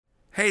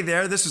Hey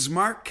there, this is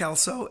Mark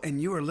Kelso, and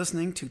you are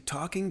listening to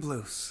Talking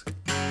Blues.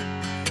 Mark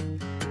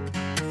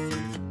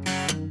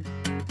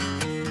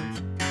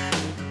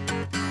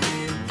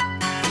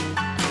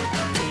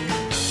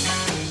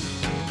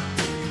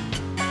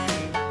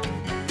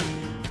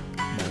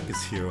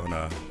is here on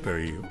a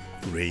very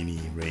rainy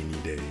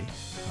day.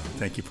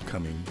 Thank you for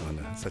coming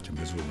on such a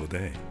miserable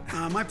day.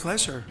 My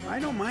pleasure. I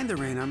don't mind the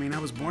rain. I mean, I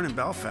was born in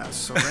Belfast,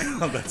 so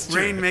That's true.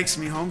 rain makes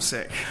me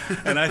homesick.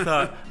 And I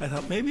thought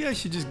maybe I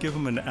should just give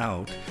him an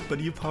out, but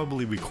you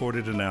probably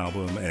recorded an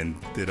album and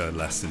did a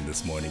lesson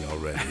this morning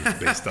already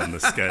based on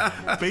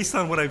based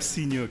on what I've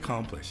seen you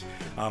accomplish.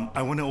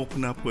 I want to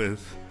open up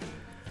with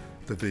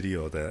the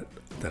video that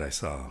I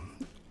saw.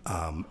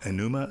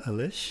 Enuma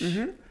Elish.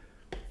 Mm-hmm.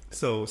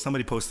 So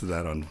somebody posted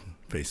that on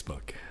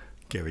Facebook.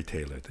 Gary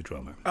Taylor, the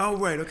drummer. Oh,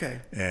 right,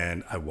 okay.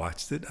 And I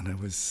watched it and I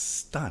was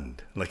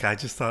stunned. Like, I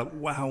just thought,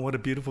 wow, what a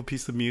beautiful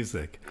piece of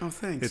music. Oh,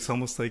 thanks. It's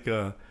almost like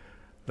a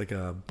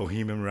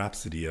Bohemian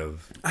Rhapsody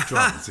of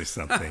drums or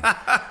something.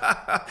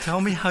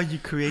 Tell me how you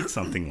create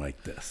something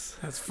like this.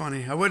 That's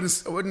funny. I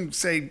wouldn't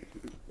say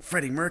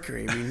Freddie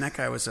Mercury. I mean, that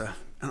guy was an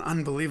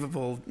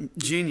unbelievable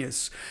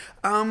genius.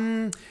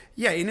 Enuma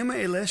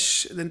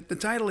Elish, the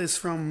title is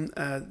from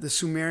the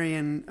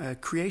Sumerian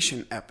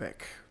creation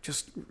epic.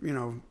 Just,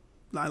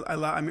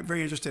 I'm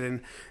very interested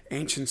in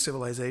ancient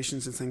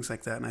civilizations and things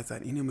like that, and I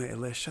thought, Enuma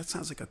Elish, that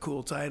sounds like a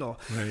cool title.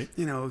 Right.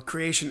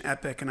 Creation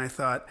epic, and I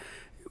thought,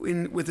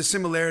 with the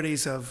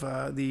similarities of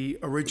the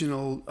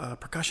original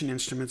percussion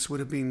instruments would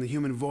have been the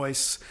human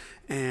voice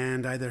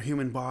and either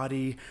human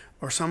body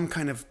or some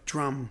kind of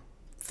drum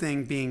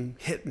thing being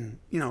hit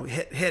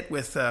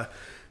with,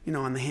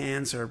 on the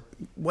hands or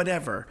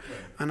whatever. Right.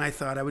 And I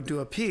thought I would do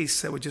a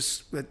piece that would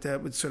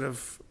sort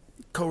of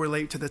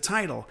correlate to the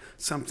title,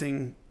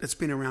 something that's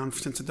been around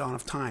since the dawn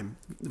of time,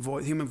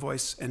 human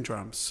voice and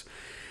drums.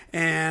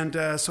 And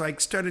so I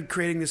started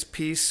creating this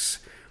piece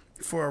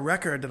for a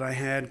record that I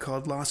had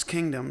called Lost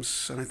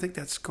Kingdoms, and I think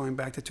that's going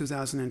back to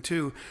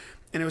 2002.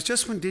 And it was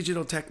just when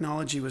digital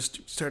technology was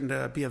starting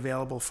to be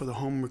available for the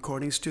home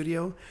recording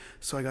studio.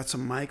 So I got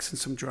some mics and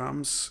some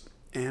drums,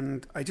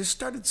 and I just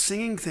started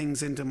singing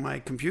things into my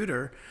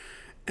computer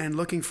and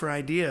looking for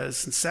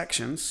ideas and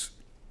sections.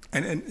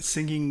 And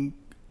singing...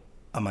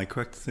 Am I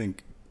correct to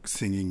think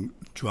singing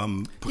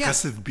drum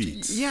percussive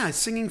beats? Yeah,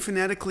 singing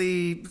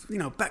phonetically,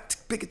 or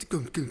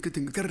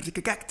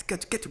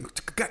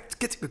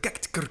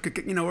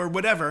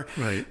whatever.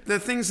 Right. The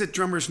things that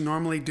drummers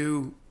normally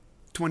do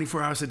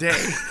 24 hours a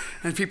day,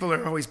 and people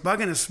are always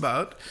bugging us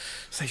about.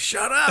 Say,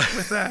 shut up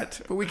with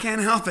that. But we can't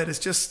help it. It's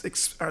just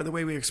the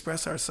way we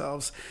express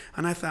ourselves.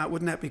 And I thought,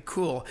 wouldn't that be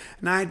cool?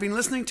 Now, I had been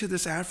listening to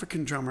this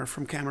African drummer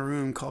from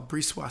Cameroon called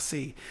Brice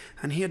Wassi,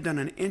 and he had done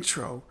an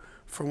intro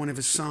for one of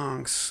his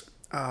songs,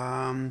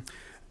 called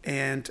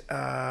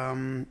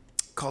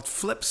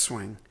Flip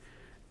Swing.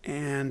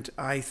 And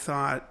I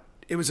thought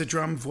it was a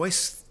drum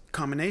voice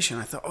combination.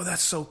 I thought, oh,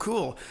 that's so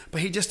cool.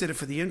 But he just did it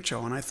for the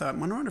intro. And I thought, I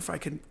wonder if I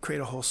could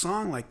create a whole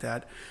song like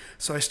that.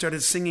 So I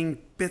started singing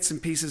bits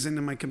and pieces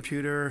into my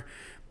computer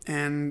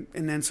and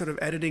then sort of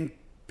editing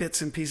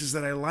bits and pieces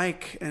that I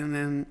like. And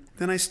then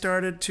I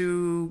started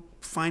to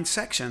find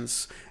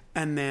sections.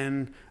 And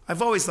then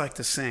I've always liked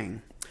to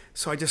sing.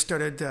 So I just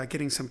started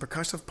getting some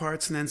percussive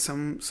parts and then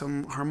some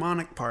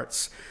harmonic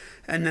parts.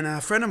 And then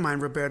a friend of mine,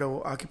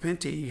 Roberto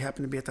Occhipinti,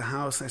 happened to be at the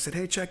house. And I said,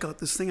 hey, check out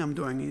this thing I'm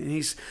doing. And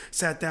he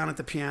sat down at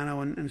the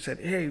piano and said,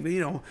 hey,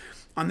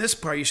 on this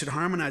part, you should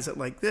harmonize it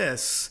like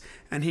this.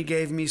 And he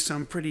gave me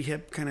some pretty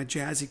hip kind of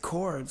jazzy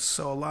chords.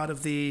 So a lot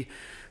of the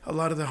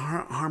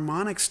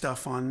harmonic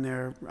stuff on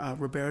there,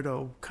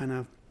 Roberto kind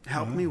of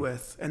helped me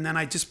with. And then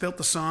I just built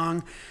the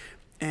song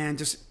and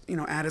just,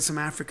 added some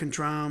African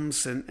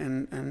drums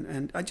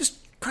and I just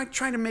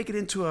tried to make it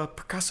into a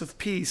percussive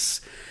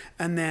piece.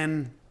 And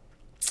then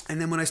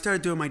when I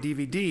started doing my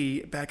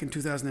DVD back in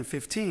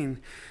 2015,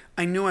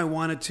 I knew I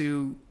wanted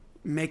to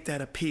make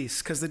that a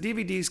piece because the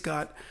DVD's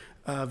got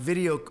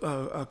video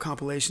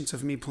compilations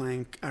of me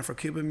playing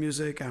Afro-Cuban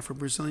music,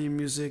 Afro-Brazilian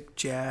music,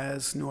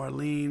 jazz, New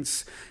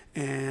Orleans,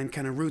 and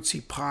kind of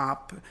rootsy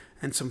pop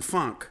and some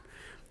funk.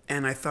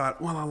 And I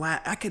thought, well,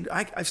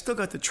 I've still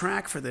got the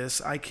track for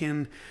this. I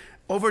can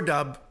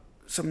overdub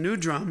some new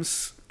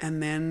drums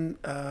and then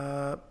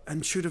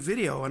and shoot a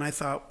video. And I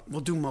thought,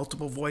 we'll do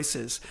multiple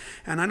voices.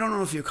 And I don't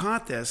know if you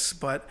caught this,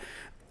 but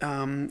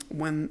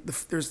when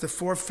there's the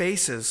four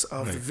faces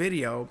of the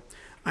video,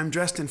 I'm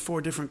dressed in 4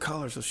 different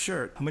colors of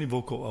shirt. How many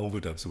vocal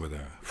overdubs were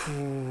there?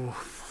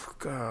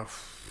 A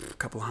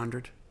couple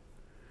hundred.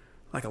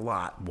 Like a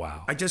lot.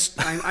 Wow.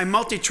 I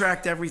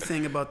multi-tracked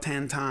everything about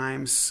 10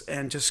 times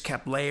and just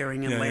kept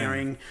layering and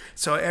layering. Yeah.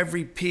 So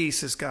every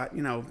piece has got,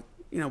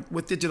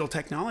 with digital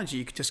technology,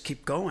 you could just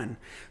keep going.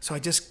 So I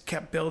just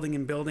kept building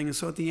and building. And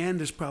so at the end,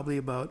 there's probably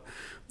about,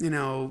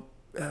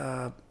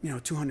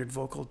 200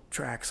 vocal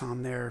tracks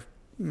on there,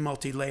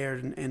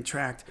 multi-layered and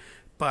tracked.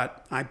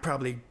 But I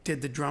probably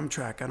did the drum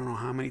track, I don't know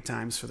how many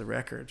times for the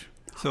record.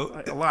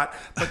 So a lot.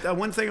 But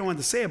one thing I wanted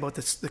to say about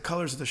the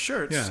colors of the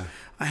shirts,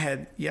 I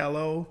had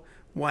yellow,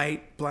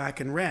 white, black,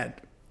 and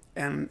red.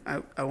 and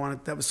I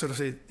wanted, that was sort of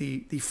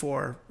the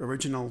four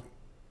original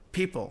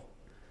people.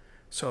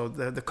 So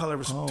the color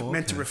was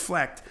meant to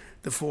reflect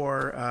the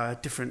four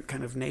different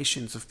kind of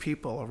nations of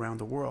people around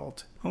the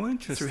world. Oh,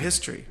 interesting. Through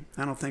history.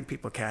 I don't think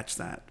people catch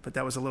that, but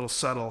that was a little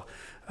subtle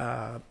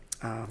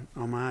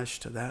homage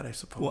to that, I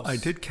suppose. Well, I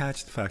did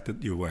catch the fact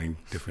that you're wearing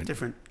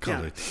different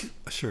colored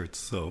shirts.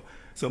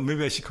 So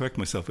maybe I should correct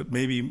myself. It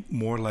may be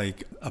more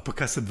like a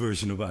percussive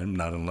version of "I'm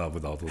Not in Love"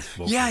 with all those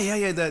vocals.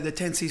 Yeah. The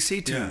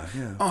 10cc tune.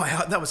 Yeah.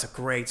 Oh, that was a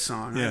great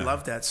song. Yeah. I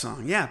love that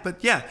song. Yeah,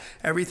 but yeah,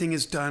 everything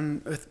is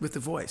done with the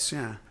voice.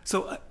 Yeah.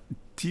 So,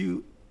 do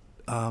you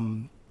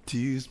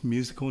use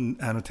musical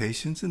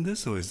annotations in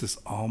this, or is this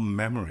all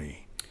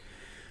memory?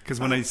 Because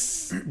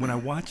when I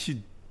watch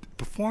you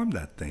perform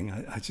that thing,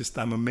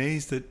 I'm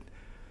amazed that.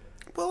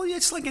 Well,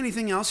 it's like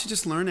anything else. You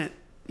just learn it.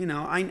 You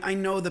know, I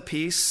know the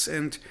piece,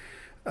 and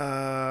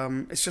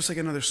it's just like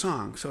another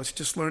song. So it's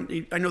just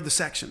I know the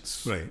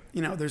sections. Right.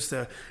 You know, there's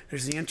the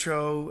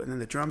intro, and then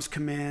the drums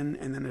come in,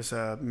 and then there's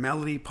a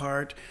melody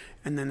part,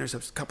 and then there's a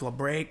couple of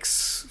breaks.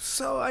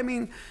 So I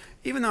mean,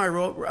 even though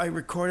I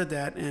recorded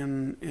that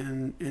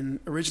in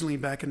originally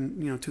back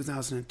in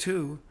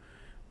 2002,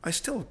 I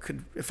still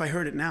could, if I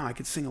heard it now, I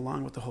could sing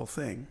along with the whole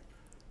thing,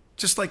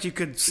 just like you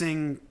could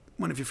sing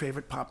one of your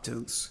favorite pop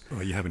tunes.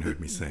 Oh, you haven't heard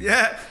me sing.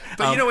 Yeah,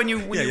 but when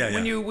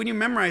you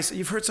memorize,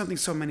 you've heard something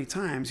so many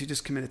times, you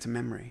just commit it to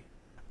memory.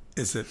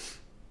 Is it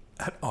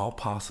at all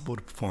possible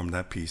to perform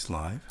that piece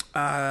live?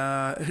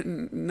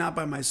 Not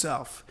by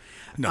myself.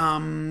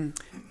 No.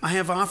 I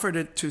have offered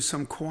it to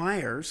some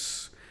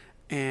choirs,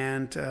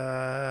 and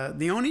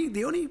the only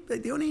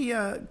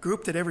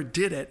group that ever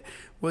did it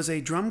was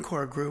a drum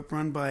corps group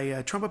run by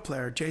a trumpet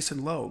player,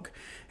 Jason Logue.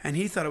 And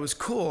he thought it was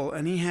cool,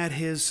 and he had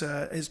his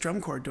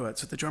drum corps do it.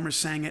 So the drummer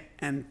sang it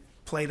and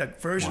played a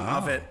version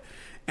of it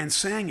and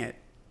sang it.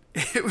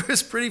 It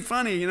was pretty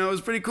funny, it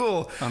was pretty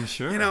cool. I'm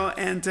sure.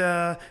 And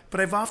but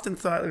I've often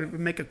thought it would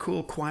make a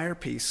cool choir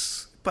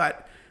piece.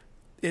 But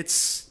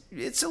it's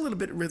a little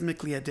bit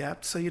rhythmically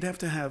adept, so you'd have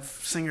to have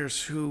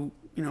singers who,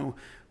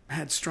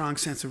 had strong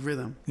sense of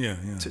rhythm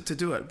to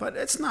do it. But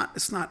it's not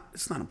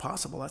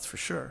impossible, that's for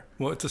sure.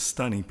 Well, it's a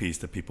stunning piece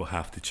that people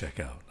have to check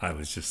out. I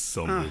was just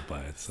so moved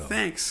by it. So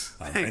thanks.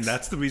 And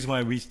that's the reason why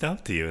I reached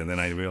out to you. And then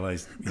I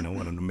realized,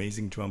 what an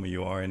amazing drummer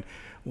you are, and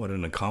what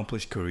an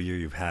accomplished career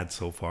you've had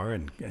so far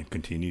and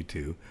continue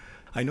to.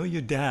 I know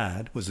your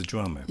dad was a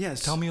drummer.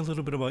 Yes. Tell me a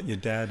little bit about your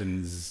dad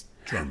and his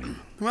drumming.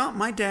 Well,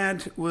 my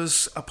dad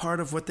was a part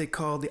of what they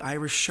call the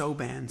Irish show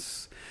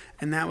bands.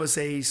 And that was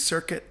a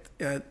circuit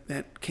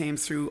that came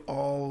through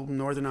all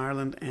Northern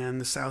Ireland and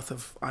the south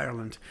of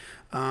Ireland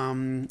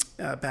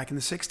back in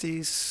the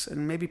 60s,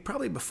 and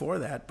probably before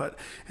that. But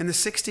in the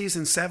 60s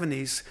and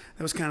 70s,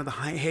 that was kind of the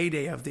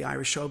heyday of the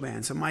Irish show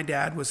bands. And my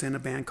dad was in a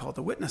band called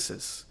the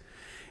Witnesses.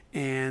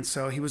 And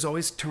so he was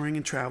always touring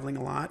and traveling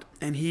a lot.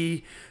 And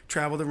he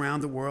traveled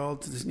around the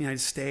world, to the United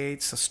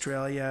States,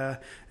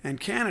 Australia, and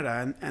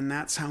Canada. And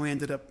that's how he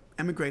ended up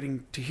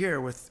emigrating to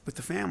here with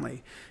the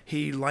family.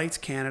 He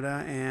liked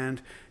Canada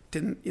and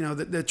didn't,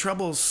 the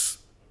Troubles,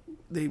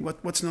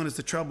 what's known as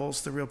the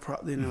Troubles, the real,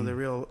 the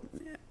real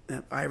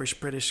Irish,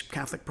 British,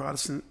 Catholic,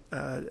 Protestant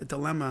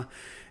dilemma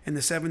in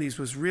the 70s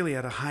was really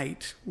at a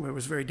height where it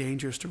was very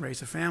dangerous to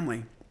raise a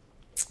family.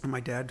 And my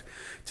dad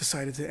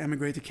decided to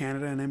emigrate to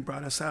Canada and then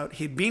brought us out.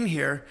 He'd been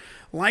here,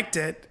 liked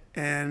it,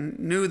 and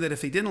knew that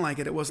if he didn't like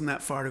it wasn't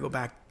that far to go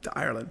back to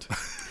Ireland.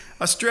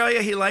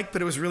 Australia he liked,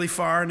 but it was really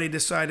far, and they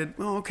decided,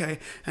 okay.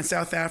 And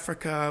South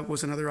Africa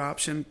was another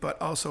option,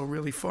 but also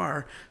really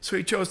far. So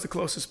he chose the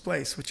closest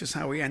place, which is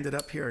how we ended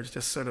up here. It's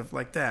just sort of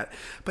like that.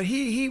 But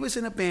he was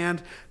in a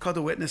band called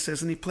The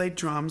Witnesses, and he played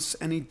drums,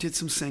 and he did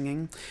some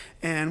singing.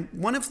 And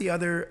one of the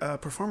other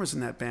performers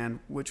in that band,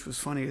 which was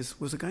funny,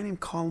 was a guy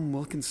named Colm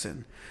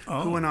Wilkinson,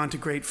 who went on to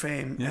great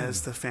fame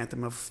as the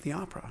Phantom of the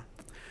Opera.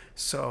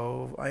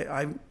 So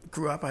I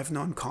grew up, I've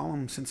known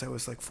Colm since I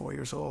was like 4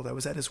 years old. I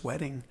was at his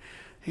wedding,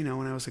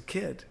 when I was a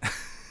kid.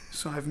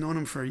 So I've known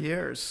him for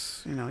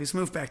years. He's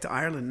moved back to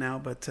Ireland now,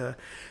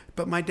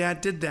 but my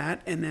dad did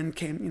that and then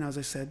came, as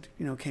I said,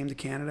 came to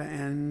Canada,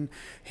 and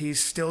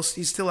he's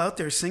still out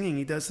there singing.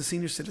 He does the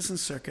senior citizen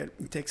circuit.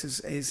 He takes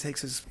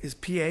his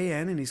PA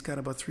in, and he's got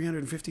about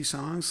 350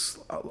 songs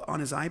on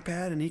his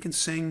iPad, and he can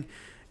sing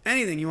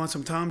anything. You want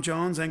some Tom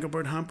Jones,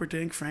 Engelbert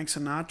Humperdinck, Frank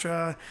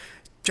Sinatra,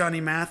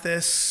 Johnny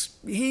Mathis.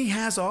 He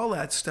has all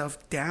that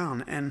stuff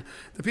down, and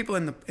the people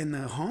in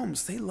the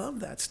homes, they love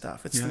that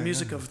stuff. It's the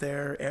music of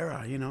their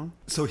era,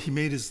 So he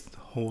made his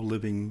whole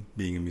living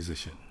being a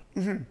musician.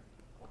 Mm-hmm.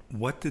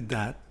 What did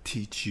that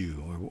teach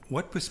you, or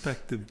what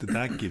perspective did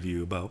that give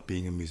you about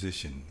being a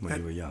musician when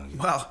you were young?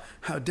 Well,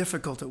 how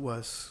difficult it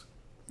was,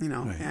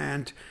 Right.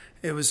 And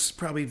it was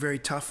probably very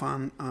tough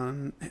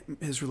on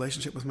his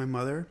relationship with my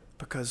mother,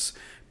 because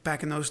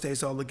back in those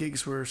days, all the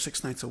gigs were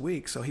 6 nights a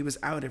week. So he was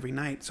out every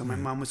night. So my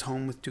mom was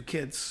home with 2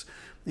 kids,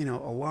 a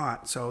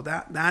lot. So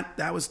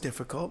that was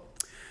difficult.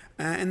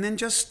 And then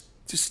just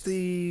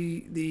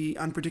the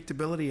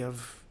unpredictability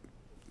of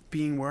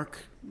being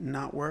work,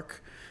 not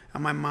work.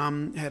 And my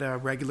mom had a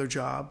regular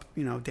job,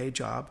 day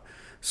job.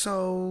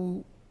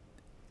 So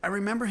I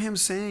remember him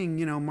saying,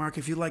 you know, Mark,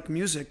 if you like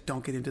music,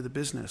 don't get into the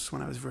business,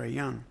 when I was very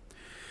young.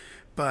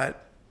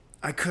 But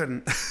I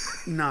couldn't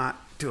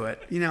not do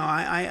it. You know,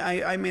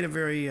 I made a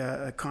very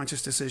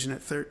conscious decision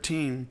at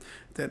 13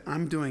 that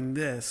I'm doing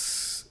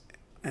this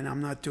and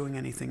I'm not doing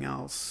anything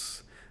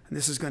else. And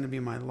this is going to be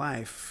my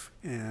life.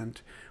 And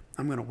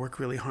I'm going to work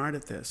really hard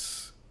at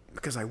this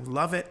because I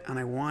love it and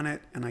I want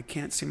it and I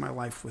can't see my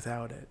life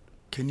without it.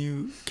 Can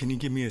you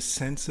give me a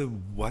sense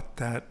of what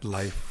that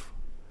life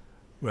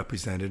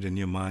represented in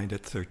your mind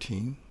at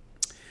 13?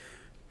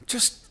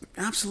 Just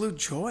absolute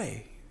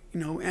joy. You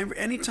know,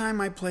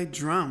 anytime I played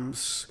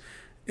drums,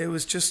 it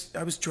was just,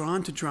 I was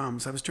drawn to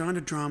drums. I was drawn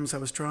to drums. I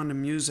was drawn to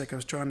music. I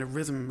was drawn to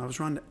rhythm. I was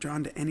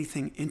drawn to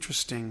anything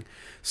interesting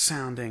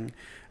sounding.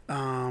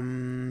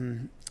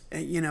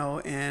 You know,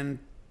 and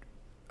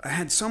I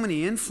had so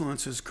many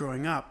influences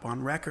growing up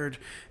on record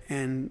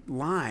and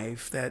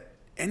live that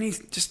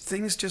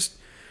things just,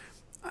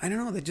 I don't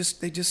know, they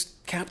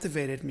just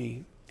captivated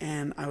me.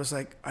 And I was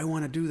like, I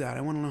want to do that.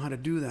 I want to know how to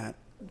do that.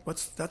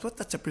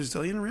 That's a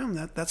Brazilian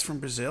rhythm? That's from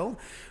Brazil?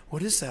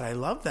 What is that? I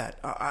love that.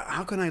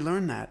 How can I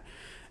learn that?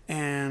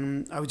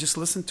 And I would just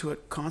listen to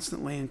it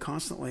constantly and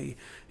constantly.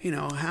 You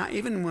know,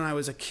 even when I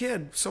was a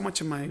kid, so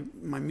much of my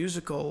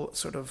musical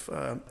sort of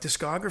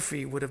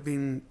discography would have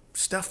been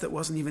stuff that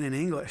wasn't even in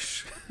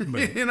English.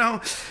 Right. You know,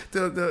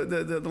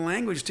 the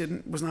language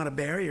was not a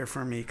barrier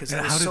for me because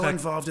I was so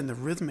involved in the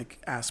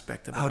rhythmic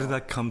aspect of it. How did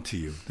that come to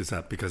you? Is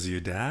that because of your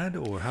dad,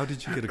 or how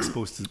did you get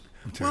exposed to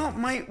material?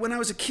 Well, when I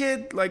was a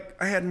kid,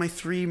 like I had my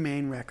 3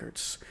 main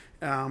records: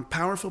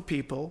 Powerful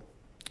People,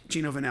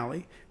 Gino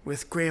Vanelli,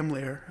 with Graham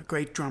Lear, a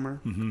great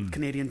drummer,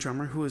 Canadian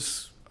drummer, who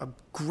was a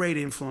great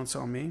influence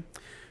on me.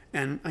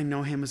 And I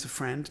know him as a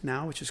friend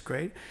now, which is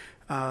great.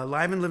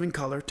 Live in Living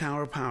Color,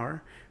 Tower of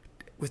Power,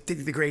 with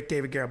the great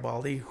David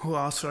Garibaldi, who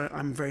also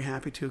I'm very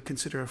happy to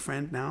consider a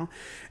friend now.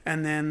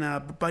 And then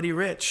Buddy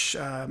Rich,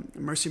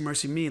 Mercy,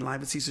 Mercy Me,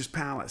 live at Caesar's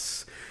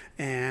Palace.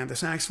 And the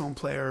saxophone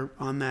player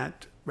on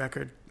that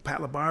record,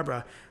 Pat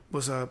LaBarbera,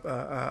 was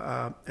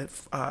a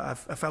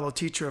fellow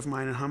teacher of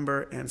mine in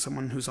Humber and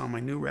someone who's on my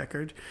new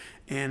record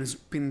and has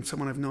been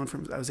someone I've known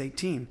from I was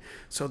 18.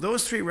 So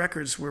those 3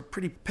 records were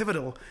pretty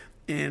pivotal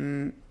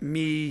in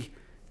me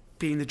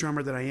being the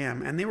drummer that I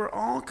am. And they were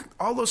all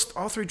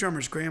 3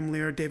 drummers, Graham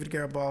Lear, David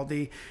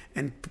Garibaldi,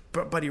 and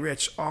Buddy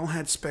Rich, all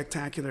had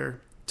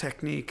spectacular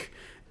technique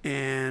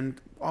and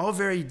all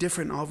very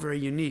different, all very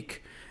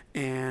unique.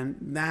 And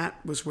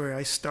that was where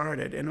I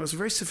started. And it was a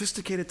very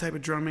sophisticated type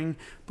of drumming,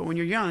 but when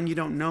you're young, you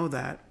don't know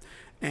that.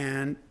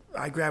 And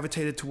I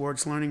gravitated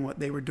towards learning what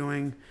they were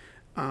doing.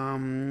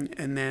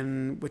 And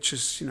then, which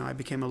is, you know, I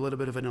became a little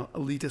bit of an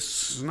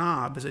elitist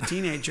snob as a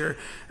teenager,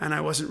 and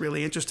I wasn't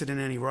really interested in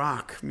any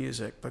rock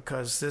music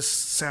because this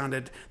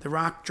sounded, the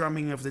rock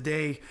drumming of the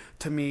day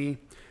to me,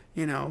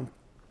 you know,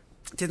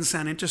 didn't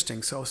sound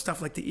interesting. So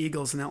stuff like the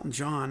Eagles and Elton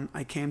John,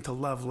 I came to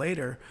love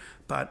later,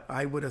 but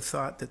I would have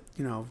thought that,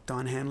 you know,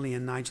 Don Henley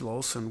and Nigel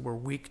Olsson were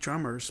weak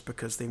drummers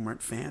because they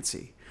weren't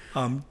fancy.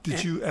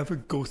 Did you ever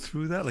go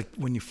through that? Like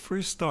when you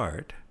first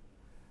start,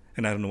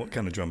 and I don't know what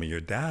kind of drummer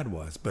your dad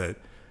was, but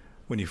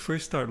when you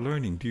first start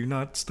learning, do you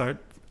not start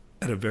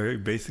at a very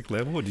basic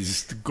level, or do you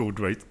just go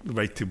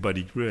right to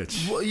Buddy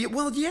Rich? Well,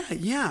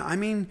 yeah. I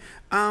mean,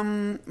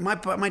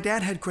 my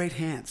dad had great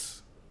hands.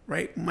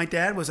 Right, my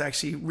dad was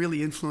actually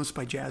really influenced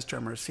by jazz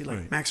drummers. He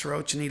liked Max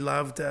Roach, and he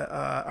loved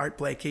Art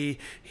Blakey.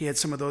 He had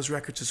some of those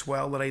records as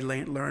well that I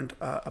learned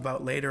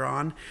about later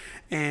on,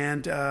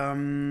 and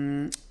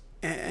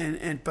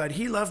but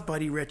he loved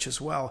Buddy Rich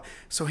as well.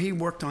 So he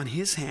worked on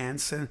his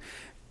hands,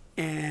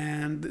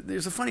 and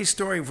there's a funny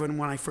story of when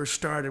I first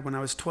started. When I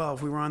was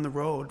 12, we were on the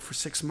road for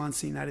 6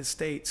 months in the United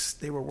States.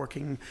 They were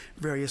working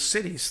various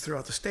cities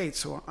throughout the States,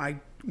 so I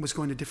was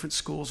going to different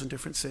schools in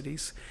different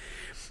cities.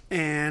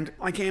 And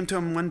I came to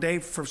him one day,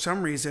 for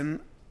some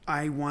reason,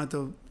 I wanted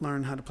to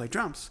learn how to play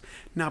drums.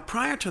 Now,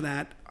 prior to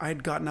that, I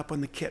had gotten up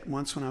on the kit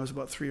once when I was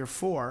about 3 or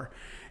 4,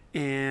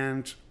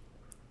 and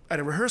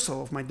at a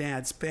rehearsal of my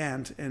dad's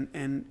band,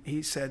 and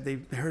he said they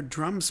heard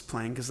drums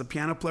playing because the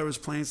piano player was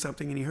playing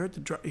something, and he heard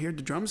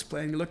the drums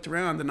playing. He looked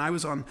around, and I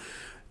was on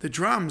the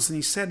drums, and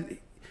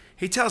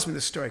he tells me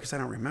this story because I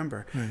don't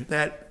remember,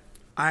 that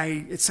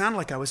it sounded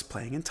like I was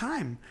playing in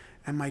time.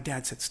 And my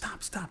dad said,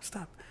 stop.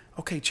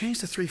 Okay, change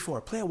to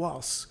 3/4. Play a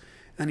waltz.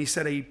 And he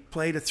said they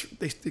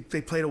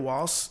played a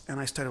waltz,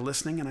 and I started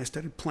listening, and I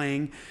started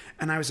playing,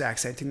 and I was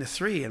accenting the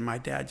 3. And my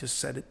dad just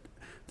said,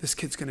 "This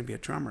kid's going to be a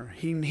drummer."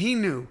 He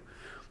knew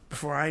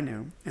before I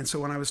knew. And so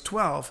when I was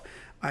 12,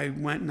 I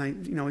went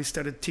and he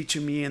started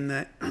teaching me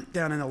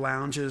down in the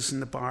lounges and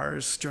the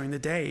bars during the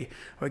day.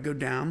 I would go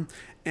down,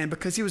 and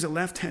because he was a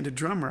left-handed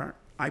drummer,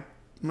 I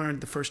learned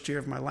the first year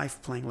of my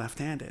life playing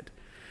left-handed,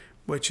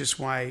 which is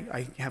why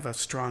I have a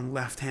strong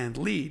left-hand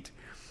lead.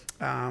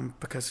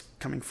 Because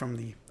coming from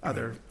the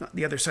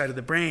other side of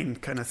the brain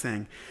kind of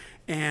thing,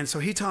 and so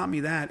he taught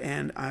me that,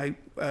 and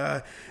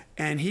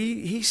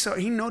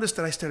he noticed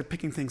that I started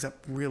picking things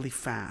up really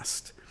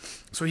fast,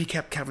 So he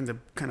kept having to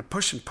kind of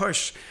push and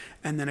push.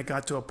 And then it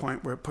got to a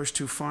point where it pushed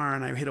too far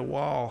and I hit a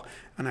wall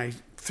and I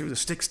threw the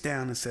sticks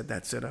down and said,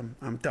 that's it,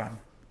 I'm done.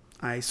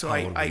 How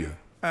old were you?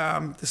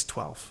 This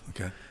 12.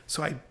 Okay.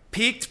 So I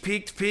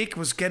peaked,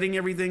 was getting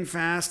everything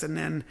fast, and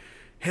then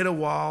hit a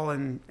wall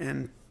and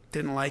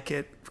didn't like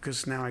it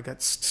because now I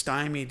got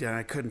stymied and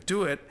I couldn't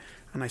do it.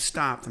 And I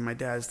stopped, and my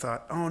dad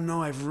thought, oh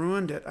no, I've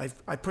ruined it.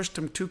 I pushed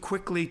him too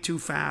quickly, too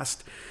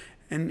fast.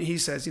 And he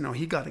says,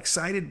 he got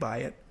excited by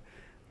it,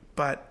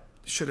 but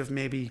should have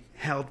maybe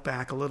held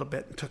back a little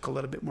bit and took a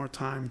little bit more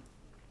time.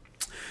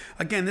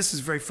 Again, this is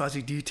very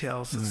fuzzy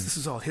details. This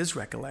is all his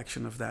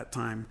recollection of that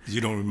time.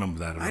 You don't remember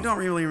that at all? I don't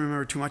really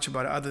remember too much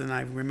about it other than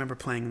I remember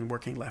playing and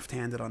working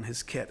left-handed on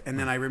his kit. And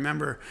then I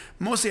remember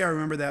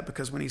that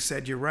because when he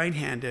said, you're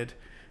right-handed,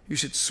 you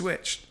should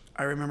switch.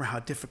 I remember how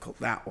difficult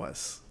that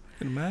was. I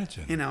can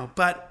imagine.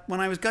 But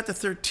when I got to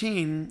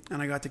 13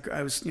 and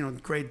I was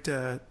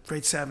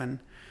grade 7,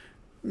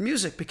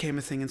 music became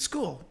a thing in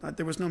school.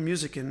 There was no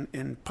music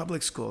in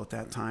public school at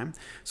that time.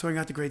 So when I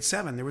got to grade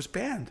 7, there was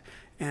band.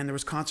 And there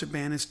was concert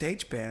band and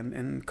stage band.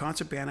 And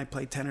concert band, I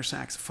played tenor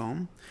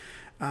saxophone,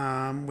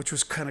 which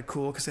was kind of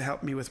cool because it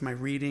helped me with my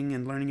reading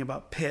and learning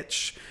about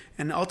pitch,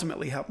 and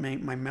ultimately helped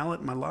my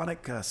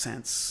melodic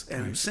sense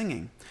and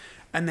singing.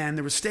 And then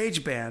there was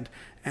stage band,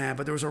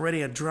 but there was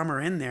already a drummer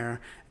in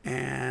there.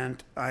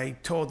 And I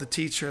told the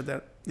teacher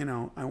that,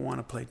 I want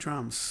to play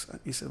drums.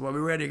 He said, well, we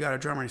already got a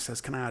drummer. He says,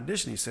 can I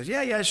audition? He says,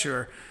 yeah,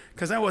 sure.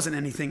 Because I wasn't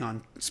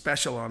anything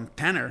special on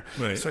tenor.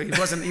 Right. So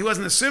he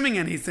wasn't assuming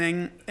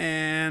anything.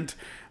 And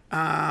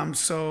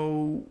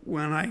so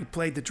when I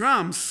played the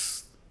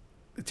drums,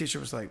 the teacher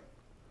was like,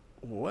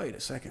 wait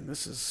a second,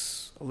 this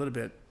is a little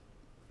bit,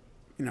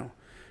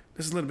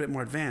 this is a little bit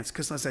more advanced.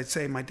 Because as I'd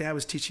say, my dad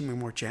was teaching me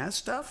more jazz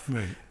stuff,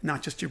 right,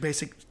 not just your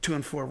basic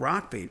 2/4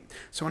 rock beat.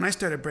 So when I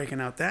started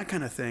breaking out that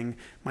kind of thing,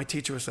 my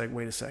teacher was like,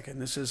 wait a second,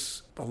 this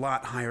is a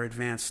lot higher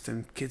advanced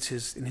than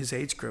kids in his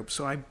age group.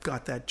 So I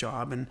got that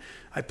job and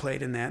I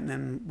played in that. And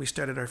then we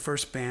started our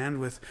first band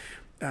with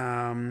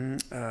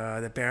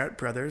the Barrett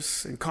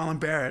brothers, and Colin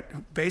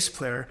Barrett, bass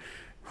player,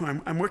 who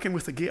I'm working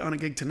with on a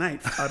gig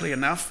tonight, oddly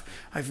enough.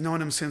 I've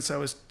known him since I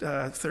was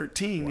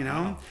 13,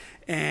 Wow.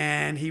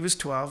 And he was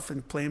 12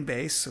 and playing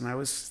bass, and I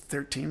was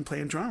 13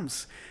 playing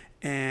drums.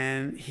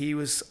 And he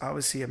was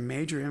obviously a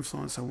major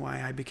influence on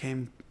why I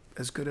became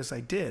as good as I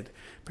did,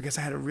 because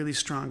I had a really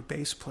strong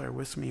bass player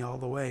with me all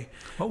the way.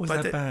 What was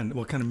that band?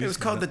 What kind of music? It was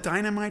called the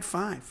Dynamite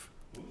Five.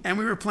 And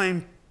we were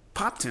playing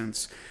pop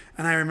tunes.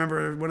 And I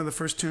remember one of the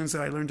first tunes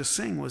that I learned to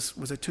sing was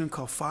a tune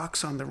called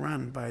Fox on the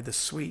Run by The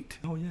Sweet.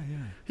 Oh, yeah.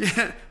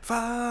 Yeah,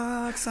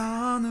 Fox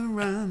on the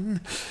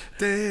Run.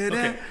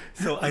 Okay,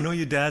 so I know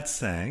your dad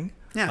sang.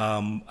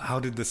 Yeah. How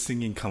did the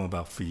singing come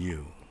about for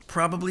you?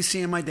 Probably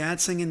seeing my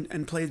dad sing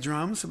and play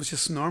drums. It was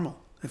just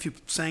normal. If you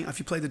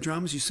played the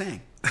drums, you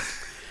sang.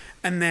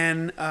 And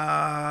then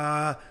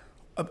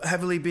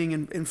heavily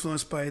being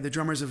influenced by the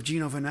drummers of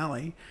Gino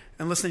Vanelli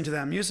and listening to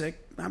that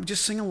music, I would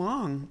just sing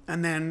along.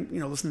 And then,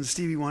 listening to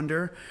Stevie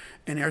Wonder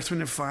and Earth,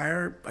 Wind &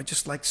 Fire, I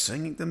just liked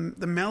singing.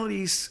 The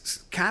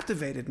melodies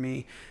captivated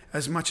me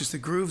as much as the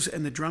grooves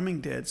and the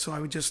drumming did. So I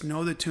would just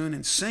know the tune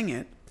and sing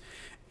it.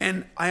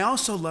 And I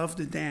also loved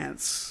to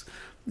dance.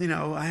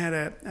 I had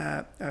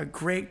a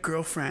great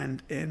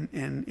girlfriend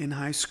in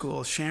high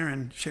school,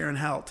 Sharon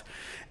Helt,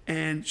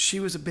 and she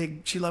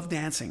loved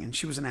dancing, and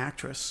she was an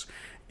actress.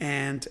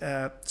 And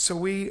so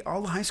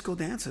all the high school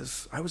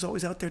dances, I was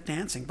always out there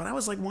dancing, but I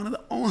was like one of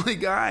the only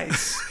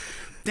guys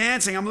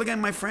dancing. I'm looking at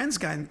my friends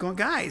and going,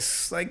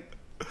 guys, like,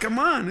 come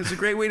on, it's a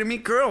great way to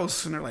meet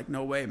girls. And they're like,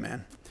 no way,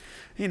 man.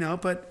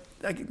 But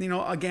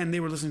again,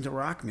 they were listening to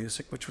rock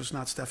music, which was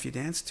not stuff you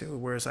danced to,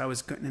 whereas I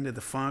was getting into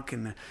the funk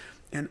and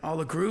all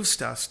the groove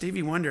stuff.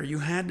 Stevie Wonder, you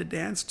had to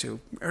dance to.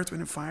 Earth,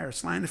 Wind & Fire,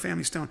 Sly and the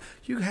Family Stone.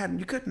 You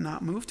could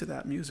not move to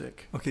that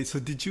music. Okay, so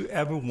did you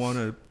ever want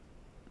to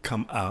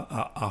come out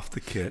off the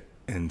kit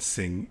and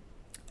sing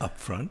up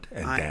front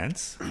and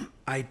dance?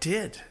 I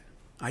did.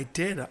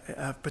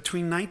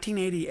 Between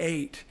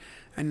 1988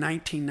 and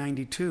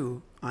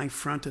 1992, I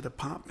fronted a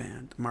pop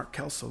band, Mark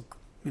Kelso,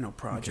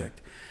 project.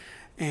 Okay.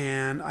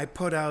 And I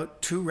put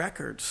out 2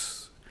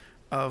 records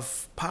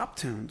of pop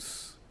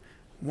tunes.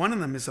 One of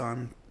them is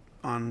on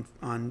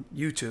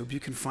YouTube. You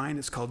can find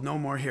it's called No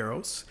More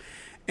Heroes.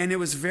 And it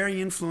was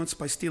very influenced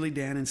by Steely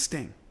Dan and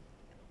Sting.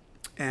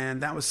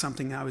 And that was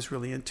something I was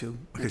really into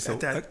at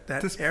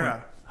that era.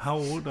 Point, how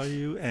old are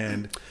you?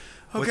 And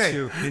what's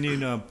your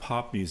opinion on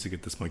pop music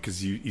at this point?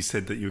 Because you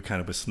said that you were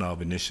kind of a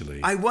snob initially.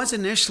 I was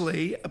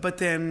initially, but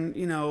then,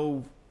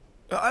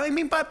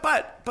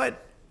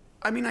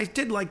 I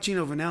did like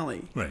Gino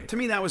Vanelli. Right. To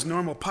me, that was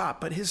normal pop,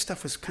 but his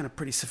stuff was kind of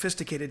pretty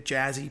sophisticated,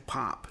 jazzy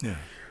pop. Yeah.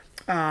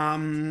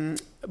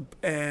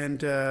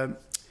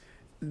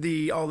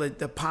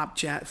 The pop,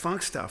 jazz,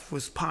 funk stuff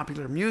was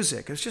popular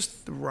music. It was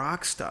just the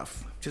rock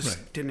stuff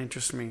didn't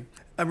interest me.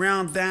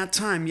 Around that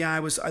time, I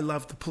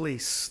loved the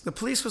Police. The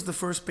Police was the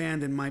first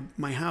band in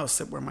my house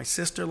where my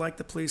sister liked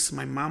the Police,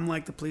 my mom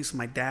liked the Police,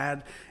 my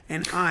dad,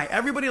 and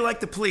everybody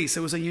liked the Police.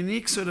 It was a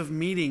unique sort of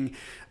meeting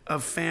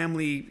of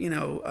family,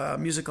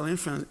 musical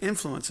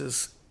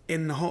influences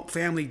in the whole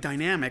family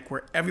dynamic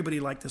where everybody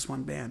liked this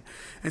one band.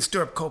 And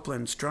Stuart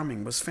Copeland's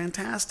drumming was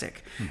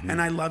fantastic.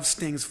 And I loved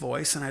Sting's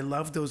voice, and I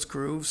loved those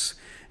grooves,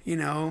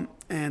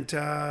 and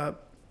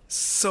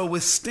so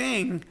with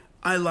Sting,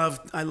 I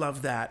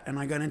loved that, and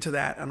I got into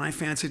that, and I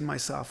fancied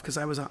myself because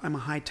I'm a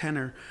high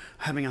tenor,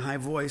 having a high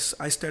voice.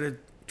 I started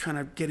kind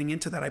of getting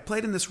into that. I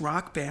played in this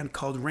rock band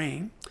called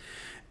Rain,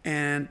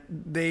 and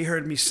they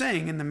heard me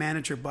sing, and the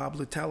manager, Bob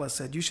Lutella,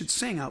 said, "You should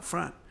sing out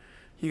front.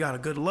 You got a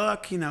good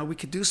look, we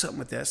could do something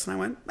with this." And I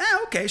went,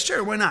 okay,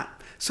 sure, why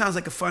not? Sounds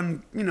like a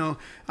fun,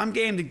 I'm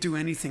game to do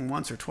anything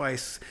once or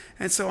twice.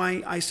 And so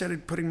I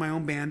started putting my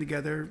own band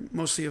together,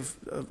 mostly of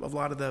a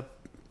lot of the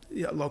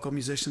local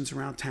musicians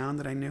around town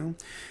that I knew.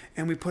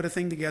 And we put a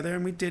thing together,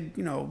 and we did,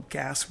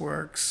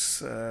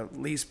 Gasworks,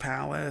 Lee's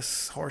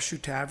Palace, Horseshoe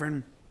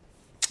Tavern,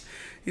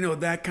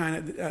 that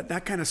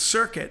kind of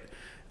circuit.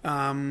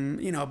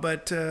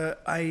 But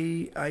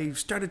I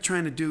started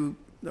trying to do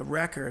a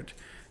record.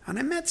 And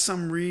I met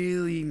some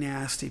really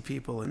nasty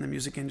people in the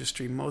music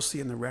industry, mostly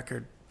in the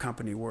record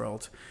company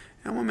world.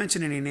 I won't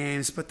mention any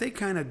names, but they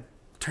kind of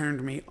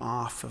turned me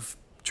off of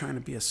trying to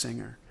be a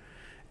singer.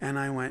 And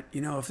I went,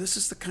 if this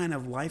is the kind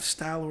of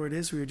lifestyle where it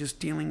is, where you're just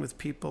dealing with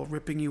people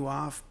ripping you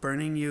off,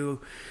 burning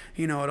you,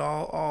 at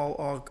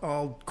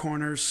all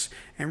corners,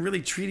 and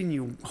really treating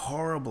you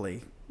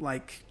horribly,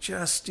 like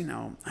just,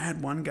 I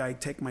had one guy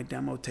take my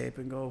demo tape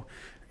and go,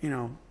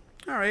 all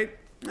right.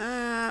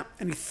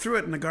 And he threw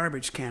it in the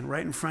garbage can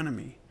right in front of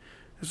me.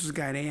 This was a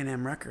guy at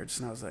A&M Records,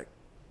 and I was like,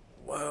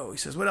 whoa. He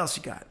says, "What else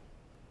you got?"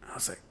 I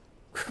was like,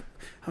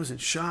 I was in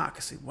shock. I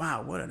said,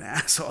 wow, what an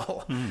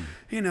asshole. And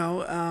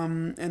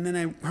then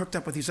I hooked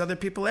up with these other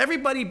people.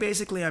 Everybody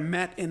basically I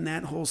met in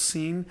that whole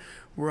scene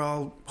were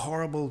all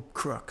horrible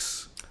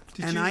crooks.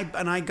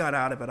 I got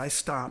out of it. I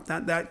stopped.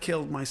 That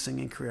killed my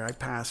singing career. I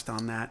passed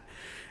on that.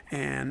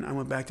 And I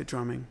went back to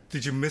drumming.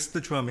 Did you miss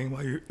the drumming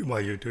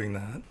while you're doing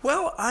that?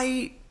 Well,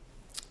 a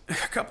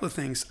couple of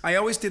things. I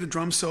always did a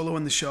drum solo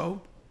in the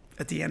show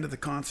at the end of the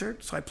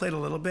concert, so I played a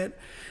little bit,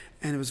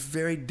 and it was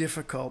very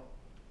difficult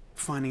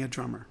finding a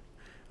drummer.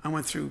 I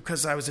went through,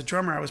 because I was a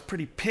drummer, I was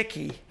pretty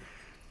picky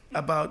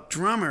about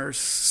drummers,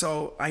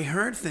 so I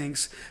heard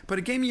things, but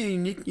it gave me a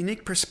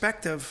unique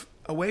perspective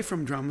away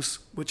from drums,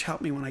 which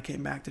helped me when I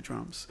came back to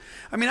drums.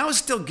 I mean, I was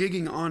still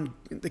gigging on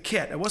the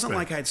kit. It wasn't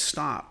like I had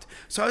stopped.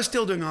 So I was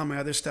still doing all my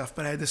other stuff,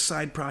 but I had this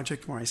side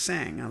project where I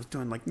sang. I was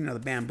doing the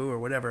bamboo or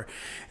whatever.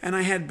 And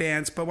I had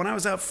bands, but when I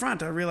was out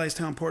front, I realized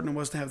how important it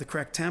was to have the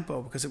correct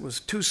tempo, because it was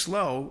too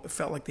slow. It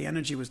felt like the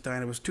energy was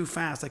dying. It was too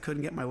fast. I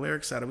couldn't get my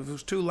lyrics out. If it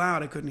was too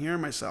loud, I couldn't hear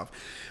myself.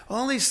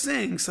 All these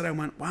things that I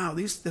went, wow,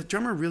 the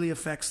drummer really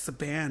affects the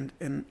band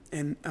in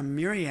a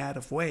myriad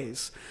of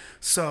ways.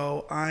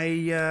 So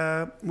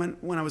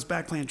when I was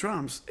back playing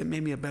drums, it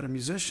made me a better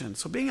musician.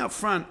 So being out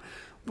front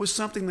was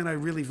something that I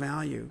really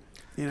value,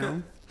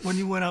 When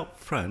you went out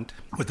front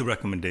with the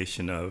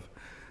recommendation of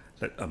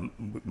that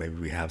maybe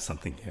we have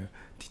something here,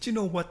 did you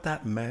know what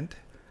that meant?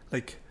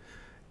 Like,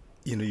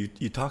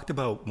 you talked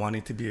about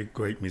wanting to be a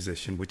great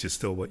musician, which is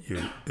still what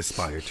you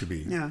aspire to be.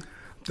 Yeah.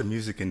 The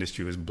music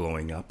industry was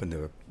blowing up and they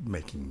were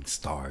making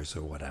stars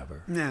or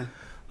whatever. Yeah.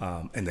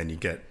 And then you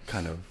get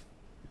kind of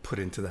put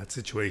into that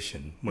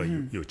situation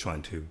where you're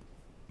trying to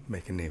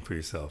make a name for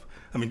yourself.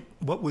 I mean,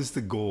 what was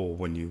the goal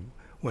when you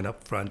went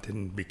up front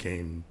and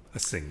became a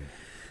singer?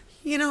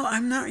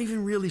 I'm not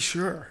even really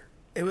sure.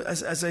 It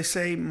was, as I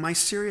say, my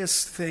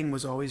serious thing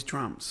was always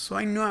drums. So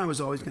I knew I was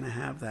always going to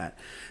have that.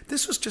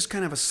 This was just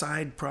kind of a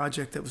side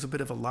project that was a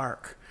bit of a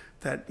lark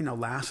that,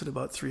 lasted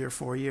about 3 or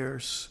 4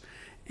 years.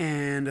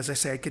 And as I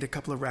say, I did a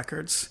couple of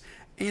records,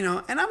 and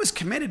I was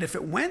committed. If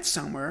it went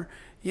somewhere,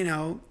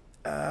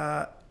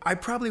 I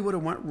probably would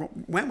have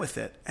went with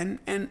it. And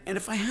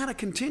if I had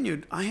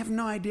continued, I have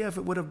no idea if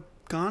it would have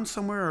gone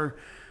somewhere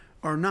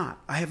or not.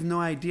 I have no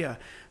idea.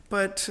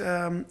 But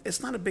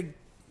it's not a big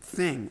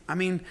thing. I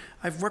mean,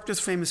 I've worked with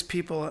famous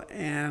people,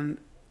 and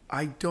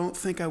I don't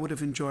think I would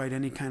have enjoyed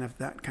any kind of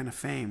that kind of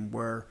fame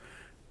where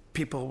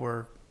people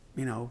were,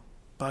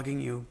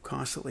 bugging you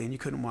constantly and you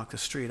couldn't walk the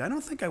street. I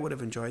don't think I would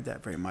have enjoyed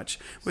that very much.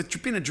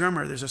 With being a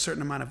drummer, there's a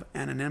certain amount of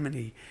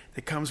anonymity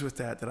that comes with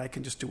that I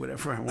can just do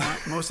whatever I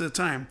want most of the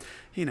time,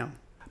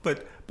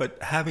 But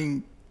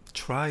having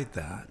tried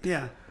that,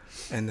 yeah,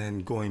 and then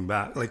going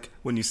back, like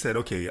when you said,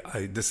 okay,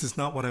 this is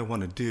not what I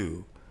want to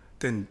do,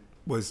 then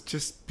was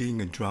just being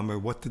a drummer,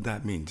 what did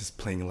that mean? Just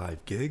playing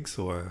live gigs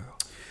or?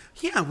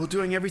 Yeah, well,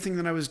 doing everything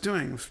that I was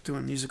doing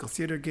musical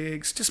theater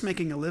gigs, just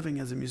making a living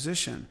as a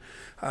musician,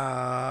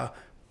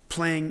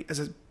 playing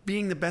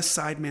being the best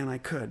sideman I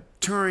could,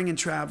 touring and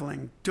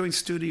traveling, doing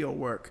studio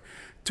work,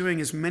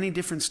 doing as many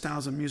different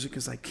styles of music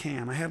as I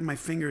can. I have my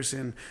fingers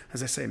in,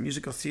 as I say,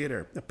 musical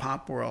theater, the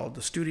pop world,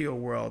 the studio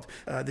world,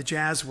 the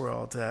jazz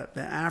world, the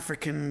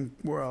African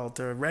world,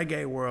 the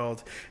reggae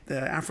world, the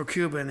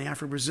Afro-Cuban, the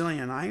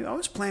Afro-Brazilian. I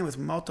was playing with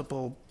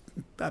multiple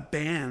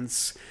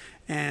bands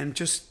and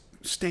just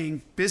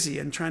staying busy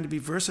and trying to be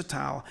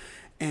versatile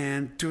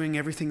and doing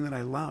everything that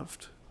I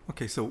loved.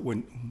 Okay, so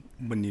when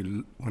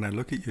I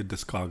look at your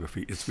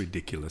discography, it's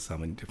ridiculous how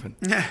many different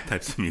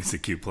types of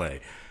music you play.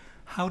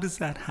 How does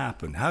that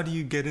happen? How do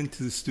you get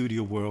into the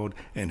studio world,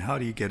 and how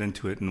do you get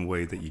into it in a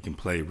way that you can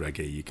play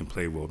reggae, you can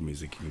play world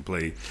music, you can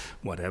play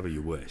whatever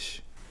you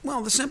wish?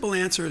 Well, the simple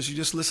answer is you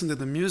just listen to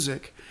the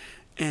music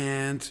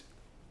and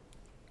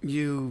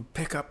you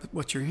pick up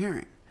what you're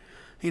hearing.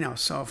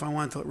 So if I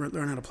wanted to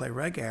learn how to play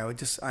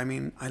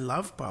reggae, I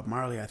love Bob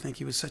Marley. I think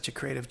he was such a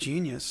creative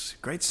genius,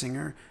 great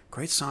singer,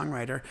 great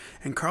songwriter.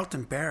 And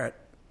Carlton Barrett,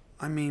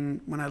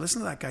 when I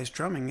listen to that guy's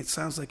drumming, it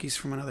sounds like he's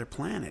from another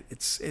planet.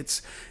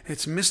 It's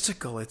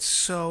mystical. It's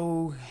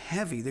so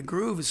heavy. The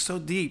groove is so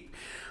deep.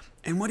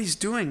 And what he's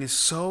doing is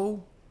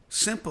so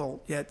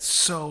simple, yet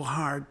so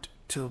hard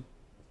to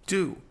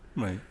do.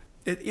 Right.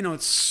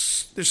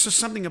 There's just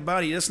something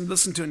about it. You doesn't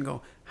listen to it and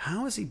go,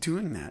 how is he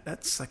doing that?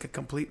 That's like a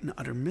complete and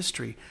utter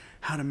mystery,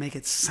 how to make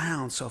it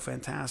sound so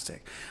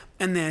fantastic.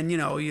 And then,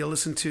 you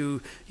listen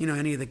to,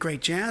 any of the great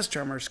jazz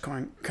drummers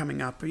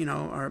coming up,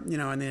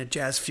 and the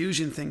jazz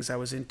fusion things I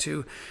was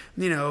into.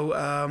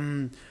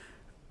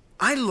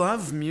 I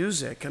love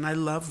music and I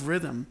love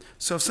rhythm.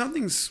 So if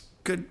something's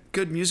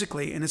good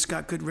musically and it's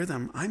got good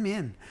rhythm, I'm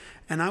in.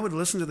 And I would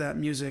listen to that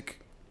music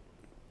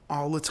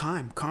all the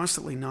time,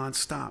 constantly,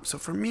 nonstop. So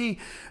for me,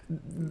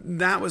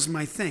 that was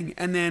my thing.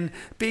 And then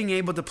being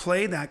able to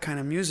play that kind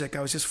of music,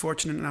 I was just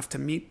fortunate enough to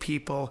meet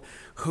people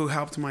who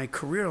helped my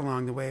career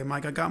along the way. I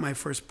got my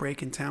first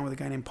break in town with a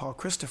guy named Paul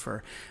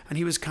Christopher, and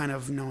he was kind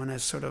of known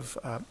as sort of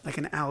like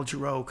an Al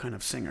Jarreau kind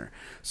of singer.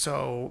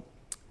 So,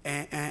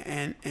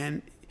 and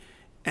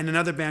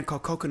another band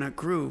called Coconut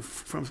Groove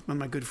from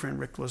my good friend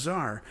Rick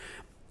Lazar.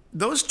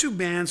 Those two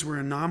bands were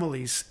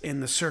anomalies in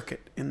the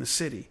circuit in the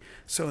city.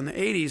 So in the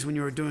 80s, when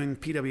you were doing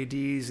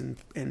PWDs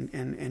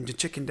and the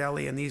Chicken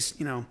Deli and these,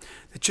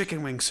 the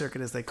chicken wing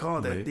circuit as they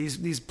called it,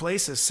 these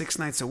places 6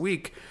 nights a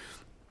week,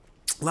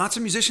 lots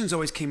of musicians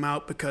always came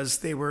out because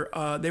they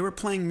were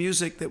playing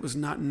music that was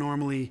not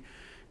normally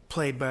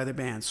played by other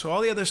bands. So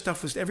all the other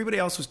stuff everybody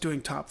else was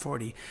doing top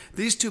 40.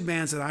 These two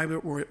bands that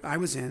I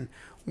was in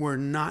were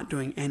not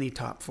doing any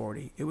top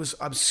 40. It was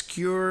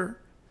obscure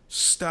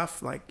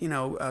stuff like,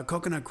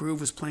 Coconut Groove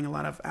was playing a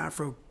lot of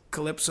Afro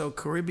Calypso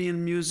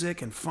Caribbean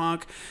music and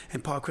funk,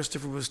 and Paul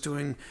Christopher was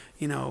doing,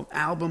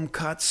 album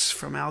cuts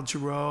from Al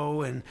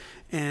Jarreau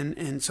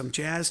and some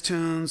jazz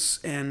tunes,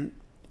 and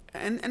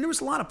there was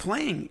a lot of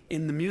playing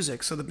in the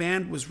music. So the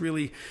band was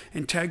really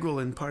integral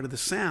in part of the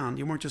sound.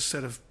 You weren't just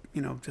sort of,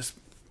 just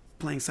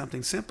playing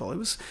something simple. It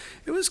was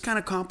kind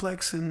of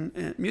complex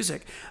and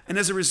music. And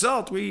as a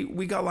result,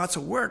 we got lots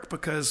of work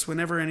because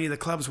whenever any of the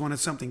clubs wanted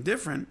something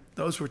different,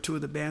 those were two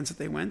of the bands that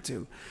they went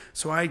to.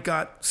 So I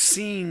got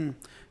seen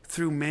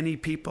through many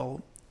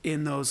people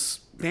in those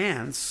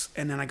bands,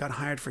 and then I got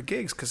hired for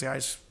gigs because I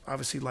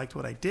obviously liked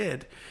what I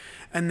did.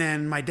 And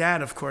then my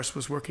dad, of course,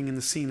 was working in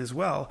the scene as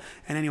well.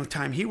 And any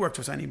time he worked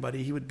with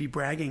anybody, he would be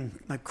bragging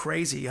like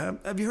crazy.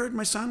 Have you heard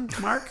my son,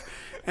 Mark?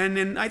 And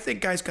then I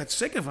think guys got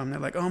sick of him. They're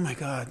like, oh my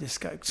God, this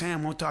guy,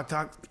 Sam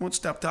won't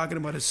stop talking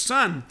about his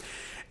son.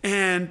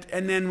 And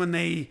then when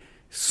they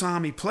saw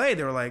me play,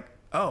 they were like,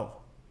 oh,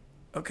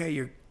 okay,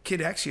 your kid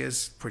actually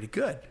is pretty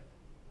good.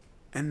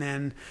 And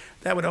then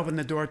that would open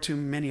the door to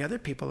many other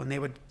people, and they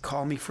would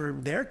call me for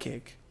their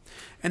gig.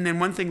 And then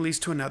one thing leads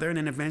to another, and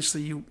then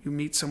eventually you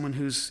meet someone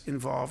who's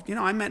involved.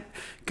 I met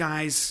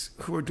guys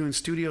who were doing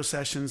studio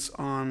sessions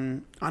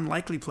on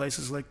unlikely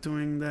places like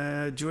doing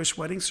the Jewish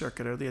wedding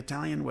circuit or the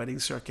Italian wedding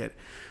circuit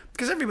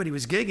because everybody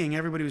was gigging,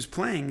 everybody was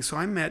playing. So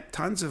I met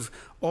tons of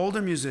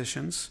older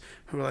musicians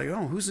who were like,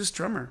 oh, who's this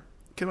drummer?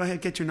 Can I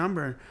get your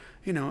number?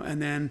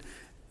 And then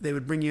they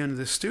would bring you into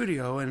the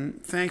studio,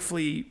 and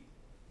thankfully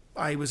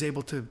I was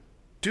able to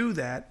do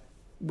that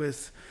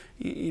with,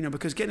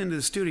 because getting into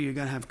the studio, you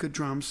got to have good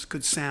drums,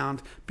 good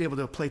sound, be able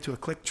to play to a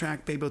click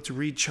track, be able to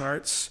read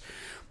charts.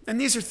 And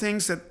these are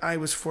things that I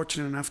was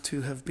fortunate enough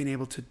to have been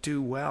able to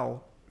do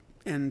well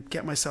and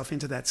get myself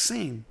into that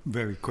scene.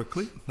 Very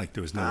quickly? Like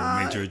there was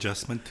no major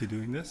adjustment to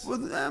doing this? Well,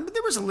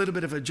 there was a little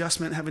bit of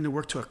adjustment having to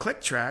work to a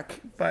click track.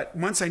 But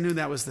once I knew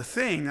that was the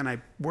thing, then I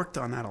worked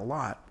on that a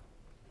lot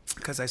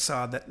because I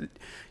saw that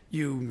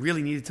you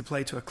really needed to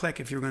play to a click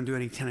if you were going to do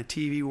any kind of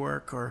TV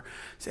work or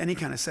any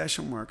kind of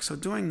session work. So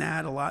doing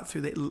that a lot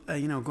through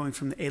the, going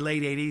from the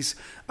late 80s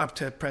up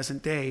to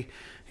present day,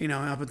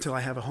 up until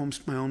I have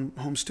my own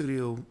home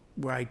studio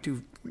where I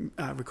do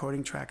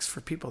recording tracks for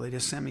people. They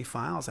just send me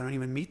files. I don't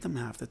even meet them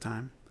half the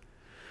time.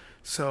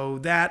 So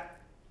that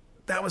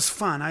was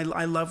fun.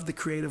 I love the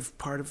creative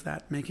part of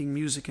that, making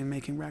music and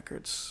making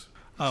records.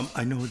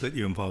 I know that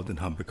you're involved in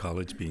Humber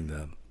College being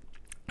the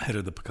head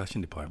of the percussion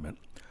department.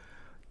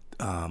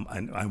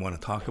 I want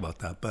to talk about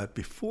that. But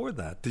before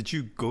that, did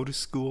you go to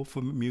school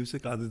for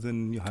music other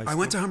than your high school? I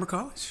went to Humber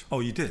College. Oh,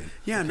 you did?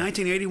 Yeah, okay.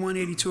 1981,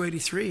 82,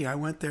 83. I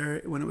went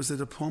there when it was the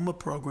diploma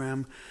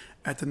program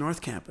at the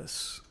North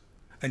Campus.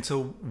 And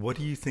so what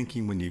are you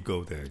thinking when you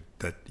go there?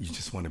 That you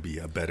just want to be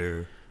a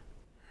better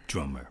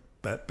drummer,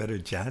 better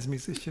jazz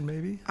musician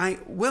maybe?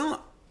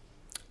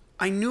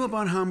 I knew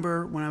about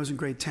Humber when I was in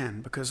grade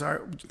 10 because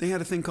they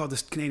had a thing called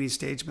the Canadian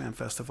Stage Band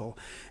Festival.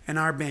 And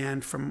our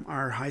band from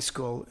our high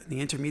school, in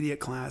the intermediate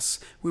class,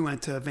 we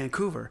went to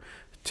Vancouver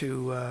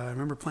to, I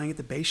remember playing at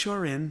the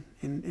Bayshore Inn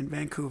in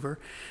Vancouver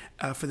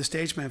for the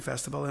Stage Band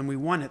Festival, and we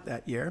won it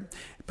that year.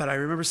 But I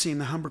remember seeing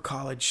the Humber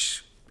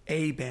College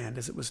A Band,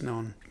 as it was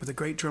known, with a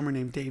great drummer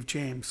named Dave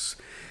James.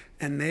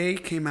 And they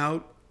came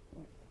out,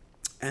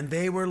 and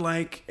they were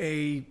like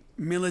a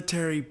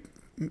military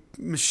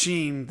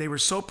machine. They were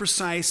so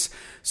precise,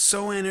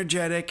 so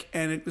energetic,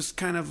 and it was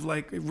kind of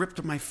like it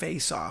ripped my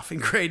face off in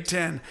grade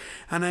 10.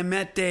 And I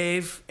met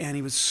Dave, and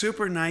he was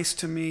super nice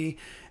to me,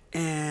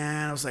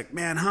 and I was like,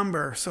 man,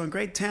 Humber. So in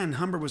grade 10,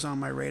 Humber was on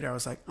my radar. I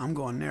was like, I'm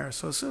going there.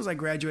 So as soon as I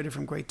graduated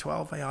from grade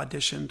 12, I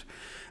auditioned,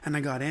 and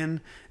I got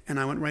in, and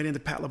I went right into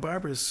Pat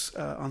LaBarbera's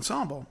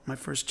ensemble my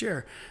first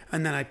year.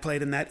 And then I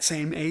played in that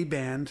same A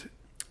band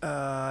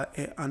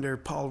under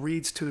Paul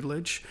Reed's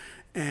tutelage.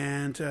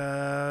 And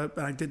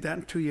I did that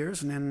in 2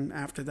 years, and then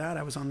after that,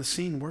 I was on the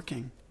scene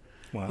working.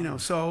 Wow.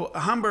 So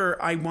Humber,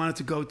 I wanted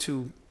to go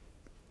to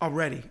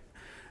already,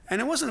 and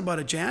it wasn't about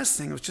a jazz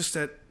thing. It was just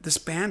that this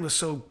band was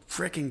so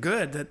freaking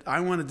good that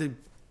I wanted to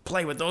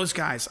play with those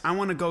guys. I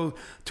want to go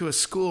to a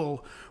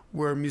school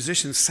where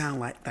musicians sound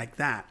like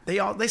that. They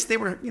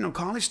were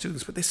college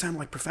students, but they sounded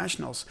like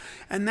professionals,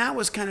 and that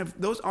was kind of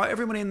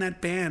everybody in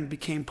that band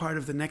became part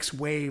of the next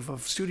wave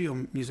of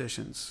studio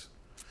musicians.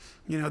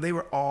 They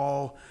were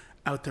all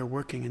out there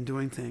working and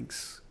doing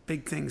things,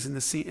 big things in the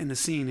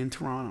scene in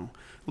Toronto.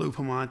 Lou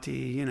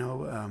Pomonti,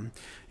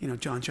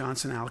 John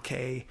Johnson, Al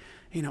Kay,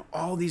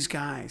 all these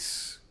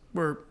guys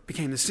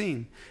became the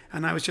scene,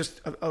 and I was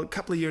just a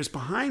couple of years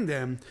behind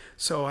them,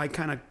 so I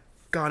kind of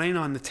got in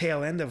on the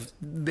tail end of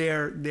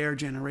their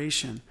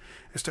generation.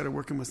 I started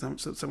working with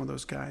some of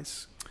those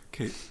guys.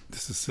 Okay,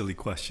 this is a silly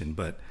question,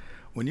 but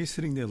when you're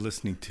sitting there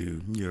listening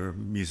to your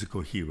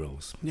musical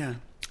heroes, yeah.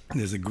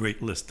 There's a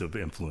great list of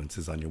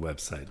influences on your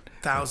website.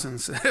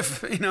 Thousands,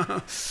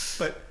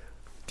 But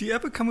do you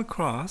ever come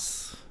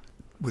across,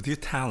 with your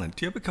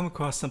talent,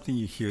 something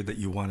you hear that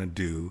you want to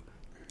do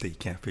that you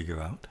can't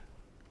figure out?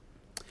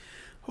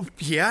 Oh,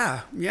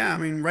 yeah. I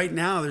mean, right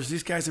now, there's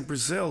these guys in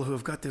Brazil who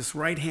have got this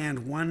one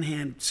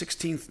hand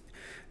 16th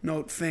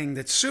note thing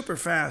that's super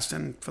fast,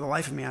 and for the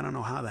life of me, I don't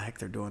know how the heck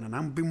they're doing it.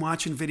 I've been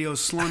watching videos,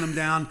 slowing them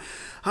down.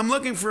 I'm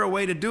looking for a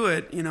way to do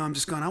it. I'm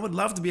just going, I would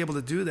love to be able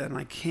to do that, and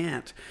I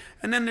can't.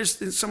 And then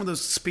there's some of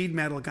those speed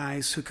metal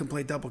guys who can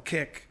play double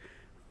kick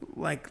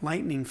like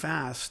lightning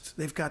fast.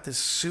 They've got this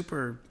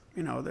super,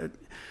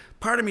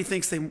 part of me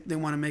thinks they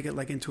want to make it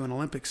like into an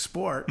Olympic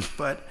sport,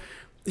 but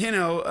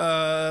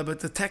but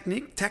the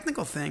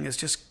technical thing has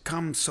just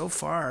come so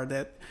far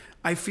that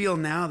I feel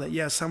now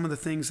that, some of the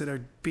things that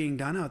are being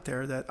done out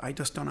there that I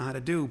just don't know how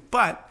to do.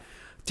 But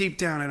deep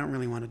down, I don't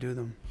really want to do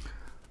them.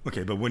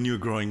 Okay, but when you were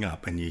growing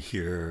up and you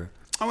hear...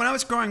 Oh, when I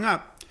was growing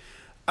up,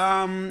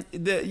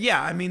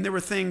 there were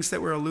things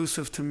that were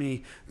elusive to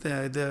me.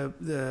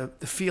 The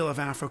feel of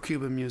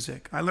Afro-Cuban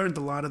music. I learned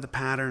a lot of the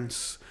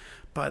patterns,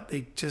 but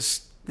they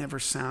just never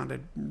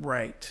sounded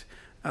right.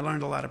 I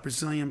learned a lot of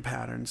Brazilian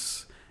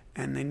patterns,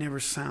 and they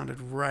never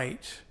sounded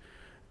right.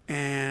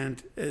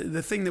 And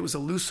the thing that was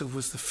elusive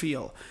was the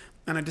feel.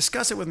 And I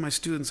discuss it with my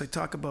students. I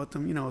talk about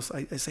them.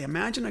 I say,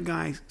 imagine a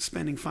guy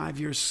spending 5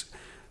 years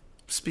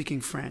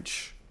speaking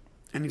French.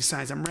 And he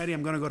decides, I'm ready,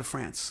 I'm going to go to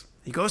France.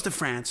 He goes to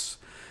France,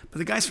 but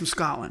the guy's from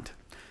Scotland.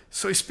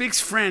 So he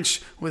speaks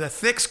French with a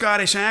thick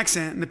Scottish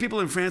accent. And the people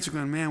in France are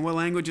going, man, what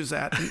language is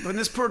that? And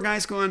this poor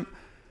guy's going,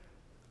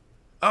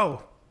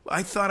 oh,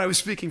 I thought I was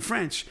speaking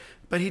French.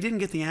 But he didn't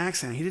get the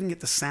accent. He didn't get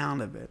the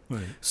sound of it.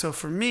 Right. So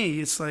for me,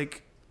 it's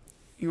like,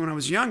 when I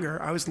was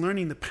younger, I was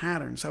learning the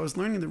patterns. I was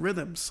learning the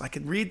rhythms. I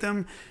could read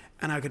them,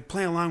 and I could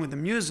play along with the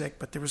music,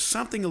 but there was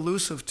something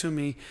elusive to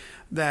me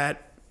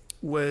that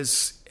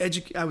was...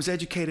 I was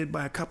educated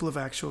by a couple of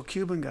actual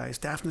Cuban guys,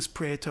 Dafnis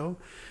Prieto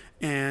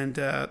and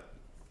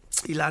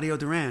Hilario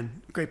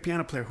Duran, a great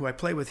piano player who I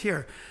play with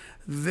here.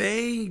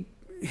 They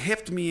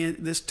hipped me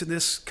to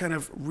this kind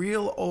of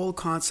real old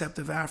concept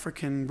of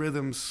African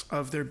rhythms,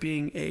 of there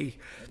being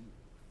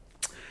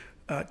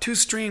two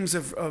streams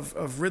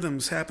of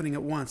rhythms happening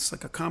at once,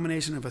 like a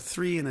combination of a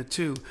 3 and a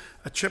 2,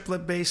 a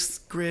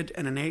triplet-based grid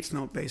and an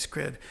 8th-note-based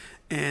grid.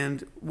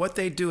 And what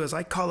they do is,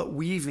 I call it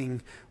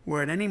weaving,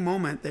 where at any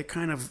moment they're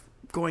kind of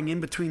going in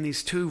between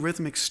these two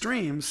rhythmic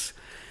streams.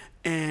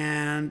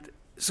 And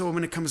so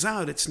when it comes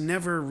out, it's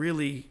never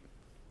really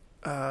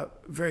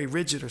very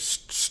rigid or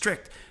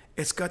strict.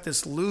 It's got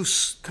this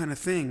loose kind of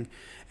thing.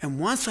 And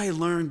once I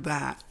learned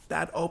that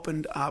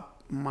opened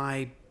up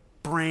my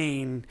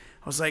brain.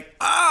 I was like,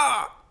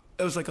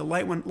 it was like a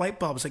light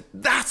bulb. It's like,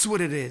 that's what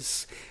it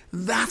is.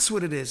 That's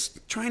what it is.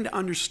 Trying to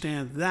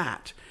understand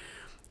that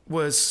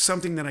was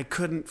something that I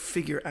couldn't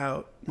figure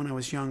out when I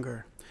was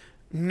younger.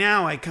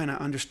 Now I kind of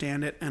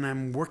understand it, and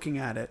I'm working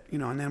at it,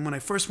 And then when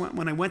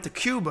I went to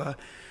Cuba,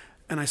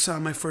 and I saw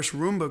my first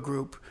rumba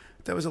group,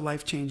 that was a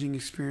life-changing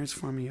experience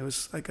for me. It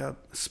was like a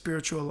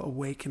spiritual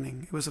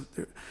awakening.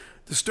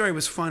 The story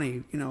was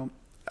funny,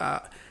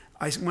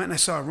 I went and I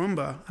saw a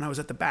Rumba, and I was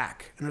at the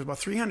back, and there was about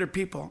 300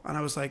 people, and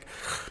I was like,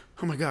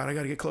 oh my God, I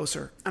got to get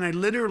closer. And I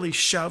literally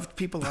shoved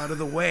people out of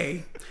the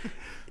way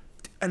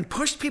and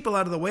pushed people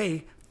out of the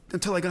way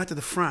until I got to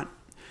the front.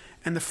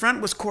 And the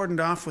front was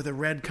cordoned off with a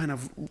red kind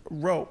of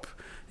rope,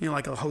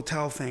 like a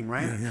hotel thing,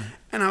 right? Yeah, yeah.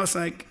 And I was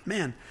like,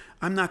 man,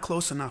 I'm not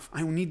close enough.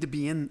 I need to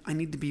be in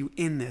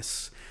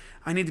this.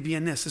 I need to be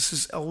in this. This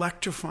is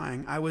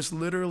electrifying. I was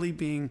literally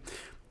being,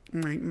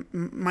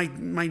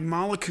 my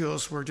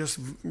molecules were just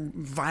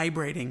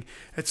vibrating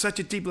at such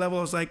a deep level.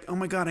 I was like, oh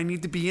my God, I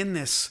need to be in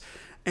this.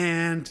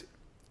 And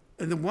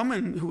the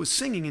woman who was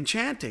singing and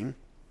chanting,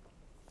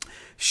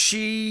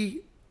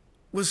 she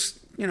was,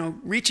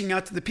 reaching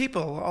out to the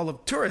people, all the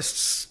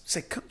tourists,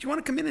 say, do you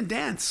want to come in and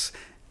dance?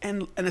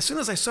 And as soon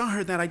as I saw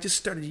her, that I just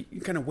started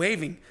kind of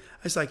waving.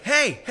 I was like,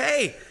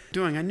 hey.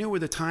 I knew where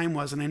the time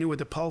was and I knew where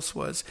the pulse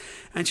was.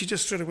 And she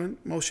just sort of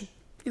went, motion,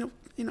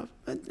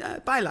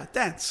 baila,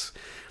 dance.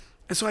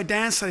 And so I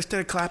danced, I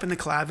started clapping the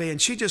clave,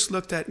 and she just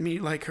looked at me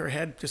like her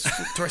head just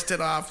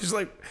twisted off. She's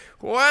like,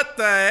 what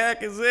the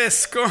heck is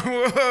this?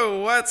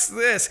 Whoa, what's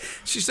this?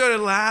 She started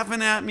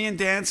laughing at me and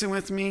dancing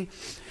with me.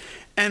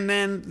 And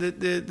then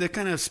the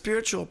kind of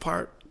spiritual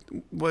part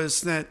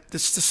was that the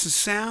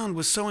sound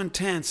was so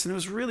intense, and it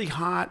was really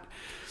hot.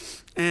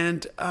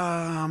 And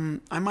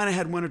I might have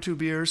had one or two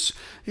beers,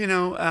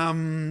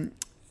 and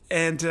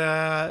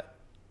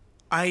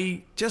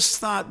I just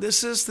thought,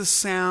 this is the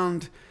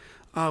sound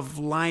of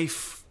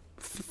life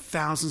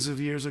thousands of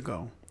years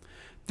ago.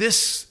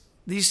 These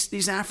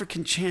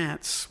African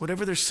chants,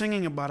 whatever they're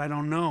singing about, I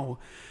don't know,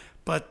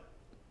 but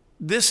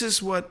this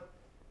is what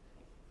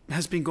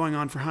has been going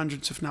on for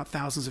hundreds, if not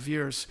thousands of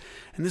years.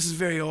 And this is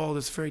very old,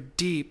 it's very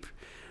deep.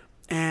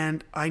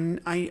 And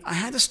I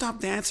had to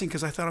stop dancing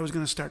because I thought I was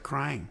going to start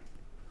crying.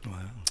 Wow.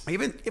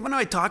 Even when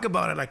I talk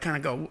about it, I kind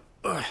of go,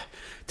 ugh.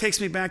 It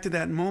takes me back to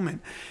that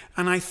moment.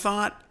 And I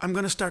thought, I'm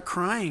going to start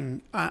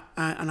crying.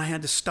 And I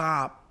had to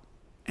stop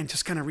and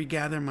just kind of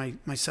regather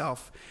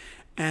myself.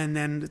 And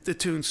then the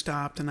tune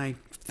stopped, and I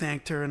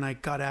thanked her, and I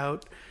got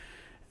out.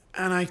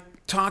 And I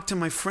talked to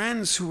my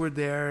friends who were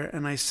there,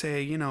 and I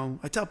say,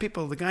 I tell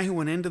people, the guy who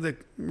went into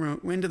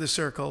the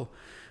circle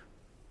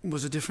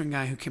was a different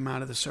guy who came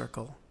out of the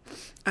circle.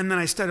 And then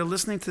I started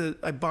listening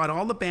I bought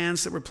all the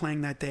bands that were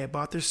playing that day. I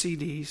bought their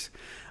CDs,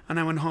 and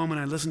I went home and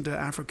I listened to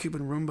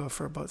Afro-Cuban Rumba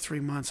for about 3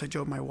 months. I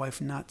drove my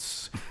wife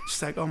nuts.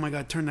 She's like, oh my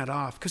God, turn that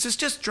off. Because it's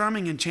just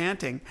drumming and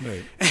chanting.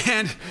 Right.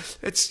 And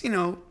it's,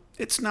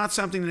 it's not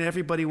something that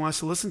everybody wants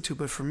to listen to,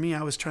 but for me,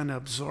 I was trying to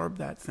absorb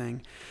that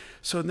thing.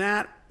 So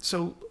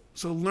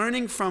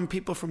learning from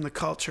people from the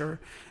culture,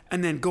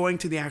 and then going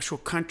to the actual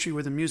country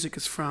where the music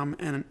is from,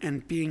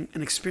 and being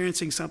and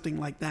experiencing something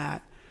like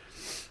that,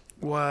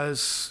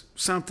 was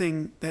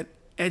something that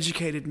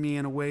educated me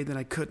in a way that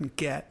I couldn't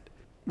get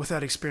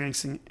without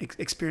experiencing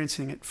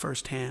it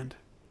firsthand.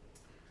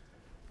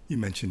 You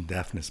mentioned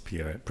Dafnis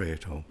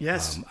Prieto.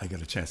 Yes. I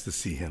got a chance to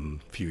see him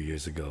a few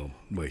years ago,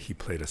 where he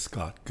played a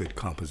Scott Good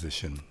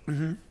composition.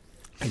 Mm-hmm.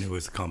 And it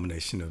was a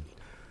combination of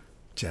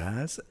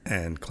jazz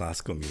and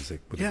classical music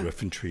with a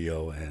Griffin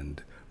Trio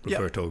and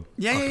Roberto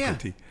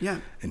Cavalcanti. Yeah.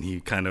 And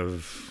he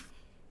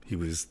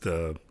was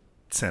the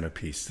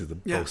centerpiece to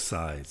both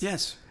sides.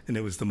 Yes. And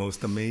it was the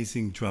most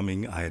amazing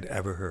drumming I had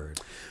ever heard.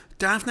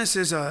 Dafnis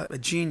is a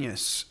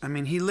genius. I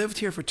mean, he lived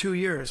here for 2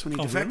 years when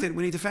he defected. Really?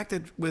 When he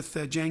defected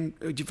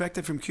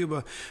defected from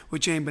Cuba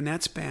with Jane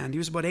Bennett's band. He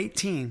was about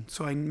 18,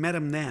 so I met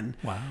him then.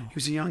 Wow. He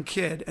was a young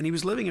kid, and he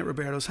was living at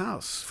Roberto's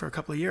house for a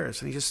couple of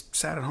years, and he just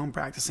sat at home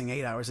practicing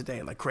 8 hours a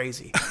day like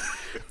crazy.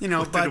 Did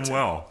him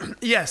well.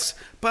 Yes,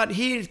 but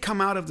he had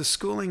come out of the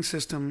schooling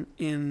system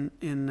in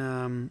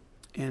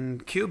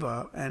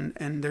Cuba,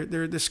 and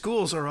the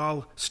schools are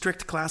all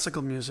strict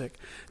classical music.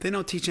 They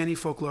don't teach any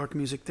folkloric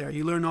music there.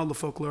 You learn all the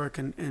folkloric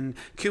and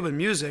Cuban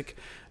music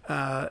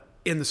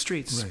in the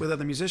streets with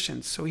other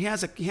musicians. So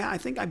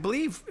I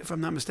believe, if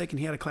I'm not mistaken,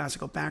 he had a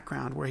classical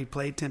background where he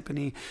played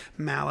timpani,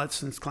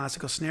 mallets, and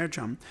classical snare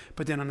drum.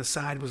 But then on the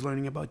side was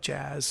learning about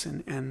jazz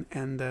and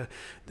the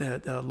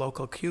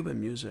local Cuban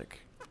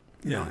music.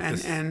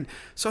 And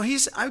so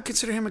I would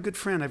consider him a good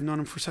friend. I've known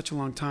him for such a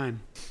long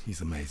time. He's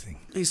amazing.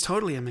 He's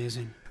totally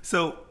amazing.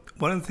 So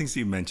one of the things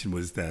you mentioned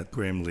was that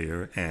Graham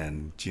Lear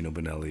and Gino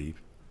Bonelli,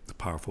 the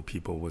powerful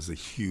people, was a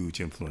huge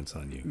influence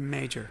on you.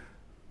 Major.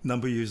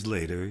 Number of years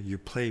later, you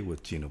play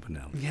with Gino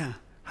Bonelli. Yeah.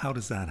 How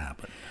does that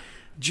happen?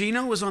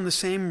 Gino was on the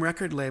same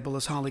record label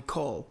as Holly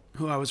Cole,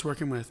 who I was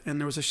working with. And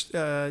there was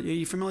are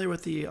you familiar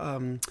with the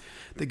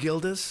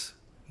Gildas?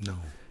 No.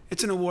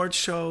 It's an awards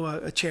show,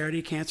 a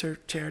charity, cancer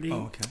charity.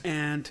 Oh, okay.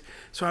 And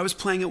so I was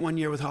playing it one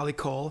year with Holly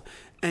Cole.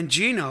 And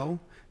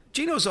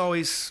Gino's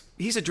always,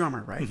 he's a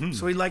drummer, right? Mm-hmm.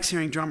 So he likes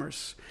hearing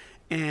drummers.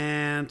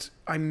 And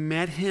I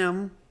met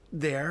him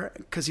there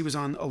because he was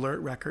on Alert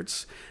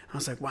Records. I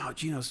was like, wow,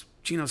 Gino's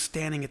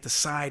standing at the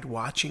side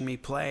watching me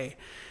play.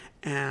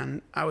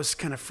 And I was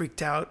kind of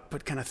freaked out,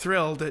 but kind of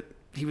thrilled that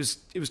it was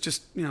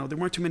just, there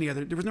weren't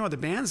there was no other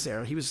bands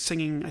there. He was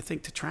singing, I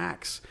think, to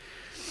tracks.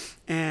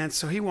 And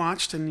so he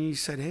watched and he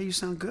said, hey, you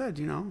sound good,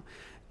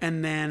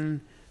 And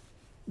then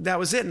that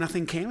was it.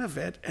 Nothing came of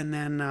it. And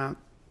then,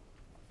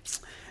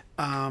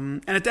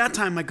 and at that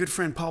time, my good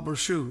friend Paul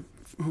Brochu,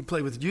 who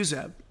played with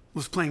Yuzeb,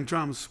 was playing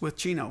drums with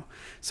Gino.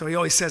 So he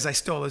always says I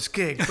stole his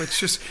gig, which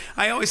just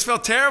I always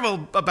felt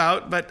terrible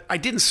about, but I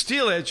didn't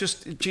steal it.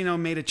 Just Gino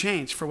made a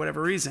change for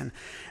whatever reason.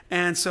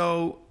 And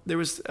so there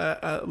was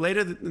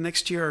later the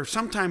next year or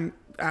sometime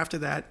after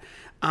that,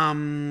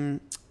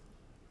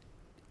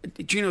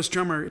 Gino's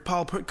drummer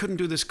Paul couldn't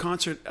do this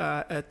concert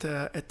at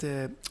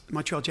the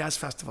Montreal Jazz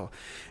Festival,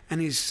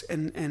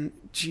 and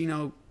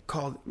Gino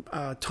called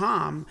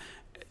Tom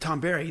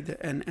Barry,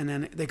 and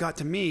then they got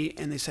to me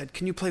and they said,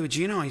 "Can you play with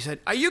Gino?" He said,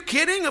 "Are you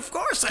kidding? Of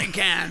course I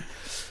can.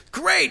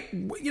 Great,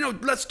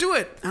 let's do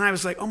it." And I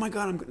was like, "Oh my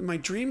God, my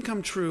dream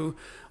come true.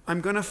 I'm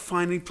gonna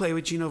finally play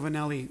with Gino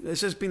Vannelli.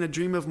 This has been a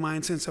dream of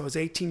mine since I was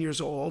 18 years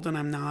old, and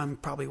I'm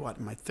probably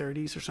in my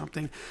 30s or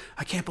something.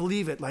 I can't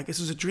believe it. Like, this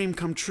is a dream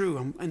come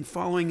true. I'm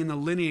following in the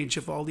lineage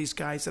of all these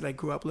guys that I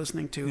grew up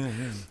listening to. Yeah.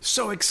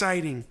 So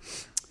exciting."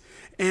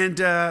 And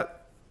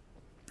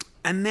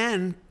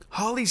then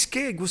Holly's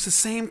gig was the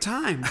same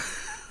time.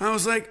 I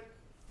was like,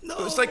 no.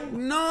 It was like,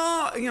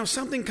 no,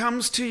 something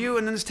comes to you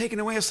and then it's taken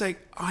away. It's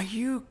like, are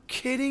you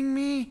kidding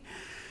me?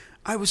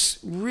 I was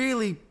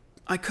really,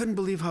 I couldn't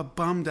believe how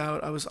bummed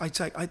out I was. I was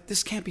like,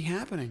 this can't be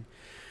happening.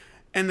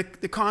 And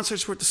the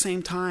concerts were at the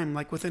same time,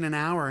 like within an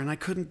hour, and I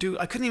couldn't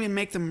even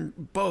make them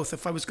both.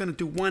 If I was going to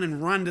do one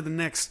and run to the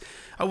next,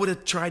 I would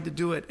have tried to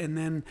do it. And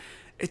then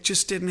it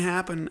just didn't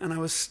happen. And I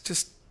was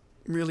just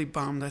really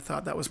bummed. I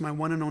thought that was my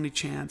one and only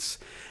chance.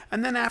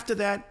 And then after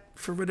that,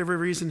 for whatever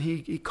reason,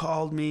 he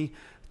called me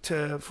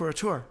for a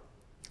tour.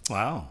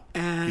 Wow.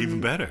 And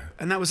even better.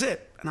 And that was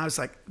it. And I was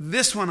like,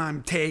 this one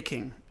I'm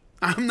taking.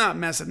 I'm not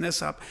messing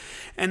this up.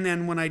 And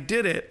then when I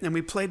did it, and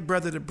we played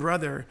Brother to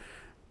Brother,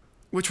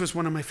 which was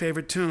one of my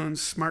favorite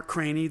tunes, Mark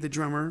Craney, the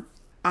drummer,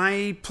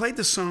 I played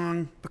the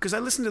song because I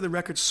listened to the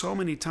record so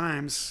many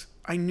times.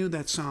 I knew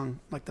that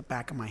song like the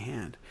back of my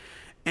hand.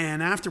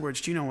 And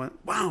afterwards, Gino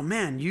went, "Wow,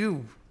 man,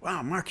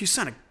 wow, Mark, you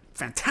sounded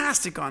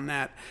fantastic on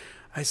that."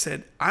 I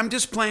said, "I'm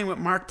just playing what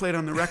Mark played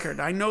on the record.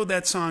 I know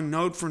that song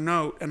note for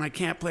note, and I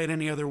can't play it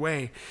any other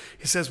way."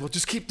 He says, "Well,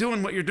 just keep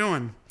doing what you're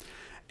doing."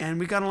 And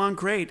we got along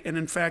great. And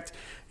in fact,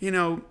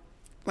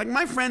 like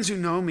my friends who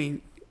know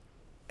me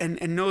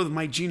and know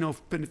my Gino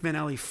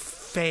Vannelli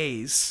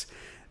phase,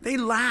 they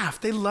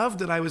laughed. They loved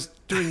that I was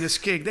doing this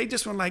gig. They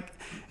just were like,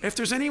 if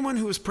there's anyone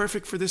who is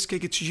perfect for this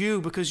gig, it's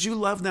you, because you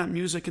love that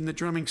music and the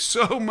drumming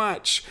so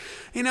much.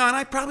 And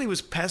I probably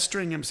was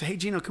pestering him, say, "Hey,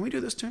 Gino, can we do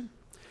this tune?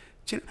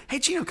 Hey,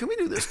 Gino, can we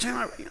do this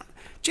tune?"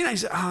 Gino, he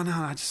said, "Oh,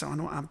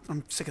 no,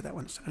 I'm sick of that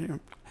one."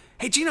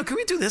 "Hey, Gino, can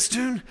we do this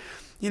tune?"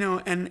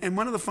 And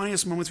one of the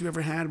funniest moments we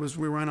ever had was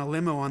we were on a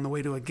limo on the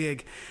way to a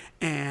gig,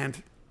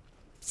 and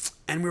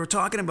we were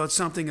talking about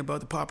something about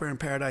the Popper in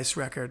Paradise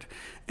record,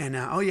 and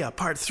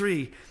part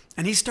 3,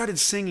 and he started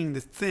singing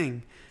the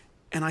thing,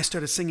 and I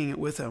started singing it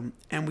with him,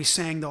 and we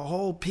sang the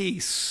whole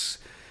piece.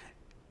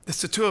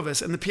 It's the two of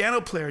us, and the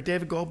piano player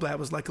David Goldblatt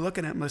was like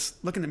looking at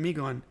me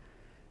going,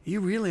 "You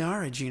really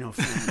are a Gino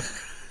fan."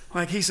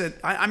 Like he said,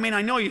 I mean,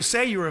 I know you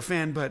say you're a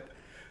fan, but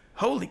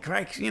holy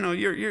crap,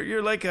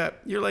 you're like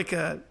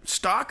a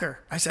stalker.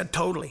 I said,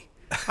 "Totally.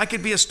 I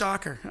could be a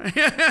stalker."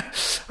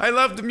 I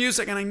love the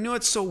music, and I knew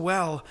it so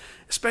well,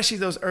 especially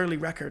those early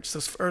records,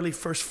 those early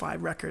first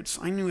 5 records.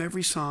 I knew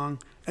every song,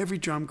 every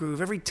drum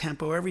groove, every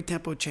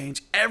tempo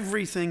change,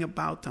 everything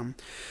about them.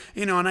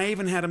 And I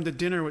even had him to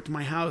dinner at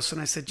my house,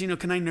 and I said, "Gino,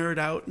 can I nerd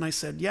out?" And I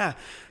said, "Yeah.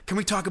 Can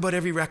we talk about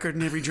every record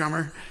and every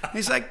drummer?" And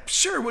he's like,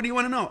 "Sure, what do you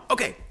want to know?"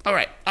 "Okay, all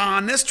right.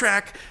 On this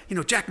track,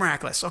 Jack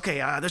Miraculous. Okay,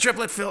 the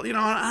triplet fill." And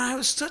I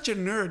was such a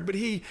nerd, but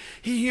he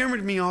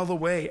humored me all the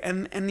way.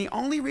 And the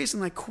only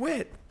reason I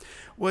quit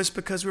was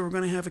because we were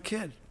going to have a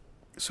kid.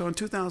 So in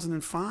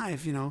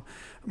 2005,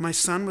 my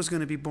son was going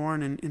to be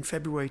born in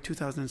February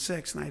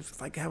 2006, and I was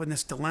like having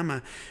this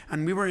dilemma.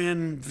 And we were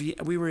in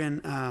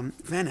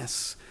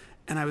Venice,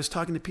 and I was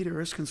talking to Peter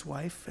Erskine's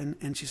wife,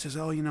 and she says,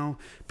 "Oh,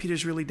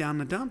 Peter's really down in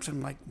the dumps."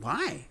 I'm like,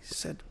 "Why?" She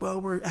said, "Well,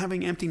 we're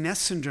having empty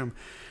nest syndrome."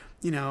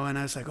 And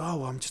I was like, "Oh,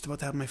 well, I'm just about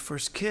to have my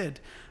first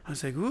kid." I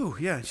was like, "Ooh,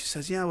 yeah." She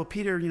says, "Yeah, well,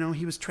 Peter,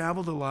 he was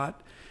traveled a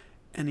lot,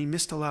 and he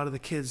missed a lot of the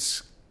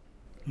kids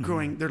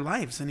growing their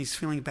lives, and he's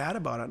feeling bad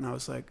about it." And I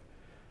was like,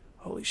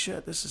 holy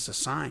shit, this is a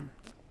sign.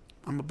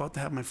 I'm about to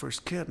have my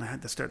first kid. And I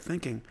had to start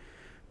thinking,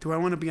 do I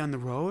want to be on the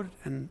road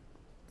and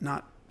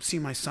not see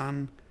my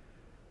son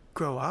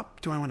grow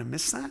up? Do I want to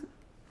miss that?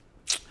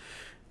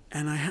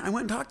 And I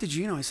went and talked to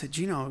Gino. I said,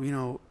 "Gino,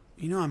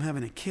 I'm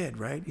having a kid,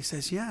 right?" He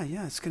says, yeah,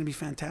 it's going to be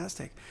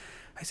fantastic.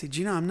 I said,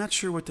 "Gino, I'm not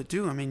sure what to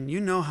do. I mean, you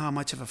know how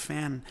much of a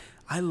fan.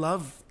 I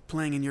love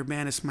playing in your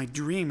band. It's my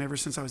dream ever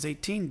since I was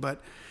 18,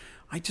 but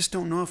I just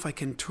don't know if I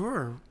can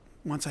tour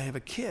once I have a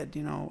kid.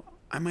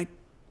 I might."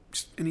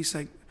 And he's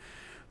like,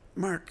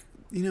 "Mark,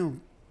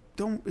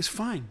 it's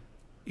fine.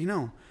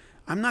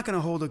 I'm not going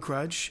to hold a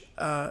grudge.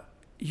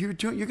 you're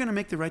going to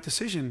make the right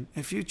decision.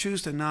 If you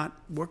choose to not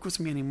work with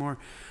me anymore,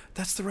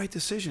 that's the right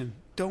decision.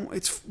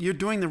 You're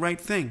doing the right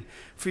thing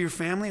for your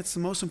family. It's the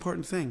most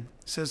important thing.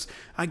 He says,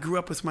 I grew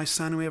up with my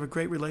son and we have a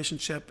great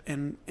relationship,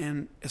 and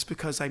it's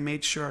because I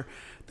made sure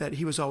that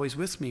he was always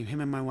with me.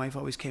 Him and my wife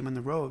always came on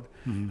the road,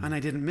 and I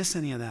didn't miss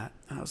any of that.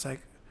 And I was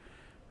like,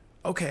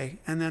 okay.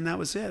 And then that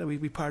was it.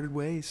 We parted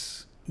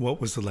ways. What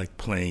was it like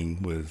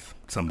playing with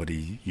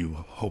somebody you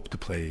hoped to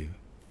play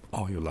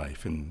all your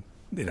life and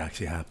it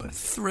actually happened?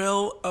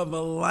 Thrill of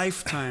a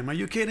lifetime. Are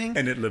you kidding?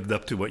 And it lived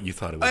up to what you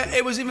thought it would be.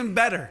 It was even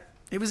better.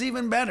 It was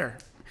even better.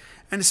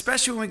 And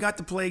especially when we got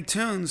to play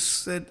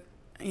tunes that,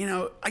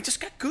 I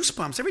just got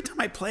goosebumps. Every time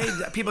I played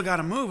People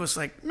Gotta Move, it's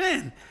like,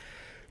 man,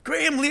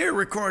 Graham Lear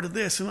recorded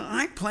this and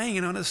I'm playing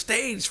it on a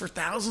stage for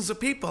thousands of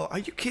people. Are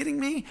you kidding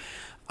me?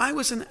 I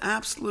was in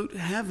absolute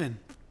heaven.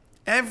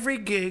 Every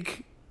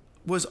gig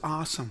was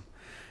awesome.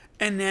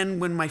 And then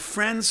when my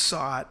friends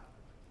saw it,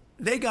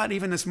 they got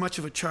even as much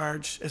of a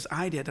charge as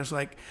I did. I was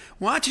like,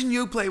 watching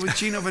you play with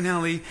Gino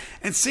Vannelli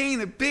and seeing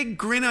the big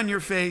grin on your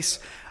face,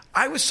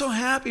 I was so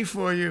happy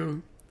for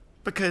you,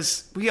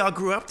 because we all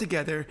grew up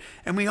together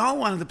and we all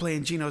wanted to play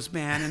in Gino's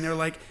band. And they're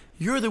like,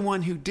 you're the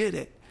one who did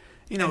it.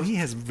 And he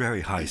has very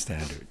high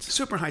standards.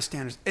 Super high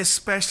standards,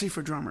 especially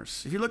for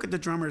drummers. If you look at the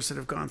drummers that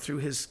have gone through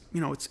his,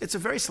 it's a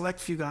very select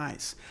few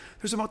guys.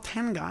 There's about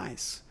 10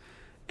 guys,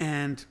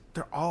 and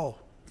they're all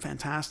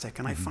fantastic.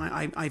 And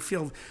I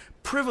feel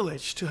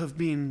privileged to have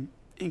been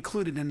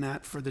included in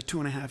that for the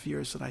 2.5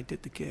 years that I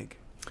did the gig.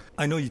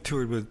 I know you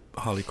toured with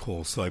Holly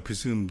Cole, so I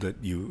presume that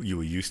you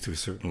were used to a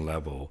certain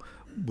level.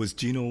 Was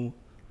Gino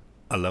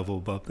a level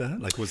above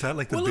that? Like, was that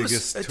like the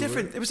biggest tour?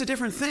 It was a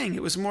different thing.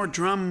 It was more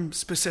drum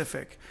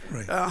specific.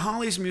 Right.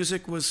 Holly's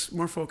music was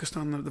more focused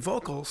on the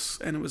vocals,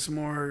 and it was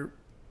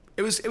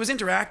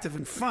interactive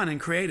and fun and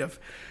creative.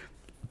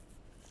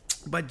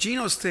 But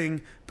Gino's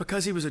thing,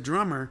 because he was a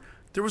drummer,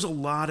 there was a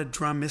lot of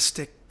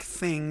drumistic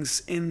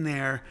things in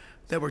there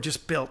that were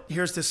just built.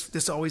 Here's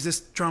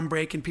this drum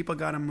break and People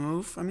Gotta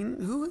Move. I mean,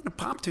 who in a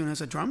pop tune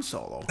has a drum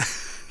solo?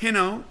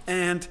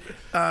 And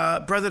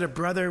Brother to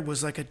Brother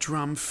was like a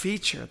drum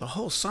feature, the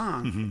whole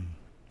song. Mm-hmm.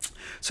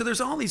 So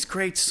there's all these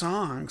great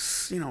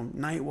songs,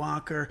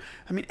 Nightwalker.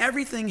 I mean,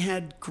 everything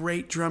had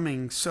great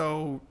drumming.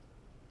 So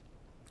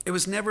it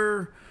was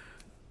never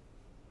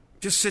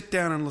just sit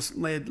down and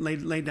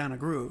lay down a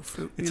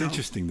groove. It's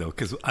interesting, though,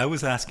 because I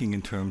was asking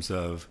in terms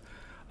of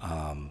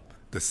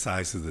the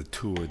size of the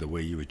tour, the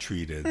way you were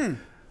treated,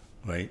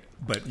 right?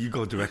 But you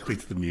go directly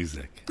to the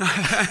music.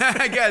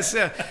 I guess,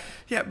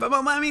 yeah. But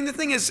I mean, the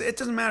thing is, it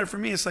doesn't matter for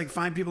me. It's like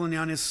 5 people in the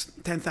audience,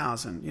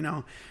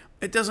 10,000.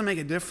 It doesn't make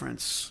a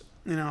difference.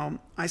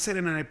 I sat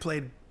in and I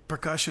played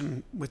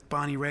percussion with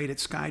Bonnie Raitt at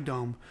Sky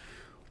Dome,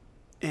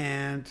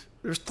 and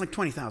there's like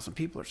 20,000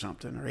 people or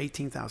something, or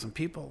 18,000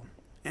 people.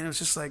 And it was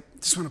just like,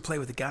 just want to play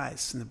with the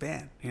guys in the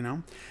band,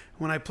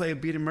 When I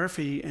played Beat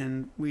Murphy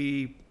and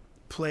we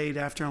played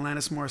after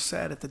Alanis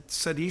Morissette at the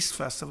Sudiste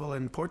Festival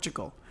in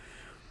Portugal,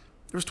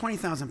 there was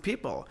 20,000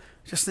 people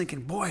just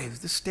thinking, boy,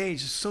 this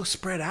stage is so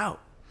spread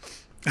out,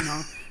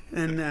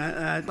 And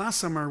last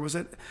summer was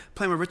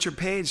playing with Richard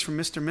Page from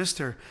Mr.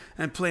 Mister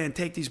and playing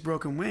Take These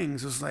Broken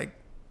Wings. It was like,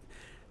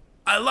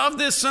 I love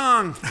this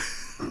song,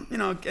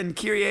 and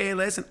Kyrie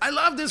Eleison, I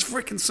love this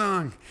freaking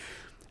song.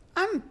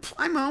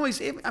 I'm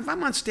always, if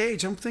I'm on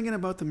stage, I'm thinking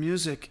about the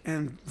music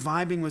and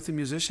vibing with the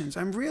musicians.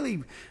 I'm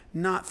really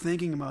not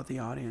thinking about the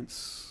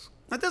audience.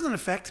 That doesn't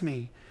affect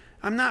me.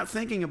 I'm not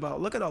thinking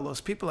about, look at all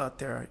those people out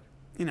there.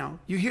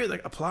 You hear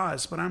the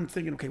applause, but I'm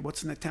thinking, okay,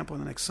 what's in the tempo of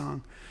the next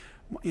song?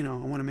 I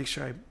want to make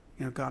sure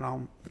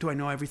do I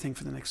know everything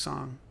for the next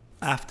song?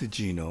 After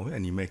Gino,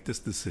 and you make this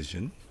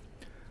decision,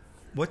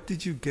 what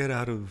did you get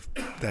out of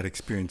that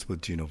experience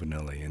with Gino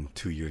Vannelli in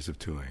 2 years of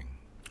touring?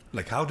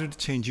 Like, how did it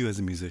change you as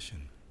a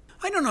musician?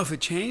 I don't know if it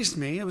changed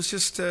me. It was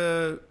just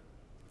a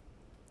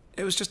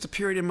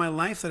period in my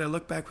life that I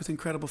look back with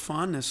incredible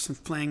fondness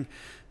of playing,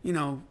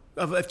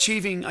 of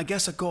achieving, I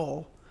guess, a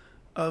goal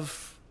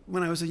of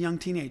when I was a young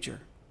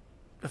teenager,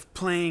 of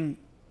playing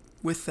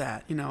with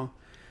that,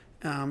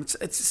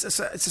 It's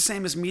the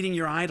same as meeting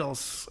your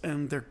idols,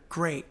 and they're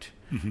great.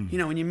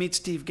 Mm-hmm. When you meet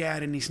Steve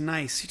Gadd and he's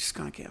nice, you just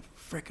can't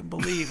freaking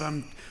believe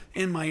I'm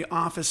in my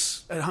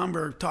office at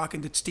Humber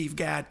talking to Steve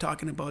Gadd,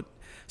 talking about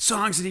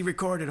songs that he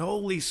recorded.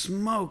 Holy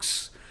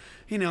smokes.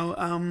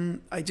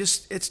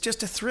 It's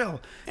just a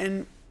thrill.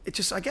 And it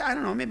just, I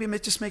don't know, maybe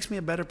it just makes me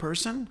a better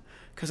person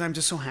because I'm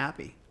just so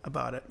happy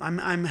about it.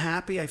 I'm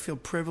happy. I feel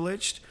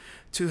privileged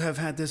to have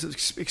had those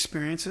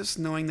experiences,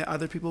 knowing that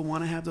other people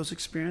want to have those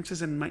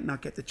experiences and might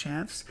not get the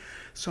chance.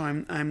 So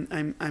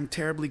I'm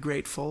terribly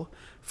grateful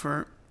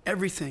for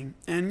everything.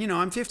 And,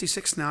 I'm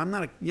 56 now. I'm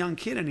not a young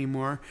kid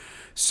anymore.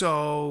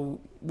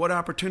 So what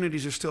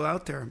opportunities are still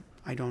out there?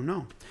 I don't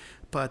know.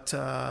 But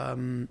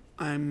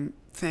I'm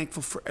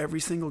thankful for every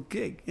single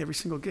gig.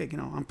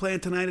 I'm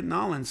playing tonight at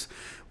Nollins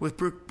with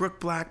Brooke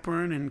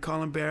Blackburn and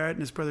Colin Barrett and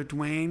his brother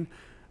Dwayne.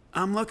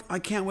 I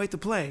can't wait to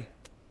play.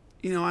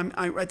 I'm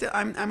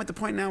at the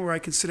point now where I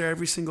consider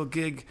every single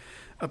gig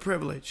a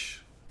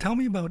privilege. Tell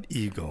me about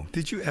ego.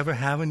 Did you ever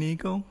have an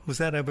ego? Was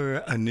that ever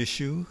an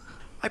issue?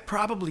 I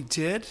probably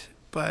did,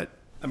 but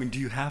I mean, do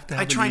you have to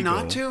have I try an ego?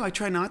 not to. I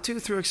try not to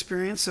through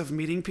experience of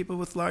meeting people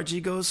with large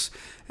egos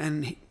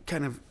and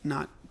kind of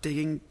not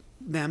digging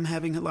them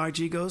having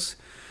large egos.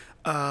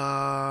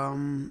 I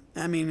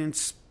mean,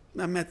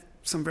 I met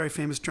some very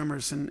famous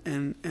drummers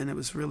and it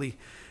was really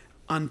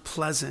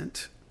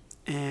unpleasant.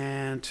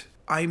 And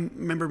I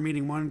remember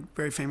meeting one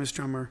very famous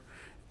drummer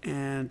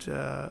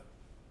and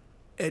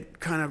it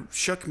kind of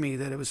shook me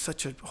that it was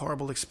such a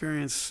horrible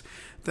experience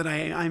that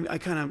I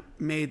kind of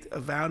made a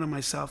vow to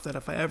myself that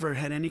if I ever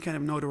had any kind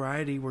of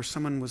notoriety where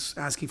someone was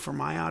asking for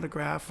my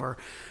autograph or,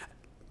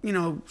 you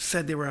know,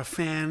 said they were a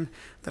fan,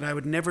 that I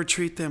would never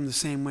treat them the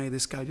same way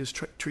this guy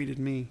just treated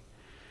me.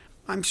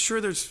 I'm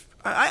sure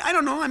I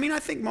don't know. I mean, I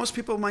think most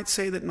people might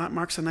say that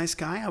Mark's a nice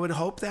guy. I would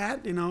hope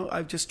that, you know,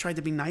 I've just tried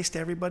to be nice to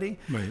everybody.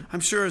 Right.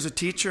 I'm sure as a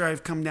teacher,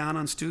 I've come down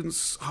on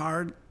students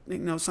hard. You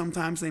know,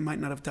 sometimes they might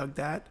not have dug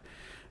that.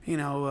 You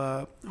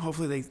know,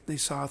 hopefully they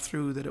saw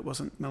through that it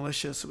wasn't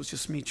malicious. It was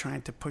just me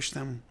trying to push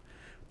them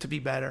to be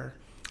better.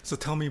 So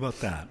tell me about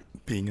that,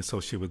 being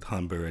associated with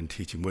Humber and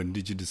teaching. When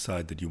did you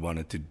decide that you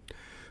wanted to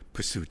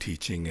pursue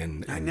teaching?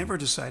 And I never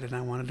decided I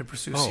wanted to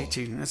pursue Oh.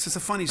 teaching. This is a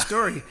funny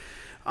story.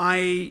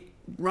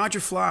 Roger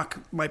Flock,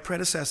 my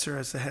predecessor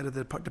as the head of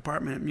the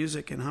department at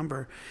music in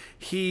Humber,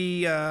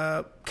 he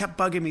kept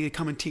bugging me to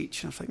come and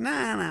teach. And I was like, nah,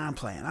 I'm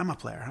playing. I'm a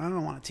player. I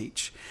don't want to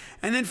teach.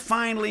 And then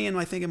finally,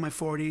 I think in my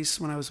 40s,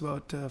 when I was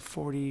about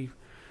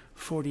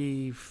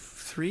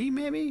 43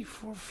 maybe,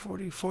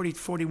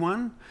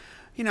 41,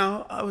 you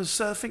know, I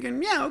was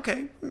thinking, yeah,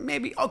 okay,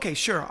 maybe, okay,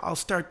 sure, I'll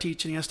start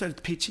teaching. I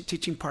started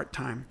teaching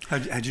part-time.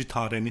 Had you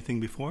taught anything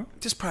before?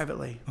 Just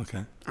privately.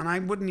 Okay. And I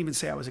wouldn't even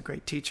say I was a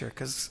great teacher,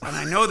 and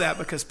I know that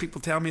because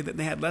people tell me that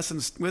they had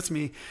lessons with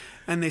me,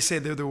 and they say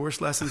they're the worst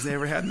lessons they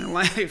ever had in their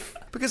life.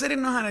 Because I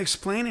didn't know how to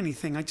explain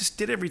anything. I just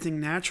did everything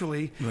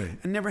naturally, Right.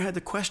 and never had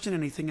to question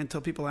anything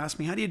until people asked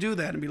me, how do you do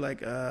that? And be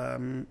like, I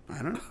don't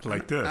know.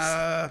 Like this.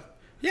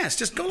 Yes,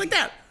 just go like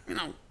that, you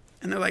know.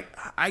 And they're like,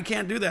 I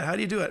can't do that. How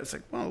do you do it? It's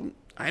like, well,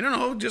 I don't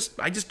know.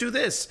 I just do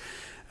this.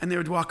 And they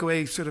would walk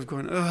away sort of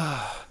going,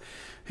 ugh,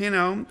 you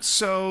know.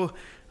 So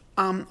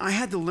I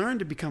had to learn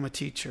to become a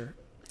teacher.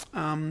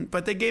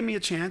 But they gave me a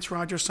chance.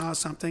 Roger saw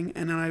something.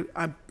 And then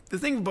the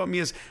thing about me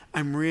is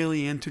I'm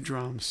really into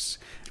drums.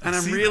 And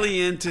I'm really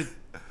into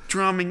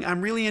drumming.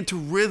 I'm really into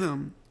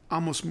rhythm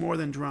almost more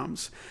than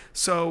drums.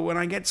 So when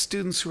I get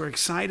students who are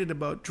excited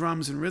about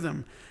drums and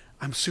rhythm,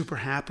 I'm super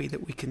happy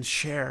that we can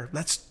share.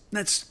 Let's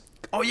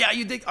oh yeah,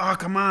 you dig? Oh,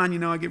 come on, you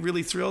know, I get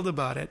really thrilled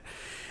about it.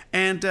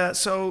 And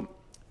so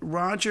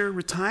Roger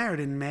retired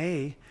in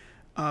May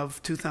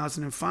of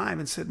 2005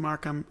 and said,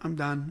 Mark, I'm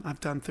done. I've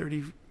done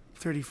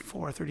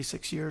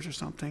 36 years or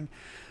something.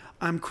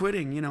 I'm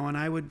quitting, you know, and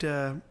I would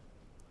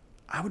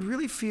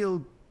really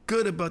feel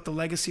good about the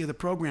legacy of the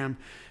program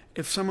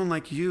if someone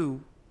like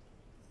you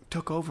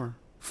took over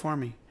for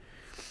me.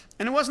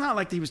 And it was not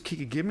like he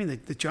could give me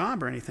the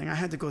job or anything. I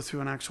had to go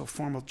through an actual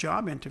formal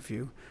job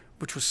interview,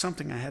 which was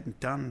something I hadn't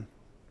done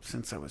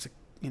since I was a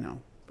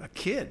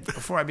kid,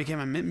 before I became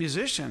a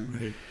musician.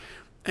 Right.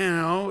 You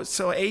know,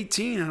 so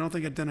 18, I don't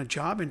think I'd done a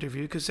job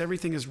interview because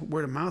everything is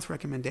word of mouth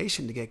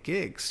recommendation to get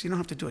gigs. You don't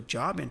have to do a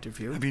job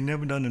interview. Have you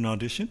never done an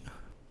audition?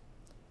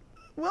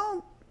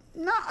 Well,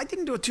 no, I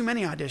didn't do too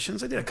many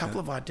auditions. I did a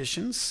couple of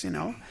auditions, you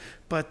know,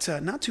 but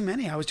not too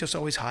many. I was just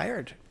always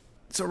hired.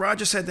 So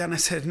Roger said that, and I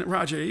said,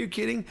 Roger, are you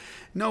kidding?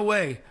 No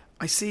way.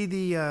 I see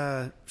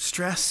the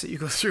stress that you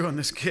go through on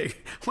this gig.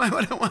 Why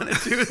would I want to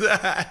do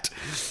that?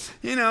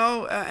 You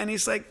know, and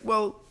he's like,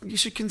 well, you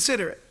should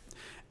consider it.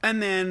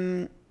 And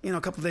then, you know,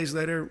 a couple of days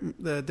later,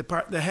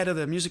 the head of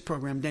the music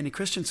program, Danny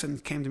Christensen,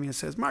 came to me and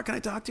says, Mark, can I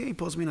talk to you? He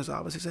pulls me in his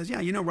office. He says, yeah,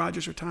 you know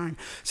Roger's retiring.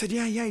 I said,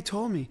 yeah, he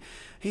told me.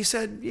 He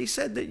said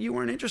that you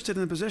weren't interested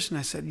in the position.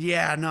 I said,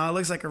 yeah, no, it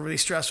looks like a really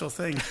stressful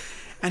thing.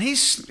 And he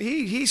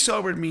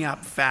sobered me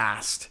up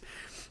fast.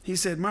 He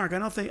said, Mark, I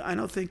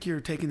don't think you're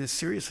taking this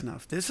serious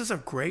enough. This is a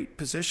great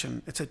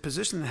position. It's a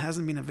position that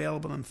hasn't been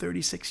available in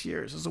 36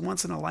 years. It's a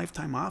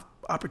once-in-a-lifetime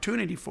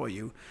opportunity for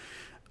you.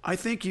 I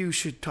think you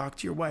should talk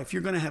to your wife.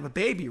 You're going to have a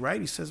baby,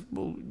 right? He says,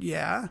 well,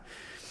 yeah.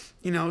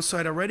 You know, so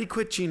I'd already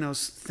quit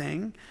Gino's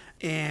thing,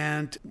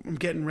 and I'm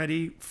getting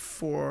ready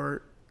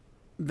for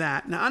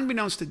that. Now,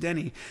 unbeknownst to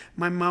Denny,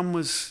 my mom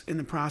was in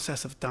the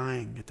process of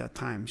dying at that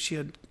time. She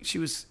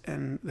was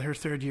in her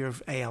third year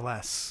of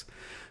ALS.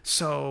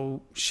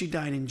 So she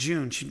died in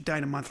June. She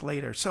died a month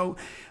later. So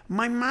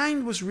my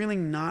mind was really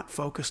not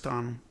focused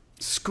on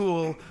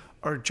school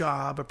or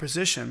job or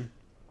position.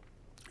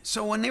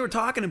 So when they were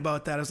talking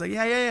about that, I was like,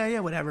 yeah,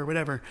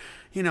 whatever.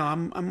 You know,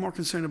 I'm more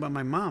concerned about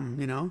my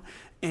mom, you know,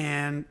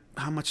 and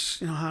how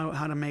much, you know,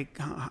 how to make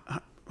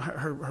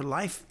her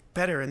life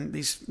better and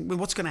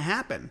what's going to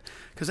happen,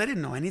 because I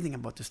didn't know anything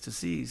about this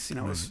disease, you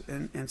know,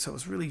 and so it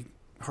was really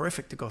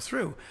horrific to go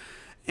through.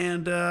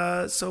 And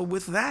so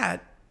with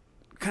that,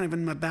 kind of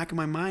in the back of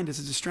my mind as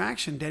a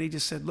distraction, Daddy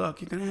just said,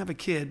 look, you're going to have a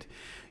kid.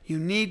 You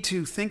need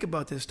to think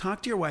about this.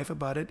 Talk to your wife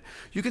about it.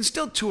 You can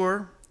still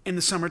tour in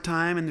the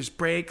summertime, and there's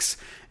breaks,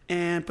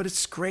 but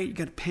it's great. You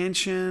got a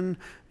pension,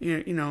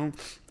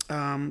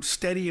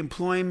 steady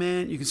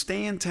employment. You can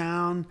stay in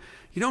town.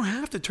 You don't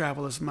have to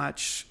travel as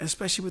much,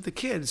 especially with the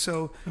kids.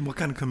 So, and what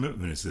kind of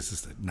commitment is this?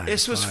 Is it 9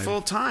 this to 5? was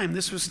full time.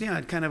 This was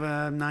kind of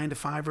a 9 to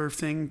 5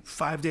 thing,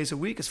 5 days a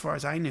week, as far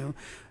as I knew.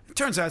 It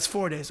turns out it's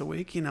 4 days a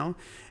week,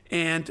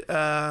 and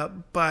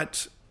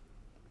but.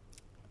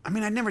 I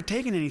mean, I'd never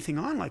taken anything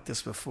on like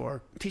this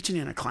before, teaching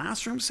in a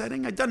classroom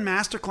setting. I'd done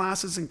master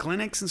classes and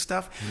clinics and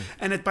stuff.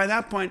 And by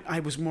that point, I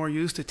was more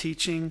used to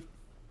teaching.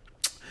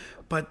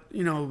 But,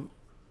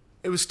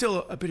 it was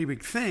still a pretty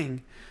big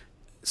thing.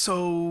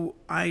 So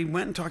I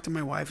went and talked to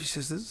my wife. She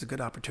says, this is a good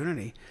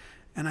opportunity.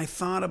 And I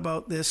thought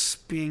about this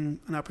being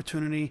an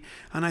opportunity.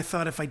 And I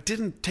thought if I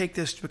didn't take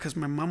this because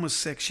my mom was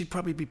sick, she'd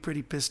probably be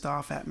pretty pissed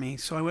off at me.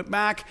 So I went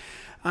back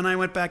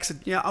and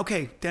said, yeah,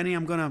 okay, Denny,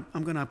 I'm gonna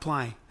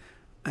apply.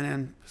 And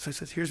then, so I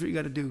said, here's what you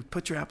got to do.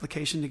 Put your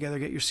application together,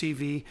 get your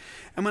CV.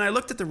 And when I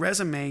looked at the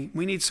resume,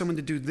 we need someone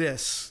to do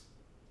this.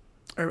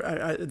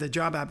 Or the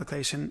job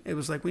application, it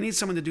was like, we need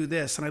someone to do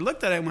this. And I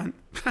looked at it and went,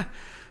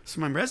 it's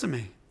my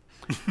resume.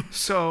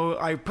 So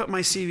I put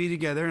my CV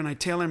together and I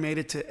tailor-made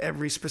it to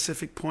every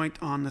specific point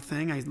on the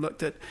thing. I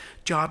looked at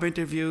job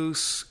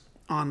interviews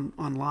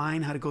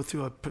online, how to go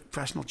through a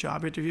professional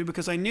job interview,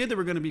 because I knew there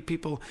were going to be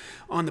people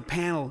on the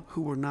panel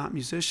who were not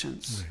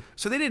musicians. Right.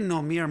 So they didn't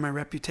know me or my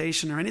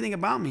reputation or anything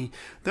about me.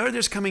 They're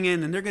just coming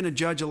in and they're going to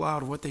judge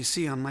aloud what they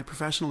see on my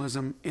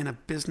professionalism in a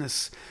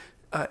business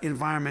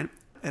environment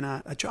and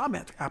a job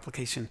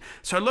application.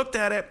 So I looked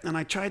at it and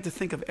I tried to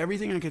think of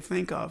everything I could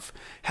think of.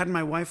 Had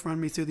my wife run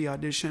me through the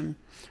application.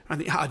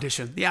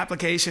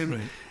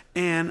 Right.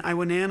 And I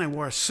went in, I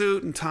wore a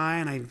suit and tie,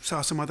 and I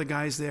saw some other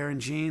guys there in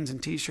jeans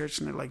and T-shirts,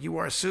 and they're like, you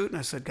wore a suit? And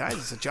I said, guys,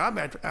 it's a job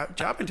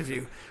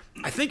interview.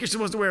 I think you're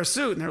supposed to wear a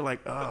suit. And they're like,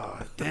 oh,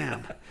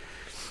 damn.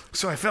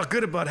 So I felt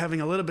good about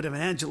having a little bit of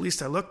an edge. At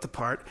least I looked the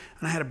part.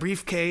 And I had a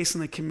briefcase,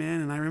 and they came in,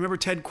 and I remember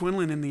Ted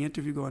Quinlan in the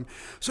interview going,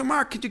 so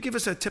Mark, could you give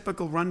us a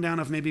typical rundown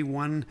of maybe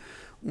what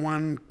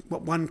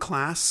one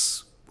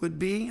class would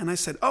be? And I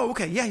said, oh,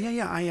 okay,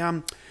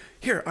 yeah.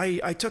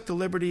 I took the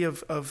liberty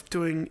of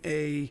doing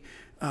a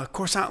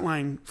course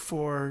outline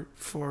for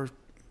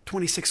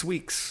 26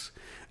 weeks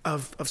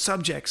of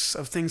subjects,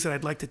 of things that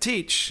I'd like to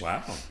teach.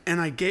 Wow. And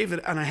I gave it,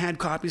 and I had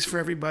copies for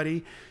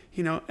everybody.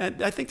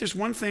 And I think there's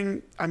one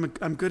thing,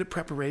 I'm good at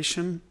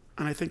preparation,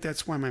 and I think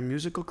that's why my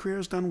musical career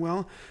has done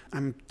well.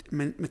 I'm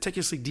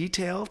meticulously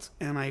detailed,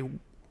 and I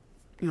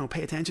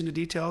pay attention to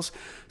details.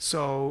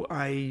 So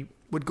I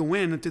would go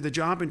in and do the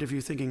job interview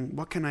thinking,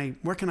 where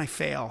can I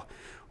fail?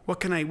 What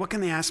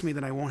can they ask me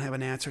that I won't have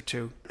an answer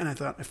to? And I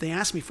thought, if they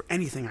ask me for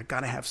anything, I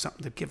got to have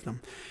something to give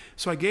them.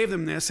 So I gave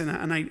them this,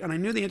 and I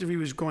knew the interview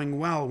was going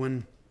well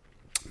when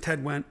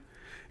Ted went.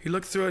 He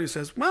looked through it. He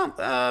says, "Well,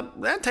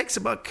 that takes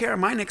about care of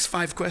my next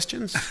 5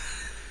 questions."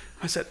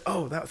 I said,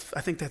 "Oh, I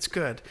think that's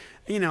good."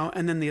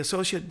 And then the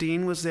associate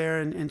dean was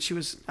there, and she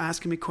was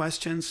asking me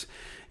questions.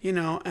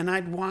 And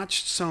I'd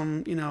watched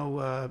some,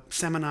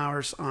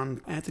 seminars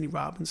on Anthony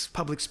Robbins,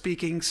 public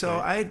speaking. So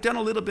right. I had done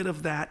a little bit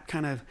of that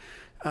kind of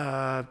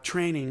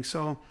training.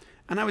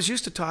 And I was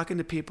used to talking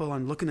to people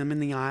and looking them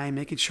in the eye,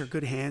 making sure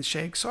good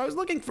handshakes. So I was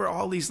looking for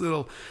all these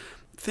little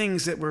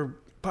things that were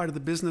part of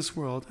the business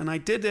world. And I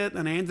did it,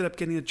 and I ended up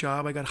getting a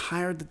job. I got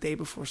hired the day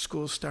before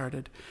school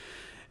started.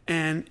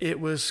 And it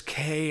was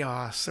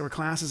chaos. There were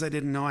classes I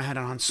didn't know. I had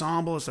an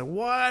ensemble. I said,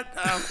 what?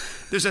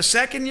 There's a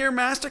second-year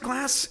master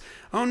class?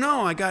 Oh,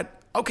 no.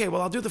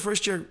 I'll do the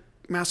first year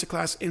master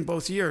class in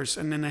both years.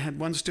 And then I had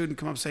one student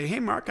come up and say, hey,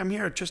 Mark, I'm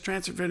here. Just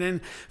transferred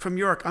in from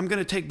York. I'm going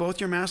to take both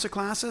your master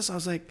classes. I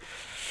was like,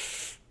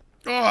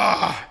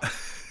 oh,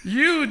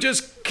 you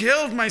just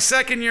killed my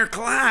second-year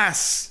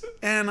class.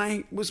 And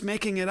I was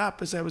making it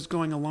up as I was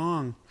going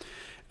along.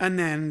 And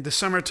then the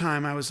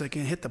summertime, I was like,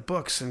 hit the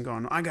books and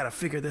going, I got to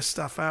figure this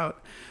stuff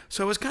out.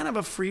 So it was kind of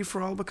a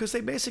free-for-all because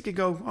they basically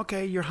go,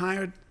 okay, you're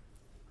hired.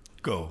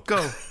 Go.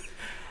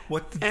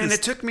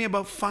 It took me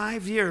about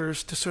 5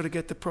 years to sort of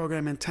get the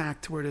program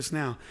intact to where it is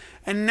now.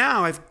 And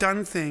now I've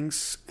done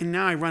things, and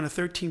now I run a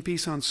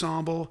 13-piece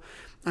ensemble.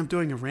 I'm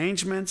doing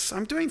arrangements.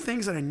 I'm doing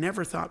things that I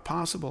never thought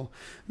possible.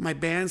 My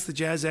bands, the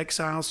Jazz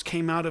Exiles,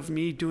 came out of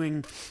me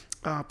doing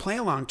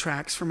play-along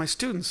tracks for my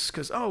students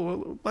because,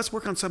 let's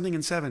work on something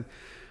in 7.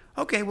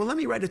 Okay, well, let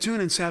me write a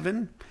tune in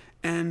 7,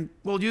 and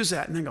we'll use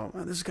that. And then go,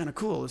 this is kind of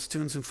cool. It's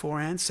tunes in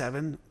 4 and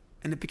 7,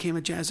 and it became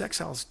a Jazz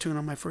Exiles tune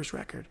on my first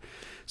record.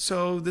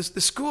 So the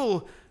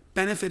school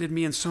benefited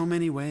me in so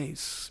many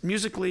ways,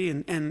 musically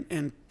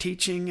and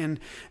teaching, and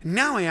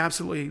now I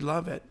absolutely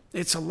love it.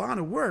 It's a lot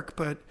of work,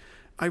 but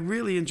I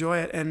really enjoy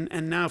it.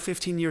 And now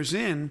 15 years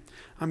in,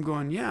 I'm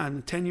going,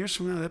 and 10 years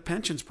from now, that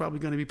pension's probably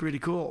going to be pretty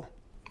cool.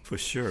 For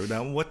sure.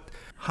 Now,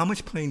 how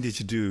much playing did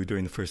you do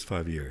during the first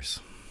 5 years?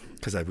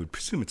 Because I would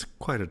presume it's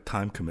quite a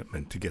time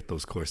commitment to get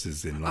those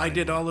courses in line. I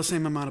did all the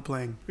same amount of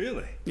playing.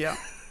 Really? Yeah.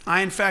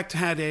 I, in fact,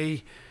 had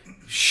a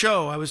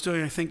show I was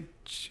doing, I think,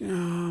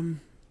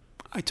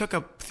 I took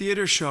a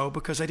theater show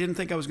because I didn't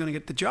think I was going to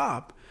get the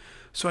job.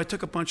 So I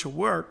took a bunch of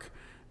work,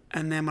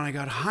 And then when I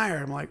got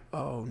hired, I'm like,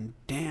 oh,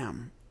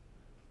 damn.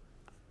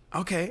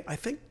 Okay, I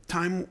think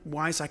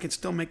time-wise, I can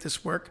still make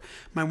this work.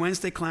 My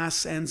Wednesday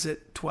class ends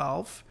at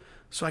 12,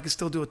 so I can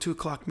still do a 2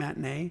 o'clock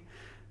matinee.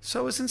 So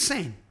it was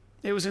insane.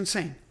 It was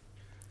insane.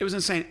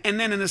 And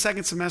then in the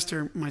second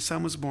semester, my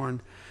son was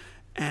born.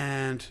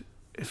 And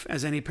if,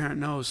 as any parent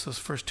knows, those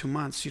first 2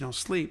 months, you don't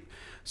sleep.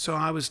 So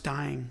I was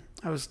dying.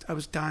 I was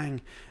dying,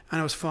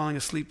 and I was falling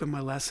asleep in my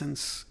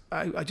lessons.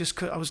 I just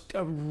could. I was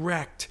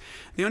wrecked.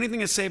 The only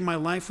thing that saved my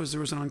life was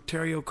there was an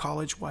Ontario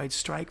college-wide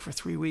strike for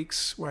 3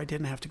 weeks where I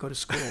didn't have to go to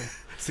school.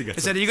 I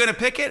said, "Are you going to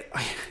pick it?"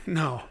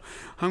 No,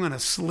 I'm going to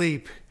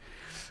sleep,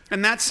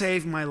 and that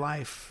saved my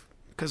life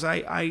because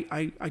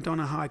I don't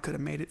know how I could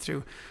have made it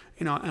through.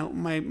 You know,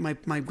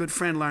 my good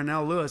friend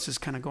Larnell Lewis is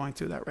kind of going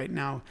through that right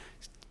now.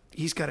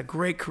 He's got a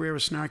great career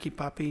with Snarky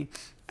Puppy,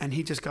 and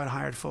he just got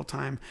hired full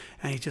time,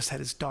 and he just had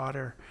his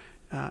daughter,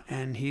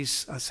 and I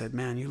said,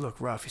 "Man, you look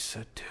rough." He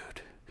said,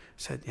 "Dude."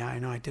 I said, "Yeah, I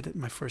know. I did it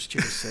in my first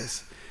year." He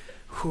says,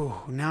 "Whew,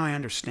 now I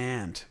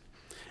understand."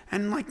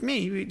 And like me,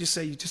 you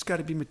just got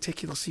to be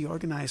meticulously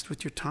organized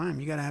with your time.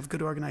 You got to have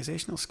good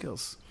organizational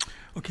skills.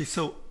 Okay,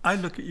 so I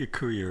look at your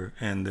career,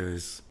 and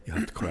you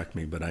have to correct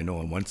me, but I know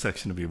on one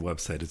section of your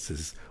website it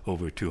says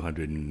over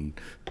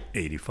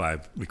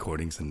 285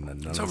 recordings, and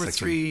another it's over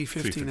section,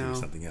 350 now. Or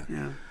something, yeah.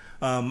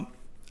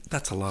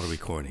 That's a lot of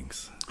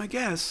recordings. I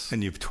guess.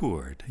 And you've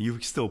toured.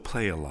 You still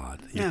play a lot.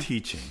 You're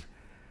teaching.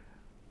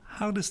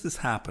 How does this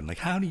happen? Like,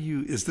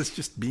 is this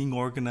just being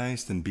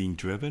organized and being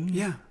driven?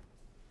 Yeah,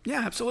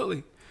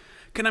 absolutely.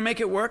 Can I make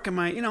it work?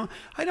 I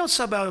don't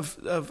sub out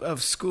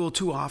of school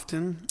too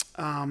often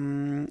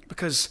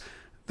because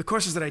the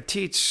courses that I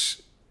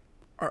teach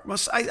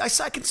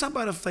I can sub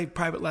out of like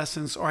private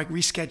lessons, or I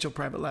reschedule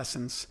private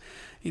lessons,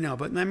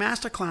 but my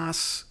master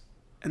class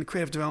and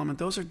creative development,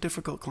 those are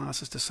difficult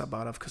classes to sub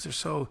out of because they're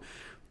so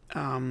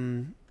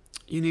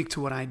unique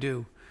to what I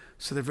do.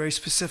 So they're very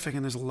specific,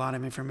 and there's a lot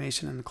of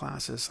information in the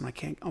classes, and I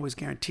can't always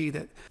guarantee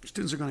that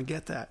students are going to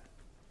get that.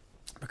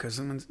 Because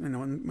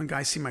when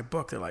guys see my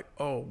book, they're like,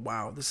 "Oh,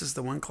 wow, this is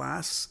the one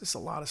class? It's a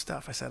lot of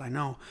stuff." I said, "I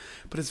know,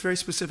 but it's very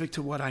specific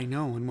to what I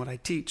know and what I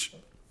teach."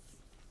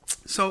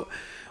 So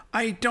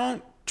I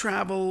don't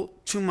travel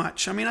too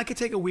much. I mean, I could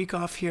take a week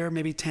off here,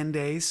 maybe 10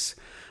 days,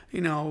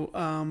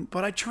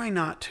 but I try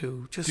not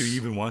to. Do you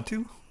even want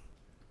to?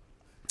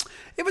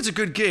 If it's a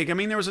good gig. I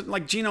mean, there was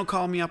Gino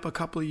called me up a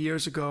couple of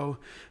years ago,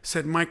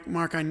 said,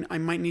 Mark, I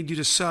might need you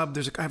to sub.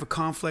 I have a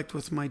conflict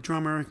with my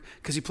drummer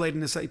because he plays in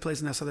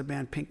this other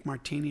band, Pink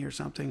Martini or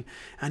something,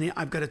 and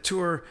I've got a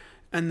tour.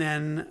 And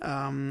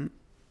then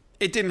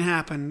it didn't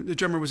happen. The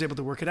drummer was able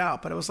to work it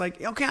out, but I was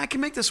like, okay, I can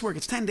make this work.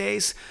 It's 10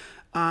 days.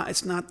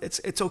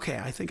 It's okay.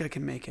 I think I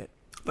can make it.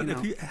 But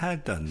if you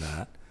had done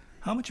that,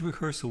 how much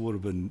rehearsal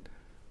would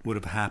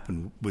have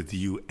happened with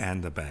you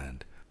and the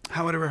band?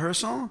 How would a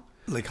rehearsal?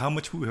 Like, how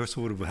much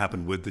rehearsal would have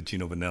happened with the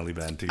Gino Vanelli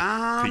band to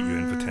fit you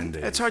in for 10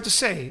 days? It's hard to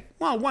say.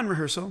 Well, one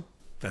rehearsal.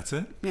 That's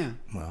it? Yeah.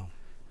 Well.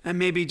 And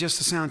maybe just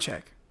a sound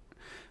check.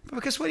 But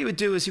because what he would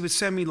do is he would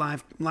send me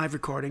live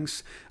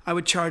recordings. I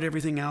would chart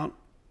everything out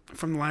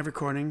from the live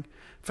recording.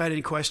 If I had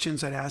any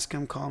questions, I'd ask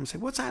him, call him, say,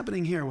 "What's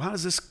happening here? How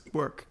does this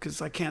work?"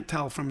 Because I can't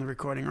tell from the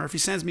recording. Or if he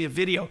sends me a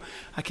video,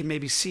 I can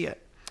maybe see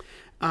it.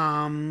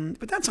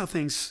 But that's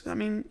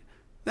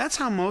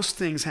how most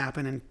things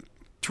happen in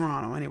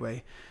Toronto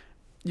anyway.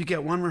 You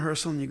get one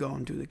rehearsal and you go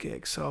and do the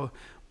gig. So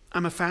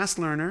I'm a fast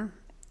learner.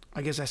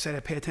 I guess I said I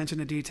pay attention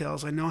to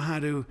details. I know how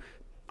to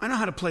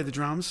play the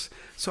drums.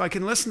 So I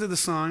can listen to the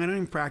song. I don't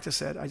even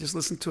practice it. I just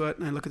listen to it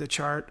and I look at the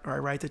chart, or I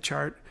write the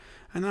chart,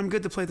 and then I'm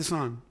good to play the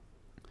song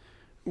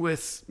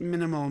with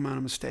minimal amount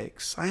of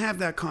mistakes. I have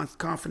that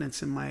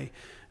confidence in my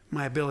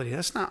ability.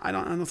 I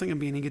don't think I'm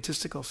being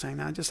egotistical saying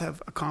that. I just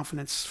have a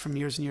confidence from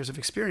years and years of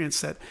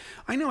experience that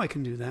I know I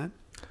can do that.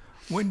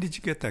 When did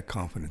you get that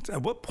confidence?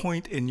 At what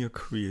point in your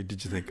career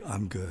did you think,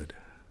 I'm good?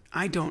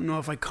 I don't know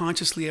if I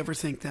consciously ever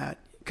think that,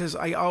 because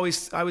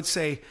I would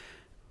say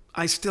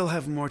I still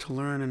have more to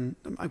learn and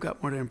I've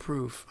got more to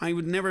improve. I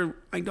would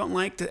not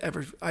like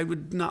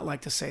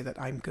to say that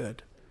I'm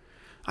good.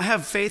 I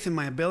have faith in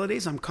my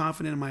abilities. I'm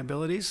confident in my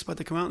abilities, but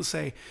to come out and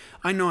say,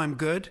 I know I'm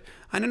good,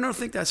 I don't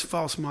think that's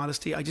false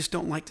modesty. I just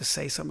don't like to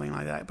say something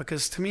like that,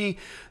 because to me,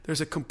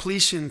 there's a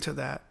completion to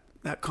that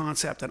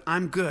concept that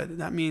I'm good.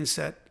 That means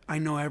that I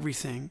know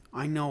everything.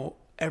 I know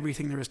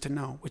everything there is to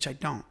know, which I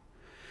don't.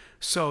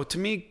 So to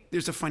me,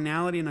 there's a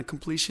finality and a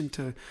completion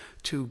to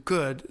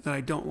good that I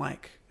don't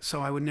like.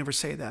 So I would never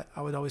say that.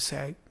 I would always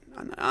say,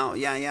 "Oh,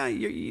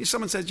 yeah.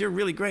 Someone says you're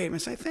really great." I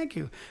say, "Thank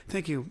you.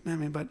 I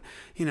mean, but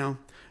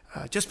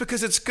just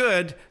because it's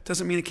good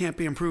doesn't mean it can't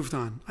be improved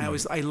on."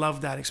 I love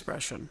that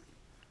expression.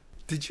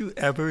 Did you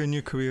ever in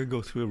your career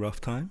go through a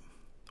rough time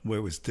where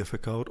it was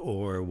difficult,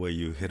 or where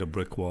you hit a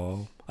brick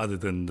wall, other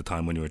than the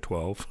time when you were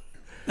 12?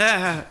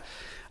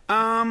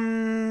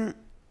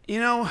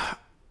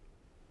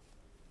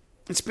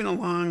 It's been a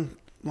long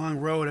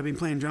road. I've been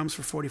playing drums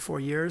for 44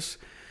 years.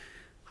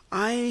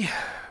 I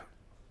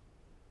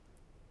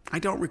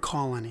don't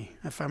recall any.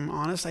 If I'm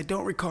honest, I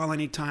don't recall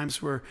any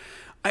times where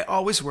I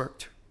always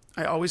worked.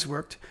 I always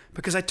worked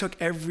because I took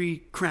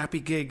every crappy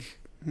gig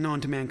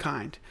known to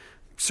mankind.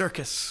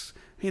 Circus,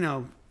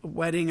 a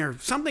wedding or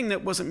something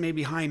that wasn't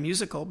maybe high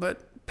musical,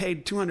 but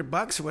paid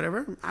 $200 or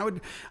whatever.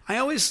 I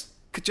always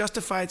could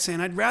justify it saying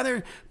I'd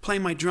rather play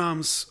my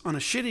drums on a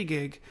shitty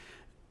gig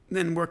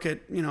than work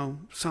at,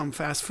 some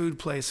fast food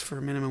place for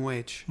minimum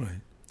wage.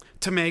 Right.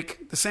 To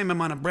make the same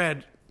amount of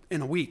bread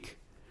in a week.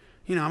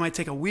 I might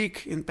take a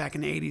week back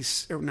in the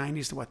 80s or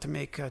 90s to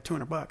make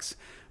 $200,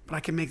 but I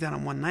can make that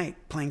on one night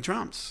playing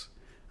drums.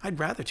 I'd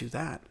rather do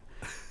that.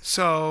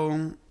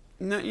 So,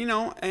 I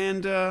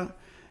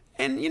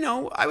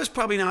was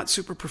probably not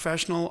super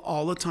professional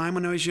all the time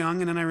when I was young.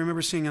 And then I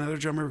remember seeing another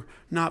drummer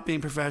not being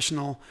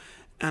professional,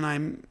 and I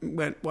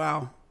went,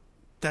 wow,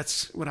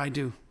 that's what I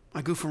do.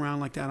 I goof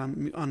around like that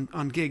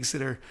on gigs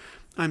that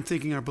I'm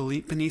thinking are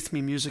beneath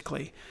me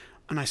musically,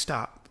 and I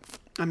stop.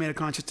 I made a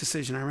conscious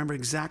decision. I remember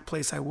exact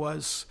place I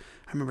was.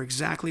 I remember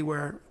exactly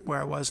where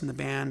I was in the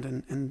band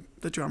and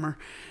the drummer,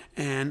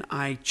 and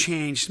I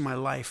changed my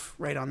life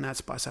right on that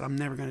spot. I said, I'm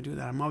never going to do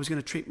that. I'm always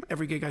going to treat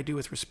every gig I do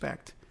with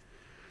respect.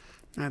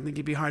 And I think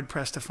you'd be hard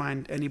pressed to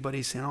find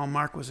anybody saying, "Oh,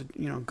 Mark was a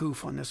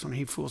goof on this one.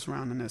 He fools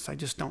around on this." I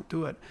just don't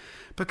do it,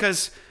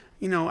 because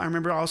I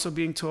remember also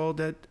being told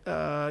that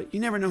you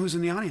never know who's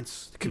in the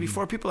audience. There could be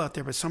 4 people out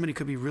there, but somebody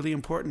could be really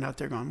important out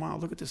there going, "Wow,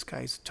 look at this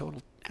guy's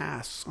total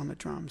ass on the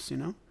drums."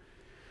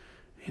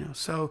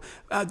 So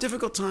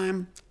difficult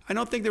time. I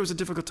don't think there was a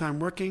difficult time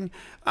working.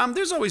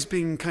 There's always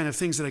been kind of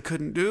things that I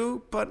couldn't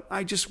do, but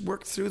I just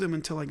worked through them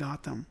until I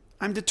got them.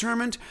 I'm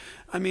determined.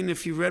 I mean,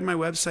 if you read my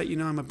website,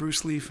 I'm a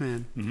Bruce Lee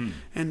fan. Mm-hmm.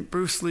 And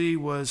Bruce Lee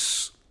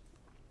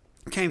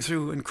came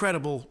through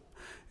incredible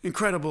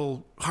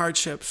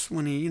hardships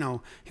when he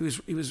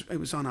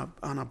was on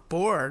a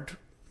board,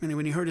 and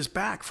when he hurt his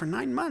back for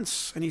 9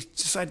 months, and he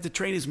decided to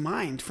train his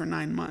mind for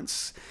 9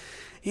 months.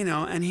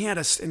 And he had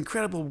an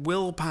incredible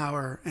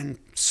willpower and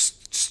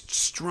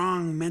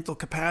strong mental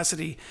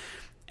capacity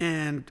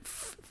and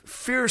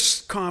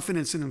fierce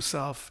confidence in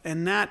himself.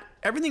 And that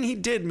everything he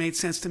did made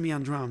sense to me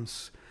on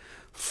drums.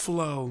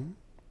 Flow,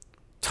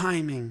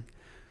 timing,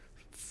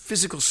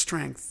 physical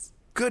strength,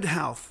 good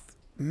health,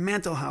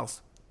 mental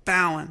health,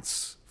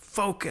 balance,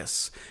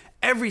 focus.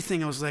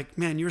 Everything I was like,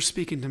 man, you're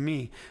speaking to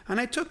me. And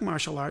I took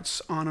martial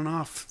arts on and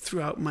off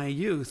throughout my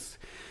youth.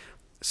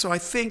 So I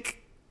think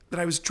that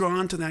I was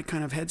drawn to that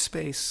kind of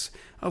headspace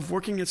of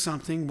working at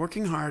something,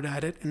 working hard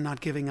at it, and not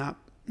giving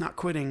up, not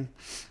quitting,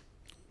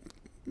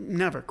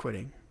 never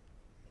quitting,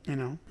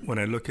 When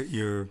I look at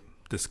your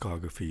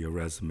discography, your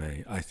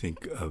resume, I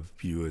think of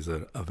you as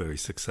a very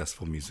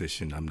successful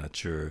musician. I'm not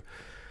sure,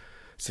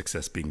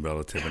 success being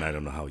relative, and I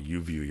don't know how you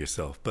view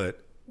yourself,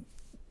 but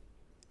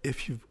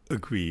if you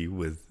agree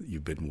with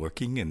you've been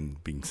working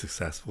and being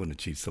successful and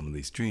achieved some of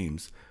these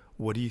dreams,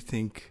 what do you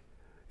think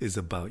is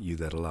about you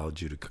that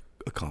allowed you to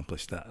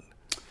accomplish that?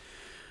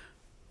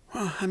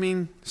 Well, I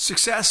mean,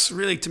 success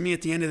really to me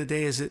at the end of the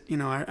day is that,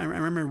 I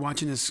remember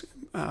watching this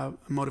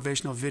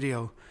motivational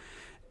video,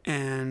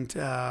 and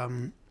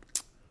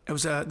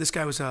this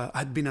guy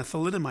had been a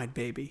thalidomide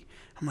baby.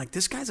 I'm like,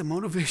 this guy's a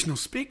motivational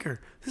speaker.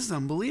 This is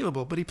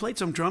unbelievable. But he played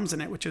some drums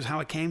in it, which is how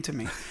it came to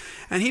me.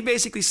 And he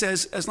basically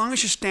says, as long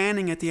as you're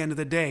standing at the end of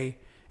the day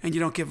and you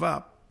don't give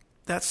up,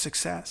 that's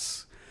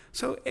success.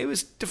 So it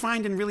was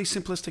defined in really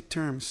simplistic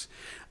terms.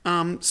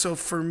 So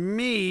for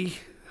me,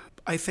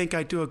 I think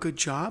I do a good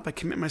job. I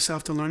commit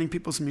myself to learning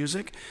people's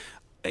music.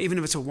 Even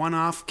if it's a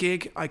one-off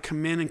gig, I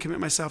come in and commit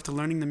myself to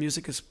learning the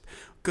music as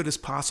good as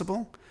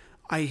possible.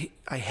 I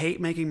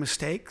hate making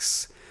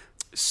mistakes.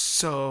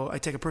 So I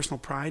take a personal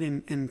pride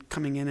in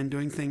coming in and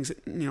doing things,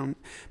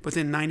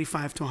 within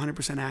 95 to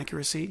 100%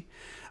 accuracy.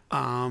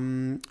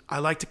 I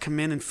like to come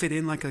in and fit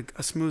in like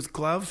a smooth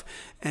glove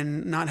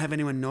and not have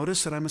anyone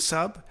notice that I'm a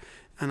sub.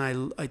 And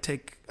I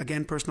take,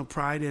 again, personal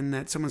pride in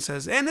that someone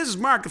says, and this is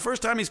Mark, the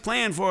first time he's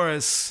playing for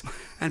us.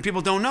 And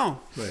people don't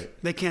know. Right.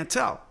 They can't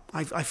tell.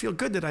 I feel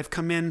good that I've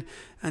come in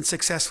and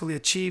successfully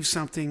achieved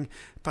something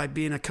by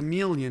being a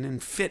chameleon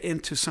and fit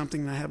into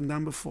something that I haven't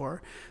done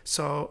before.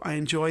 So I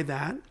enjoy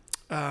that.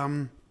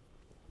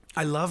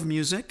 I love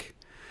music.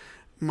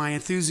 My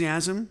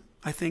enthusiasm,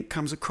 I think,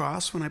 comes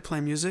across when I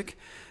play music.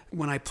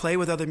 When I play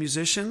with other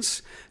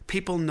musicians,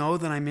 people know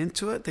that I'm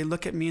into it. They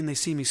look at me and they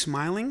see me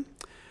smiling.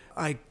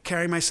 I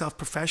carry myself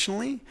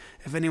professionally.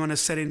 If anyone has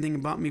said anything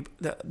about me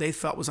that they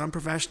felt was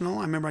unprofessional,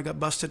 I remember I got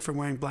busted for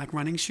wearing black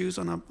running shoes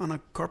on a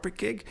corporate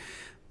gig.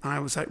 And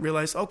I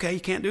realized, okay, you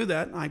can't do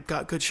that. I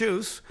got good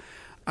shoes.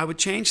 I would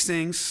change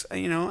things,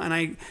 and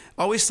I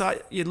always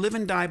thought you live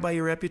and die by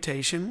your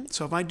reputation.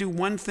 So if I do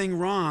one thing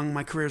wrong,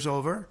 my career's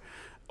over.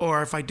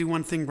 Or if I do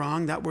one thing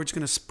wrong, that word's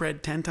going to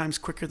spread 10 times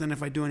quicker than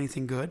if I do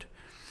anything good.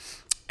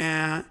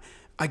 And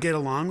I get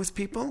along with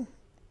people.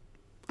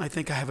 I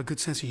think I have a good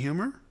sense of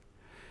humor.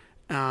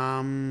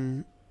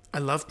 I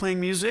love playing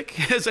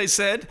music, as I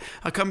said.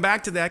 I'll come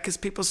back to that because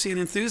people see an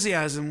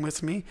enthusiasm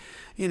with me,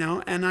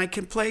 and I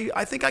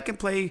think I can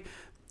play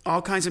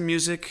all kinds of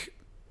music.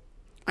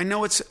 I know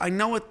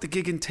what the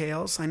gig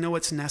entails. I know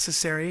what's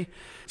necessary.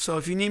 So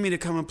if you need me to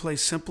come and play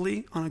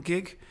simply on a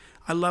gig,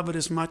 I love it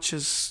as much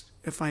as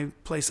if I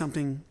play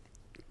something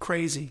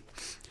crazy.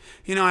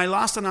 You know, I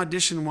lost an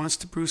audition once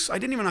to Bruce. I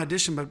didn't even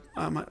audition, but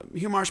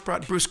Hugh Marsh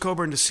brought Bruce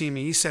Coburn to see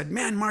me. He said,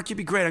 "Man, Mark, you'd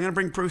be great. I'm going to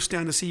bring Bruce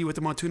down to see you with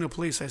the Montuna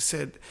Police." I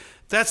said,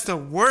 "That's the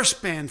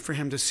worst band for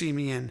him to see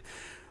me in."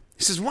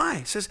 He says, "Why?"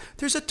 He says,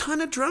 "There's a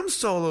ton of drum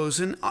solos,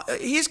 and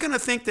he's going to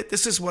think that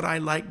this is what I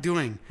like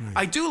doing. Right.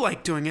 I do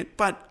like doing it,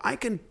 but I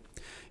can,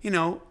 you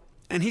know."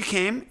 And he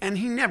came, and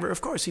he never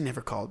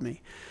called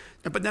me.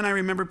 But then I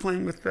remember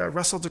playing with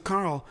Russell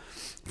DeCarl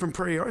from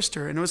Prairie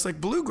Oyster, and it was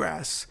like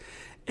bluegrass.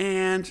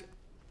 And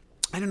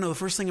I didn't know the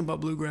first thing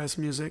about bluegrass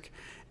music.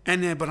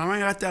 And but I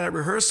got that at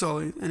rehearsal,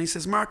 and he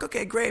says, "Mark,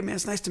 okay, great, man.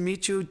 It's nice to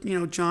meet you. You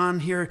know, John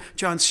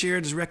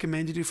Sheard has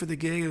recommended you for the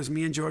gig. It was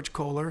me and George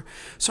Kohler."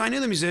 So I knew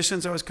the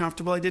musicians. I was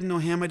comfortable. I didn't know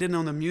him. I didn't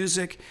know the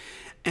music.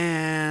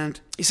 And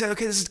he said,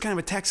 "Okay, this is kind of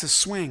a Texas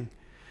swing."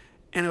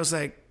 And I was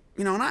like,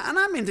 you know, and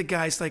I'm into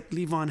guys like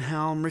Levon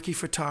Helm, Ricky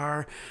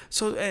Furtar.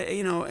 So,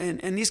 you know,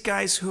 and these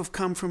guys who have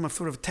come from a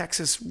sort of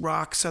Texas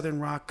rock, Southern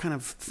rock kind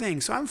of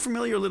thing. So I'm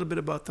familiar a little bit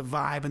about the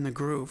vibe and the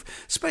groove,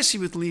 especially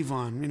with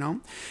Levon, you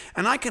know.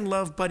 And I can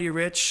love Buddy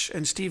Rich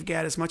and Steve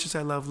Gadd as much as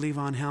I love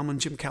Levon Helm and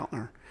Jim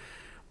Keltner.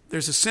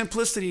 There's a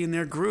simplicity in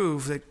their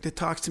groove that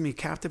talks to me,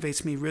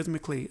 captivates me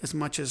rhythmically as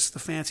much as the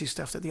fancy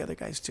stuff that the other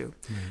guys do.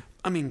 Mm-hmm.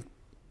 I mean,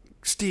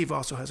 Steve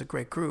also has a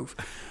great groove.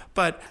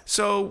 But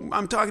so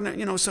I'm talking to,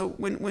 you know, so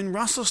when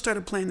Russell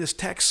started playing this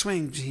Tex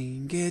swing,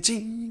 and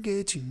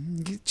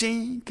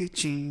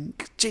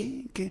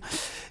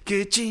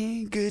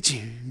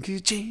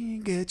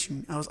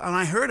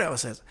I heard it, I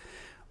was like,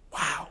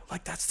 wow,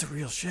 like that's the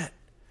real shit.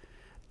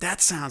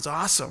 That sounds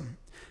awesome.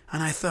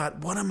 And I thought,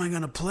 what am I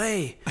going to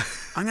play?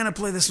 I'm going to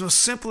play this most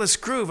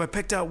simplest groove. I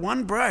picked out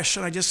one brush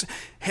and I just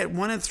hit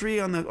 1 and 3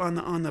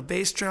 on the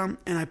bass drum,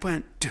 and I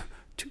went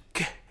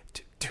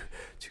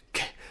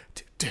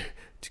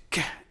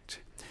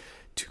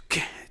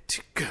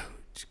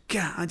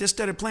I just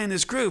started playing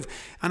this groove,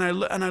 and I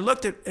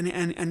looked at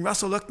and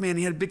Russell looked at me, and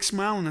he had a big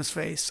smile on his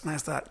face, and I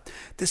thought,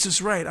 this is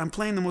right. I'm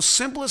playing the most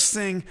simplest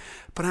thing,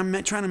 but I'm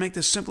trying to make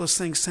the simplest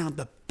thing sound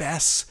the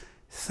best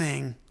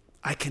thing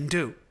I can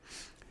do.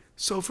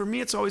 So for me,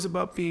 it's always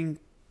about playing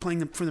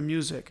for the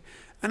music.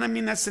 And I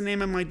mean, that's the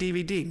name of my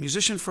DVD,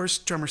 musician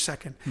first, drummer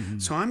second. Mm-hmm.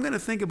 So I'm going to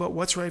think about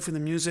what's right for the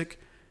music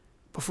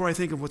before I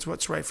think of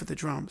what's right for the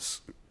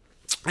drums.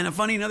 And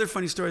another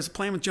funny story is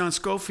playing with John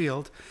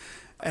Scofield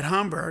at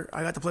Hamburg.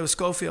 I got to play with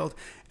Scofield,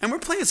 and we're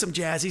playing some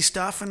jazzy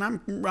stuff, and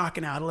I'm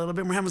rocking out a little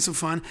bit, and we're having some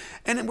fun.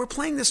 And then we're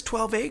playing this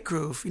 12/8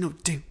 groove, you know,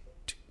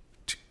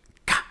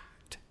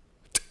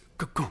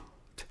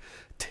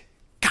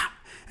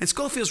 and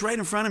Scofield's right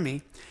in front of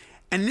me,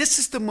 and this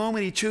is the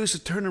moment he chooses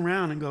to turn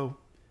around and go,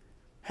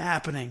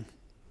 happening.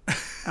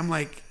 I'm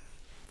like,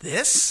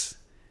 this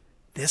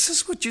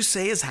is what you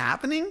say is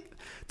happening?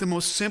 The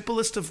most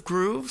simplest of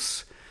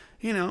grooves,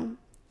 you know?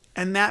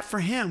 And that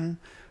for him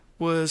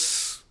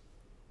was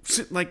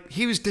like,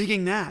 he was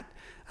digging that.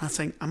 I was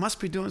saying, I must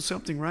be doing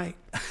something right.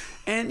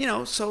 And, you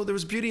know, so there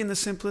was beauty in the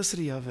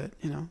simplicity of it,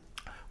 you know?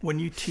 When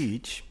you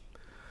teach,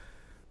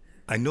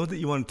 I know that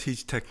you want to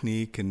teach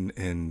technique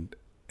and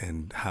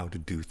how to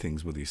do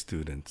things with your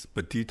students,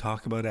 but do you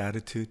talk about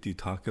attitude? Do you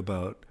talk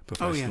about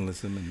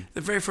professionalism? Oh, yeah.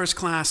 The very first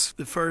class,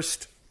 the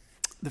first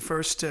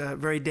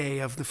very day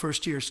of the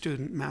first year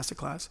student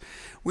masterclass,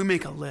 we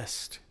make a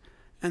list.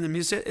 And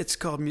it's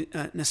called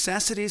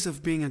Necessities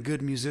of Being a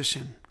Good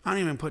Musician. I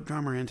don't even put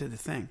drummer into the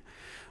thing.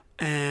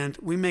 And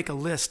we make a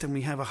list, and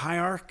we have a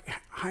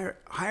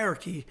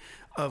hierarchy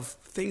of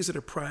things that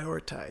are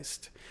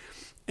prioritized.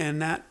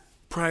 And that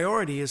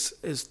priority is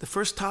the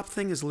first top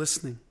thing is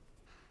listening.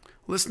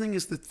 Listening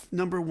is the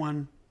number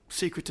one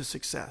secret to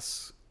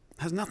success.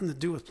 It has nothing to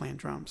do with playing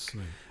drums.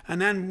 Right.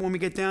 And then when we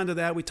get down to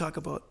that, we talk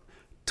about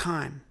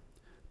time,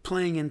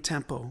 playing in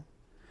tempo.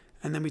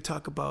 And then we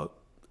talk about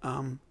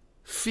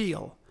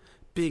feel,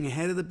 being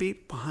ahead of the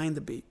beat, behind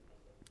the beat.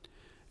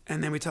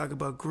 And then we talk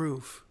about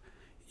groove,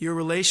 your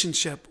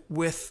relationship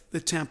with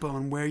the tempo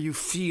and where you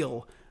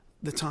feel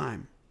the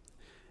time.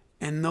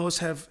 And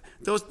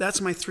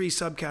that's my 3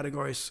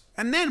 subcategories.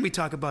 And then we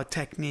talk about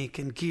technique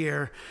and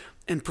gear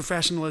and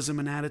professionalism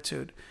and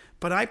attitude.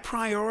 But I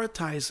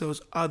prioritize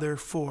those other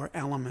 4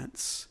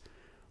 elements.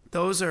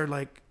 Those are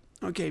like,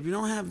 okay, if you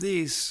don't have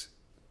these,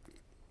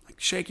 like,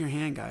 shake your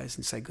hand, guys,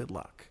 and say good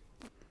luck.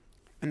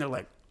 And they're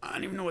like, I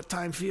don't even know what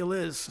time feel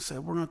is. I said,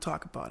 we're going to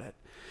talk about it.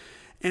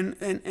 And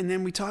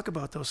then we talk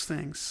about those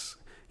things.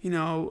 You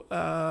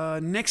know,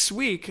 next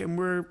week, and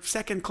we're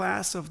second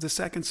class of the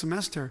second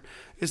semester,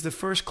 is the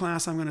first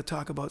class I'm going to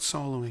talk about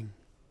soloing.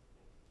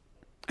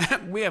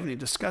 We haven't even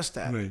discussed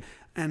that. Right.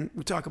 And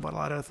we talk about a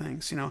lot of other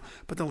things, you know.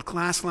 But the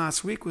class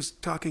last week was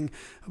talking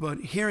about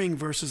hearing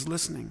versus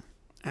listening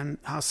and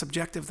how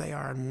subjective they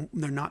are, and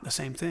they're not the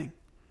same thing.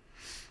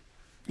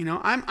 You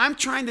know, I'm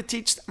trying to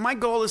teach. My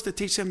goal is to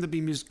teach them to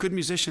be good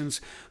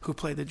musicians who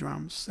play the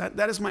drums.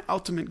 That is my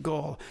ultimate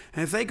goal.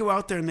 And if they go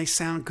out there and they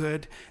sound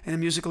good in a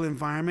musical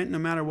environment, no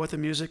matter what the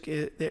music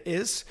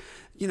is,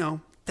 you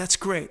know, that's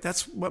great.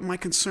 That's what my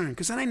concern.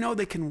 Because then I know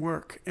they can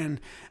work and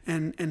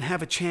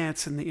have a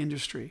chance in the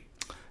industry.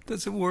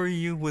 Does it worry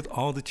you with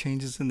all the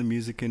changes in the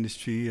music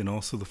industry and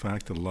also the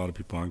fact that a lot of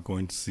people aren't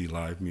going to see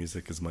live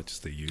music as much as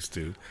they used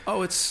to?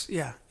 Oh, it's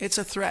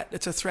a threat.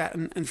 It's a threat.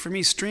 And for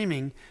me,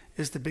 streaming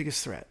is the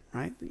biggest threat,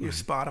 right? Your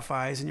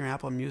Spotify's and your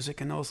Apple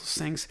Music and those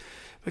things.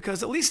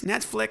 Because at least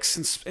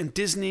Netflix and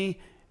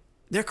Disney,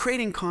 they're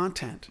creating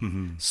content.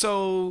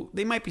 So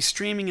they might be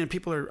streaming and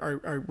people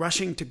are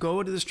rushing to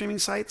go to the streaming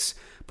sites,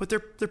 but they're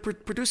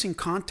producing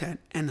content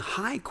and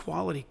high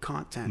quality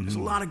content. There's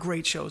a lot of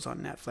great shows on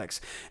Netflix.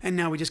 And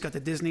now we just got the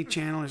Disney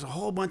Channel. There's a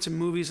whole bunch of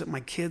movies that my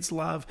kids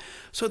love.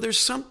 So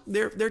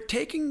they're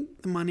taking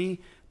the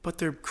money, but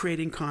they're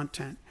creating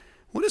content.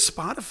 What does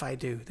Spotify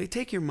do? They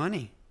take your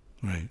money.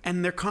 Right.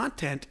 And their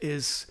content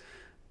is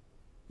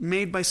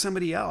made by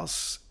somebody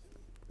else.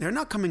 They're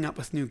not coming up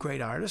with new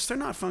great artists. They're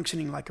not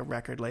functioning like a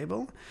record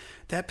label.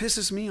 That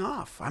pisses me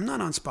off. I'm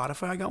not on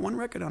Spotify. I got one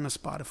record on the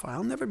Spotify.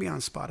 I'll never be on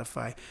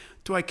Spotify.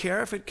 Do I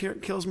care if it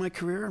kills my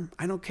career?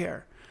 I don't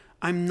care.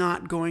 I'm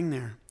not going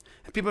there.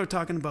 And people are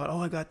talking about,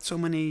 I got so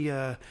many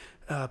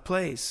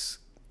plays.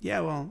 Yeah,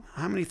 well,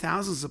 how many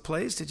thousands of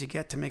plays did you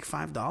get to make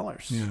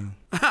 $5?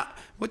 Yeah.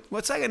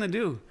 What's that going to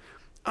do?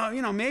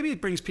 Maybe it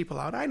brings people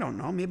out. I don't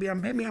know. Maybe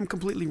I'm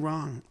completely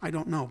wrong. I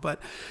don't know.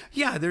 But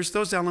yeah, there's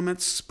those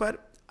elements.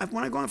 But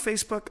when I go on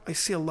Facebook, I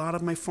see a lot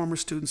of my former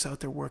students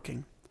out there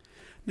working.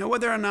 Now,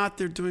 whether or not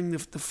they're doing the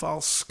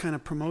false kind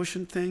of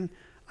promotion thing,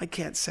 I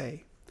can't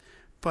say.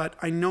 But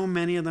I know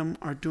many of them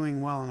are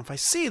doing well. And if I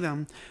see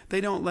them, they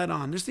don't let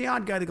on. There's the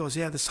odd guy that goes,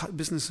 yeah, this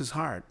business is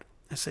hard.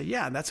 I say,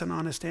 yeah, that's an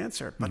honest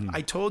answer. But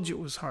I told you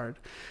it was hard.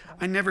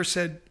 I never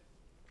said,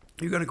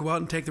 you're going to go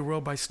out and take the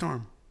world by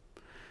storm.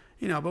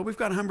 But we've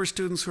got Humber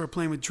students who are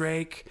playing with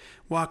Drake,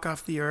 Walk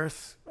Off the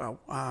Earth,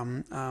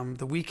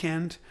 The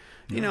Weeknd,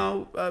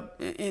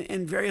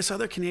 and various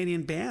other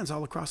Canadian bands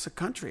all across the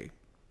country.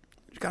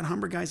 We've got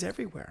Humber guys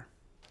everywhere.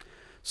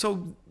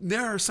 So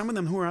there are some of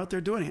them who are out there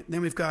doing it.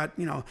 Then we've got,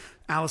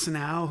 Alison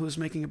Au, who's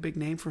making a big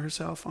name for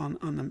herself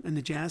in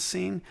the jazz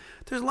scene.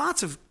 There's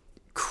lots of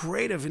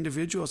creative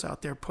individuals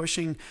out there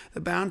pushing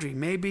the boundary.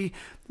 Maybe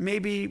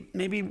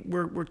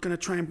we're going to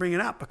try and bring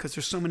it up because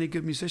there's so many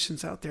good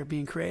musicians out there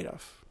being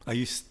creative. Are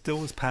you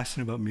still as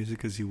passionate about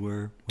music as you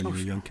were when you were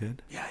a young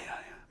kid? Yeah.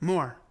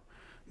 More.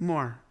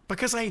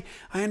 Because I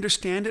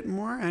understand it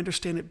more. I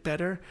understand it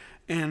better.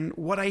 And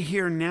what I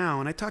hear now,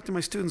 and I talked to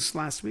my students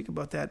last week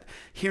about that,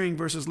 hearing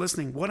versus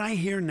listening. What I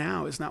hear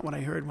now is not what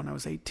I heard when I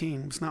was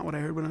 18. It's not what I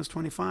heard when I was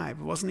 25.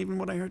 It wasn't even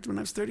what I heard when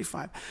I was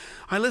 35.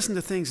 I listen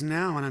to things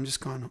now and I'm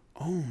just going,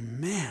 oh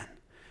man,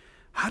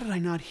 how did I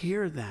not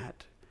hear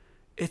that?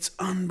 It's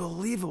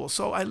unbelievable.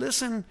 So I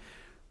listen.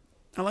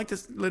 I like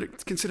to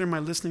consider my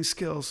listening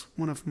skills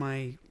one of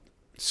my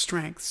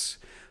strengths.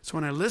 So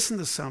when I listen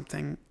to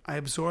something, I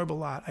absorb a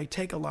lot. I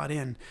take a lot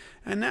in.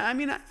 And I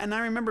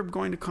remember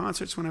going to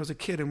concerts when I was a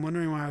kid and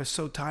wondering why I was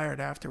so tired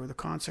after the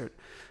concert.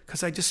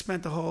 Because I just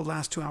spent the whole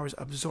last 2 hours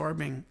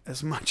absorbing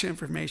as much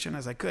information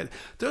as I could.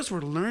 Those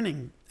were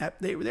learning.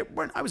 They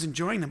weren't, I was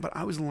enjoying them, but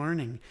I was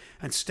learning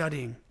and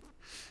studying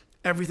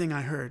everything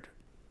I heard.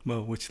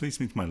 Well, which leads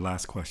me to my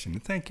last question.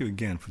 And thank you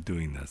again for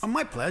doing this. Oh,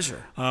 my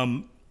pleasure.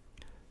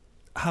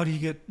 How do you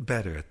get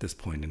better at this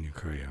point in your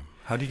career?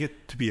 How do you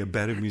get to be a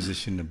better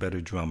musician, a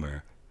better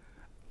drummer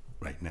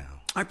right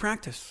now? I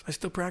practice. I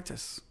still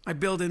practice. I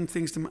build in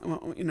things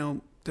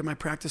to my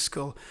practice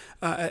school.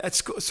 At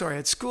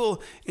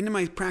school, into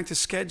my practice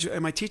schedule,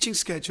 my teaching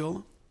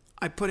schedule,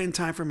 I put in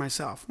time for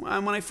myself.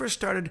 When I first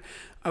started,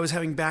 I was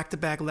having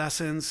back-to-back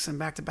lessons and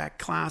back-to-back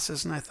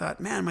classes, and I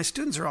thought, man, my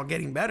students are all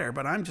getting better,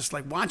 but I'm just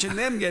like watching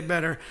them get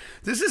better.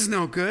 This is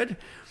no good.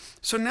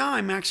 So now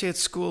I'm actually at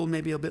school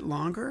maybe a bit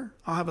longer.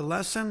 I'll have a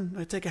lesson.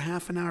 I take a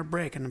half an hour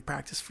break and then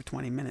practice for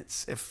 20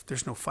 minutes if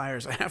there's no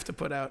fires I have to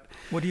put out.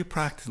 What do you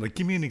practice? Like,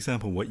 give me an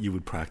example of what you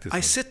would practice. I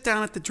sit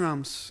down at the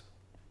drums.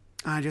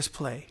 I just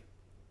play.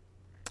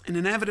 And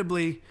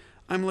inevitably,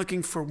 I'm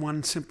looking for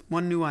one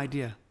new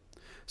idea.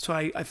 So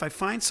if I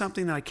find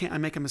something that I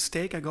make a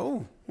mistake, I go,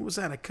 oh, what was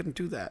that? I couldn't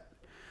do that.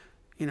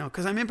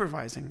 Because I'm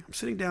improvising. I'm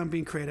sitting down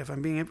being creative.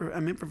 I'm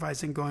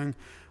improvising going,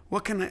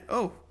 what can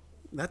I,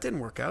 that didn't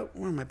work out.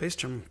 Well, my bass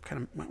drum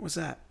what was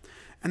that?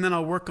 And then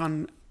I'll work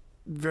on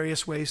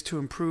various ways to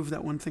improve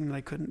that one thing that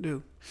I couldn't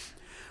do.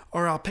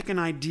 Or I'll pick an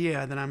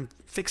idea that I'm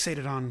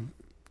fixated on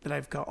that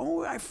I've got,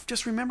 I've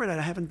just remembered that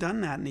I haven't done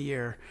that in a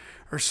year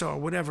or so, or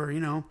whatever,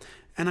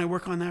 and I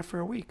work on that for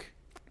a week.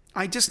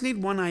 I just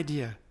need one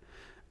idea.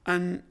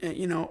 And,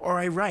 or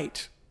I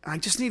write. I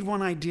just need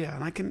one idea.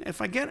 And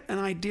if I get an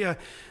idea,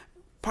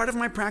 part of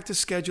my practice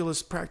schedule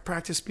is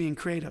practice being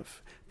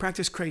creative.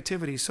 Practice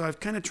creativity. So I've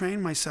kind of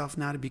trained myself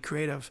now to be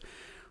creative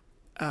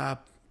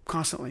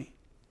constantly.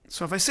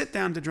 So if I sit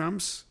down to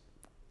drums,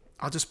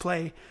 I'll just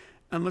play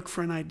and look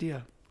for an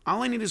idea.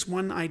 All I need is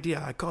one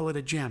idea. I call it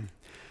a gem.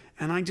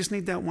 And I just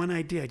need that one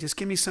idea. Just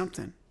give me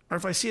something. Or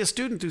if I see a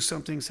student do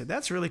something and say,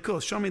 that's really cool,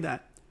 show me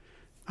that.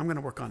 I'm going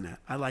to work on that.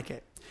 I like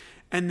it.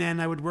 And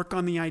then I would work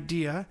on the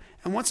idea.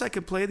 And once I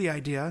could play the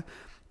idea,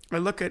 I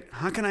look at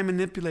how can I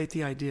manipulate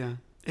the idea?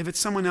 If it's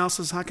someone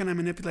else's, how can I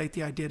manipulate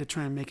the idea to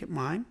try and make it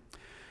mine?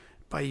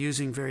 by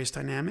using various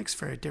dynamics,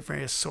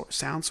 various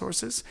sound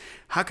sources.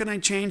 How can I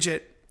change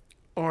it?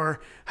 Or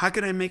how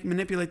can I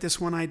manipulate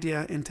this one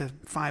idea into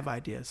 5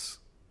 ideas?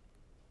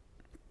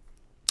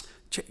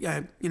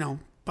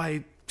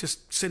 By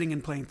just sitting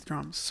and playing the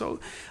drums. So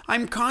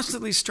I'm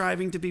constantly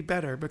striving to be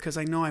better because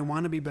I know I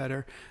want to be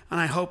better, and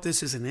I hope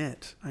this isn't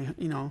it.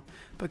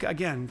 But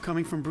again,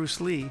 coming from Bruce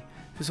Lee,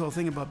 this whole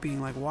thing about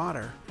being like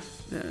water.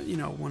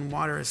 When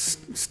water is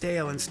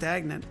stale and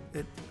stagnant,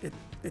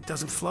 it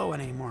doesn't flow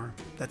anymore.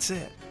 That's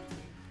it.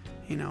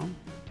 I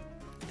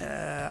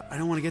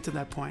don't want to get to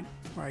that point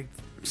where I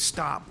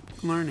stop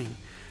learning.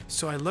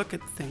 So I look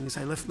at things.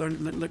 I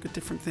look at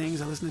different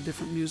things. I listen to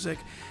different music.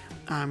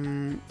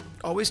 I'm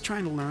always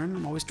trying to learn.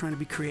 I'm always trying to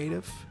be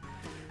creative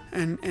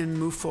and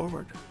move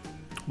forward.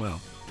 Well,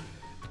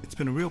 it's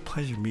been a real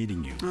pleasure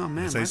meeting you. Oh,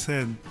 man. As I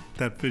said,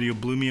 that video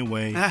blew me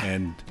away,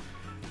 and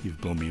you've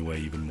blown me away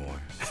even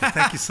more. So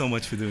thank you so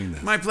much for doing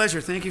this. My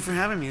pleasure. Thank you for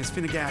having me. It's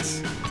been a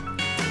gas.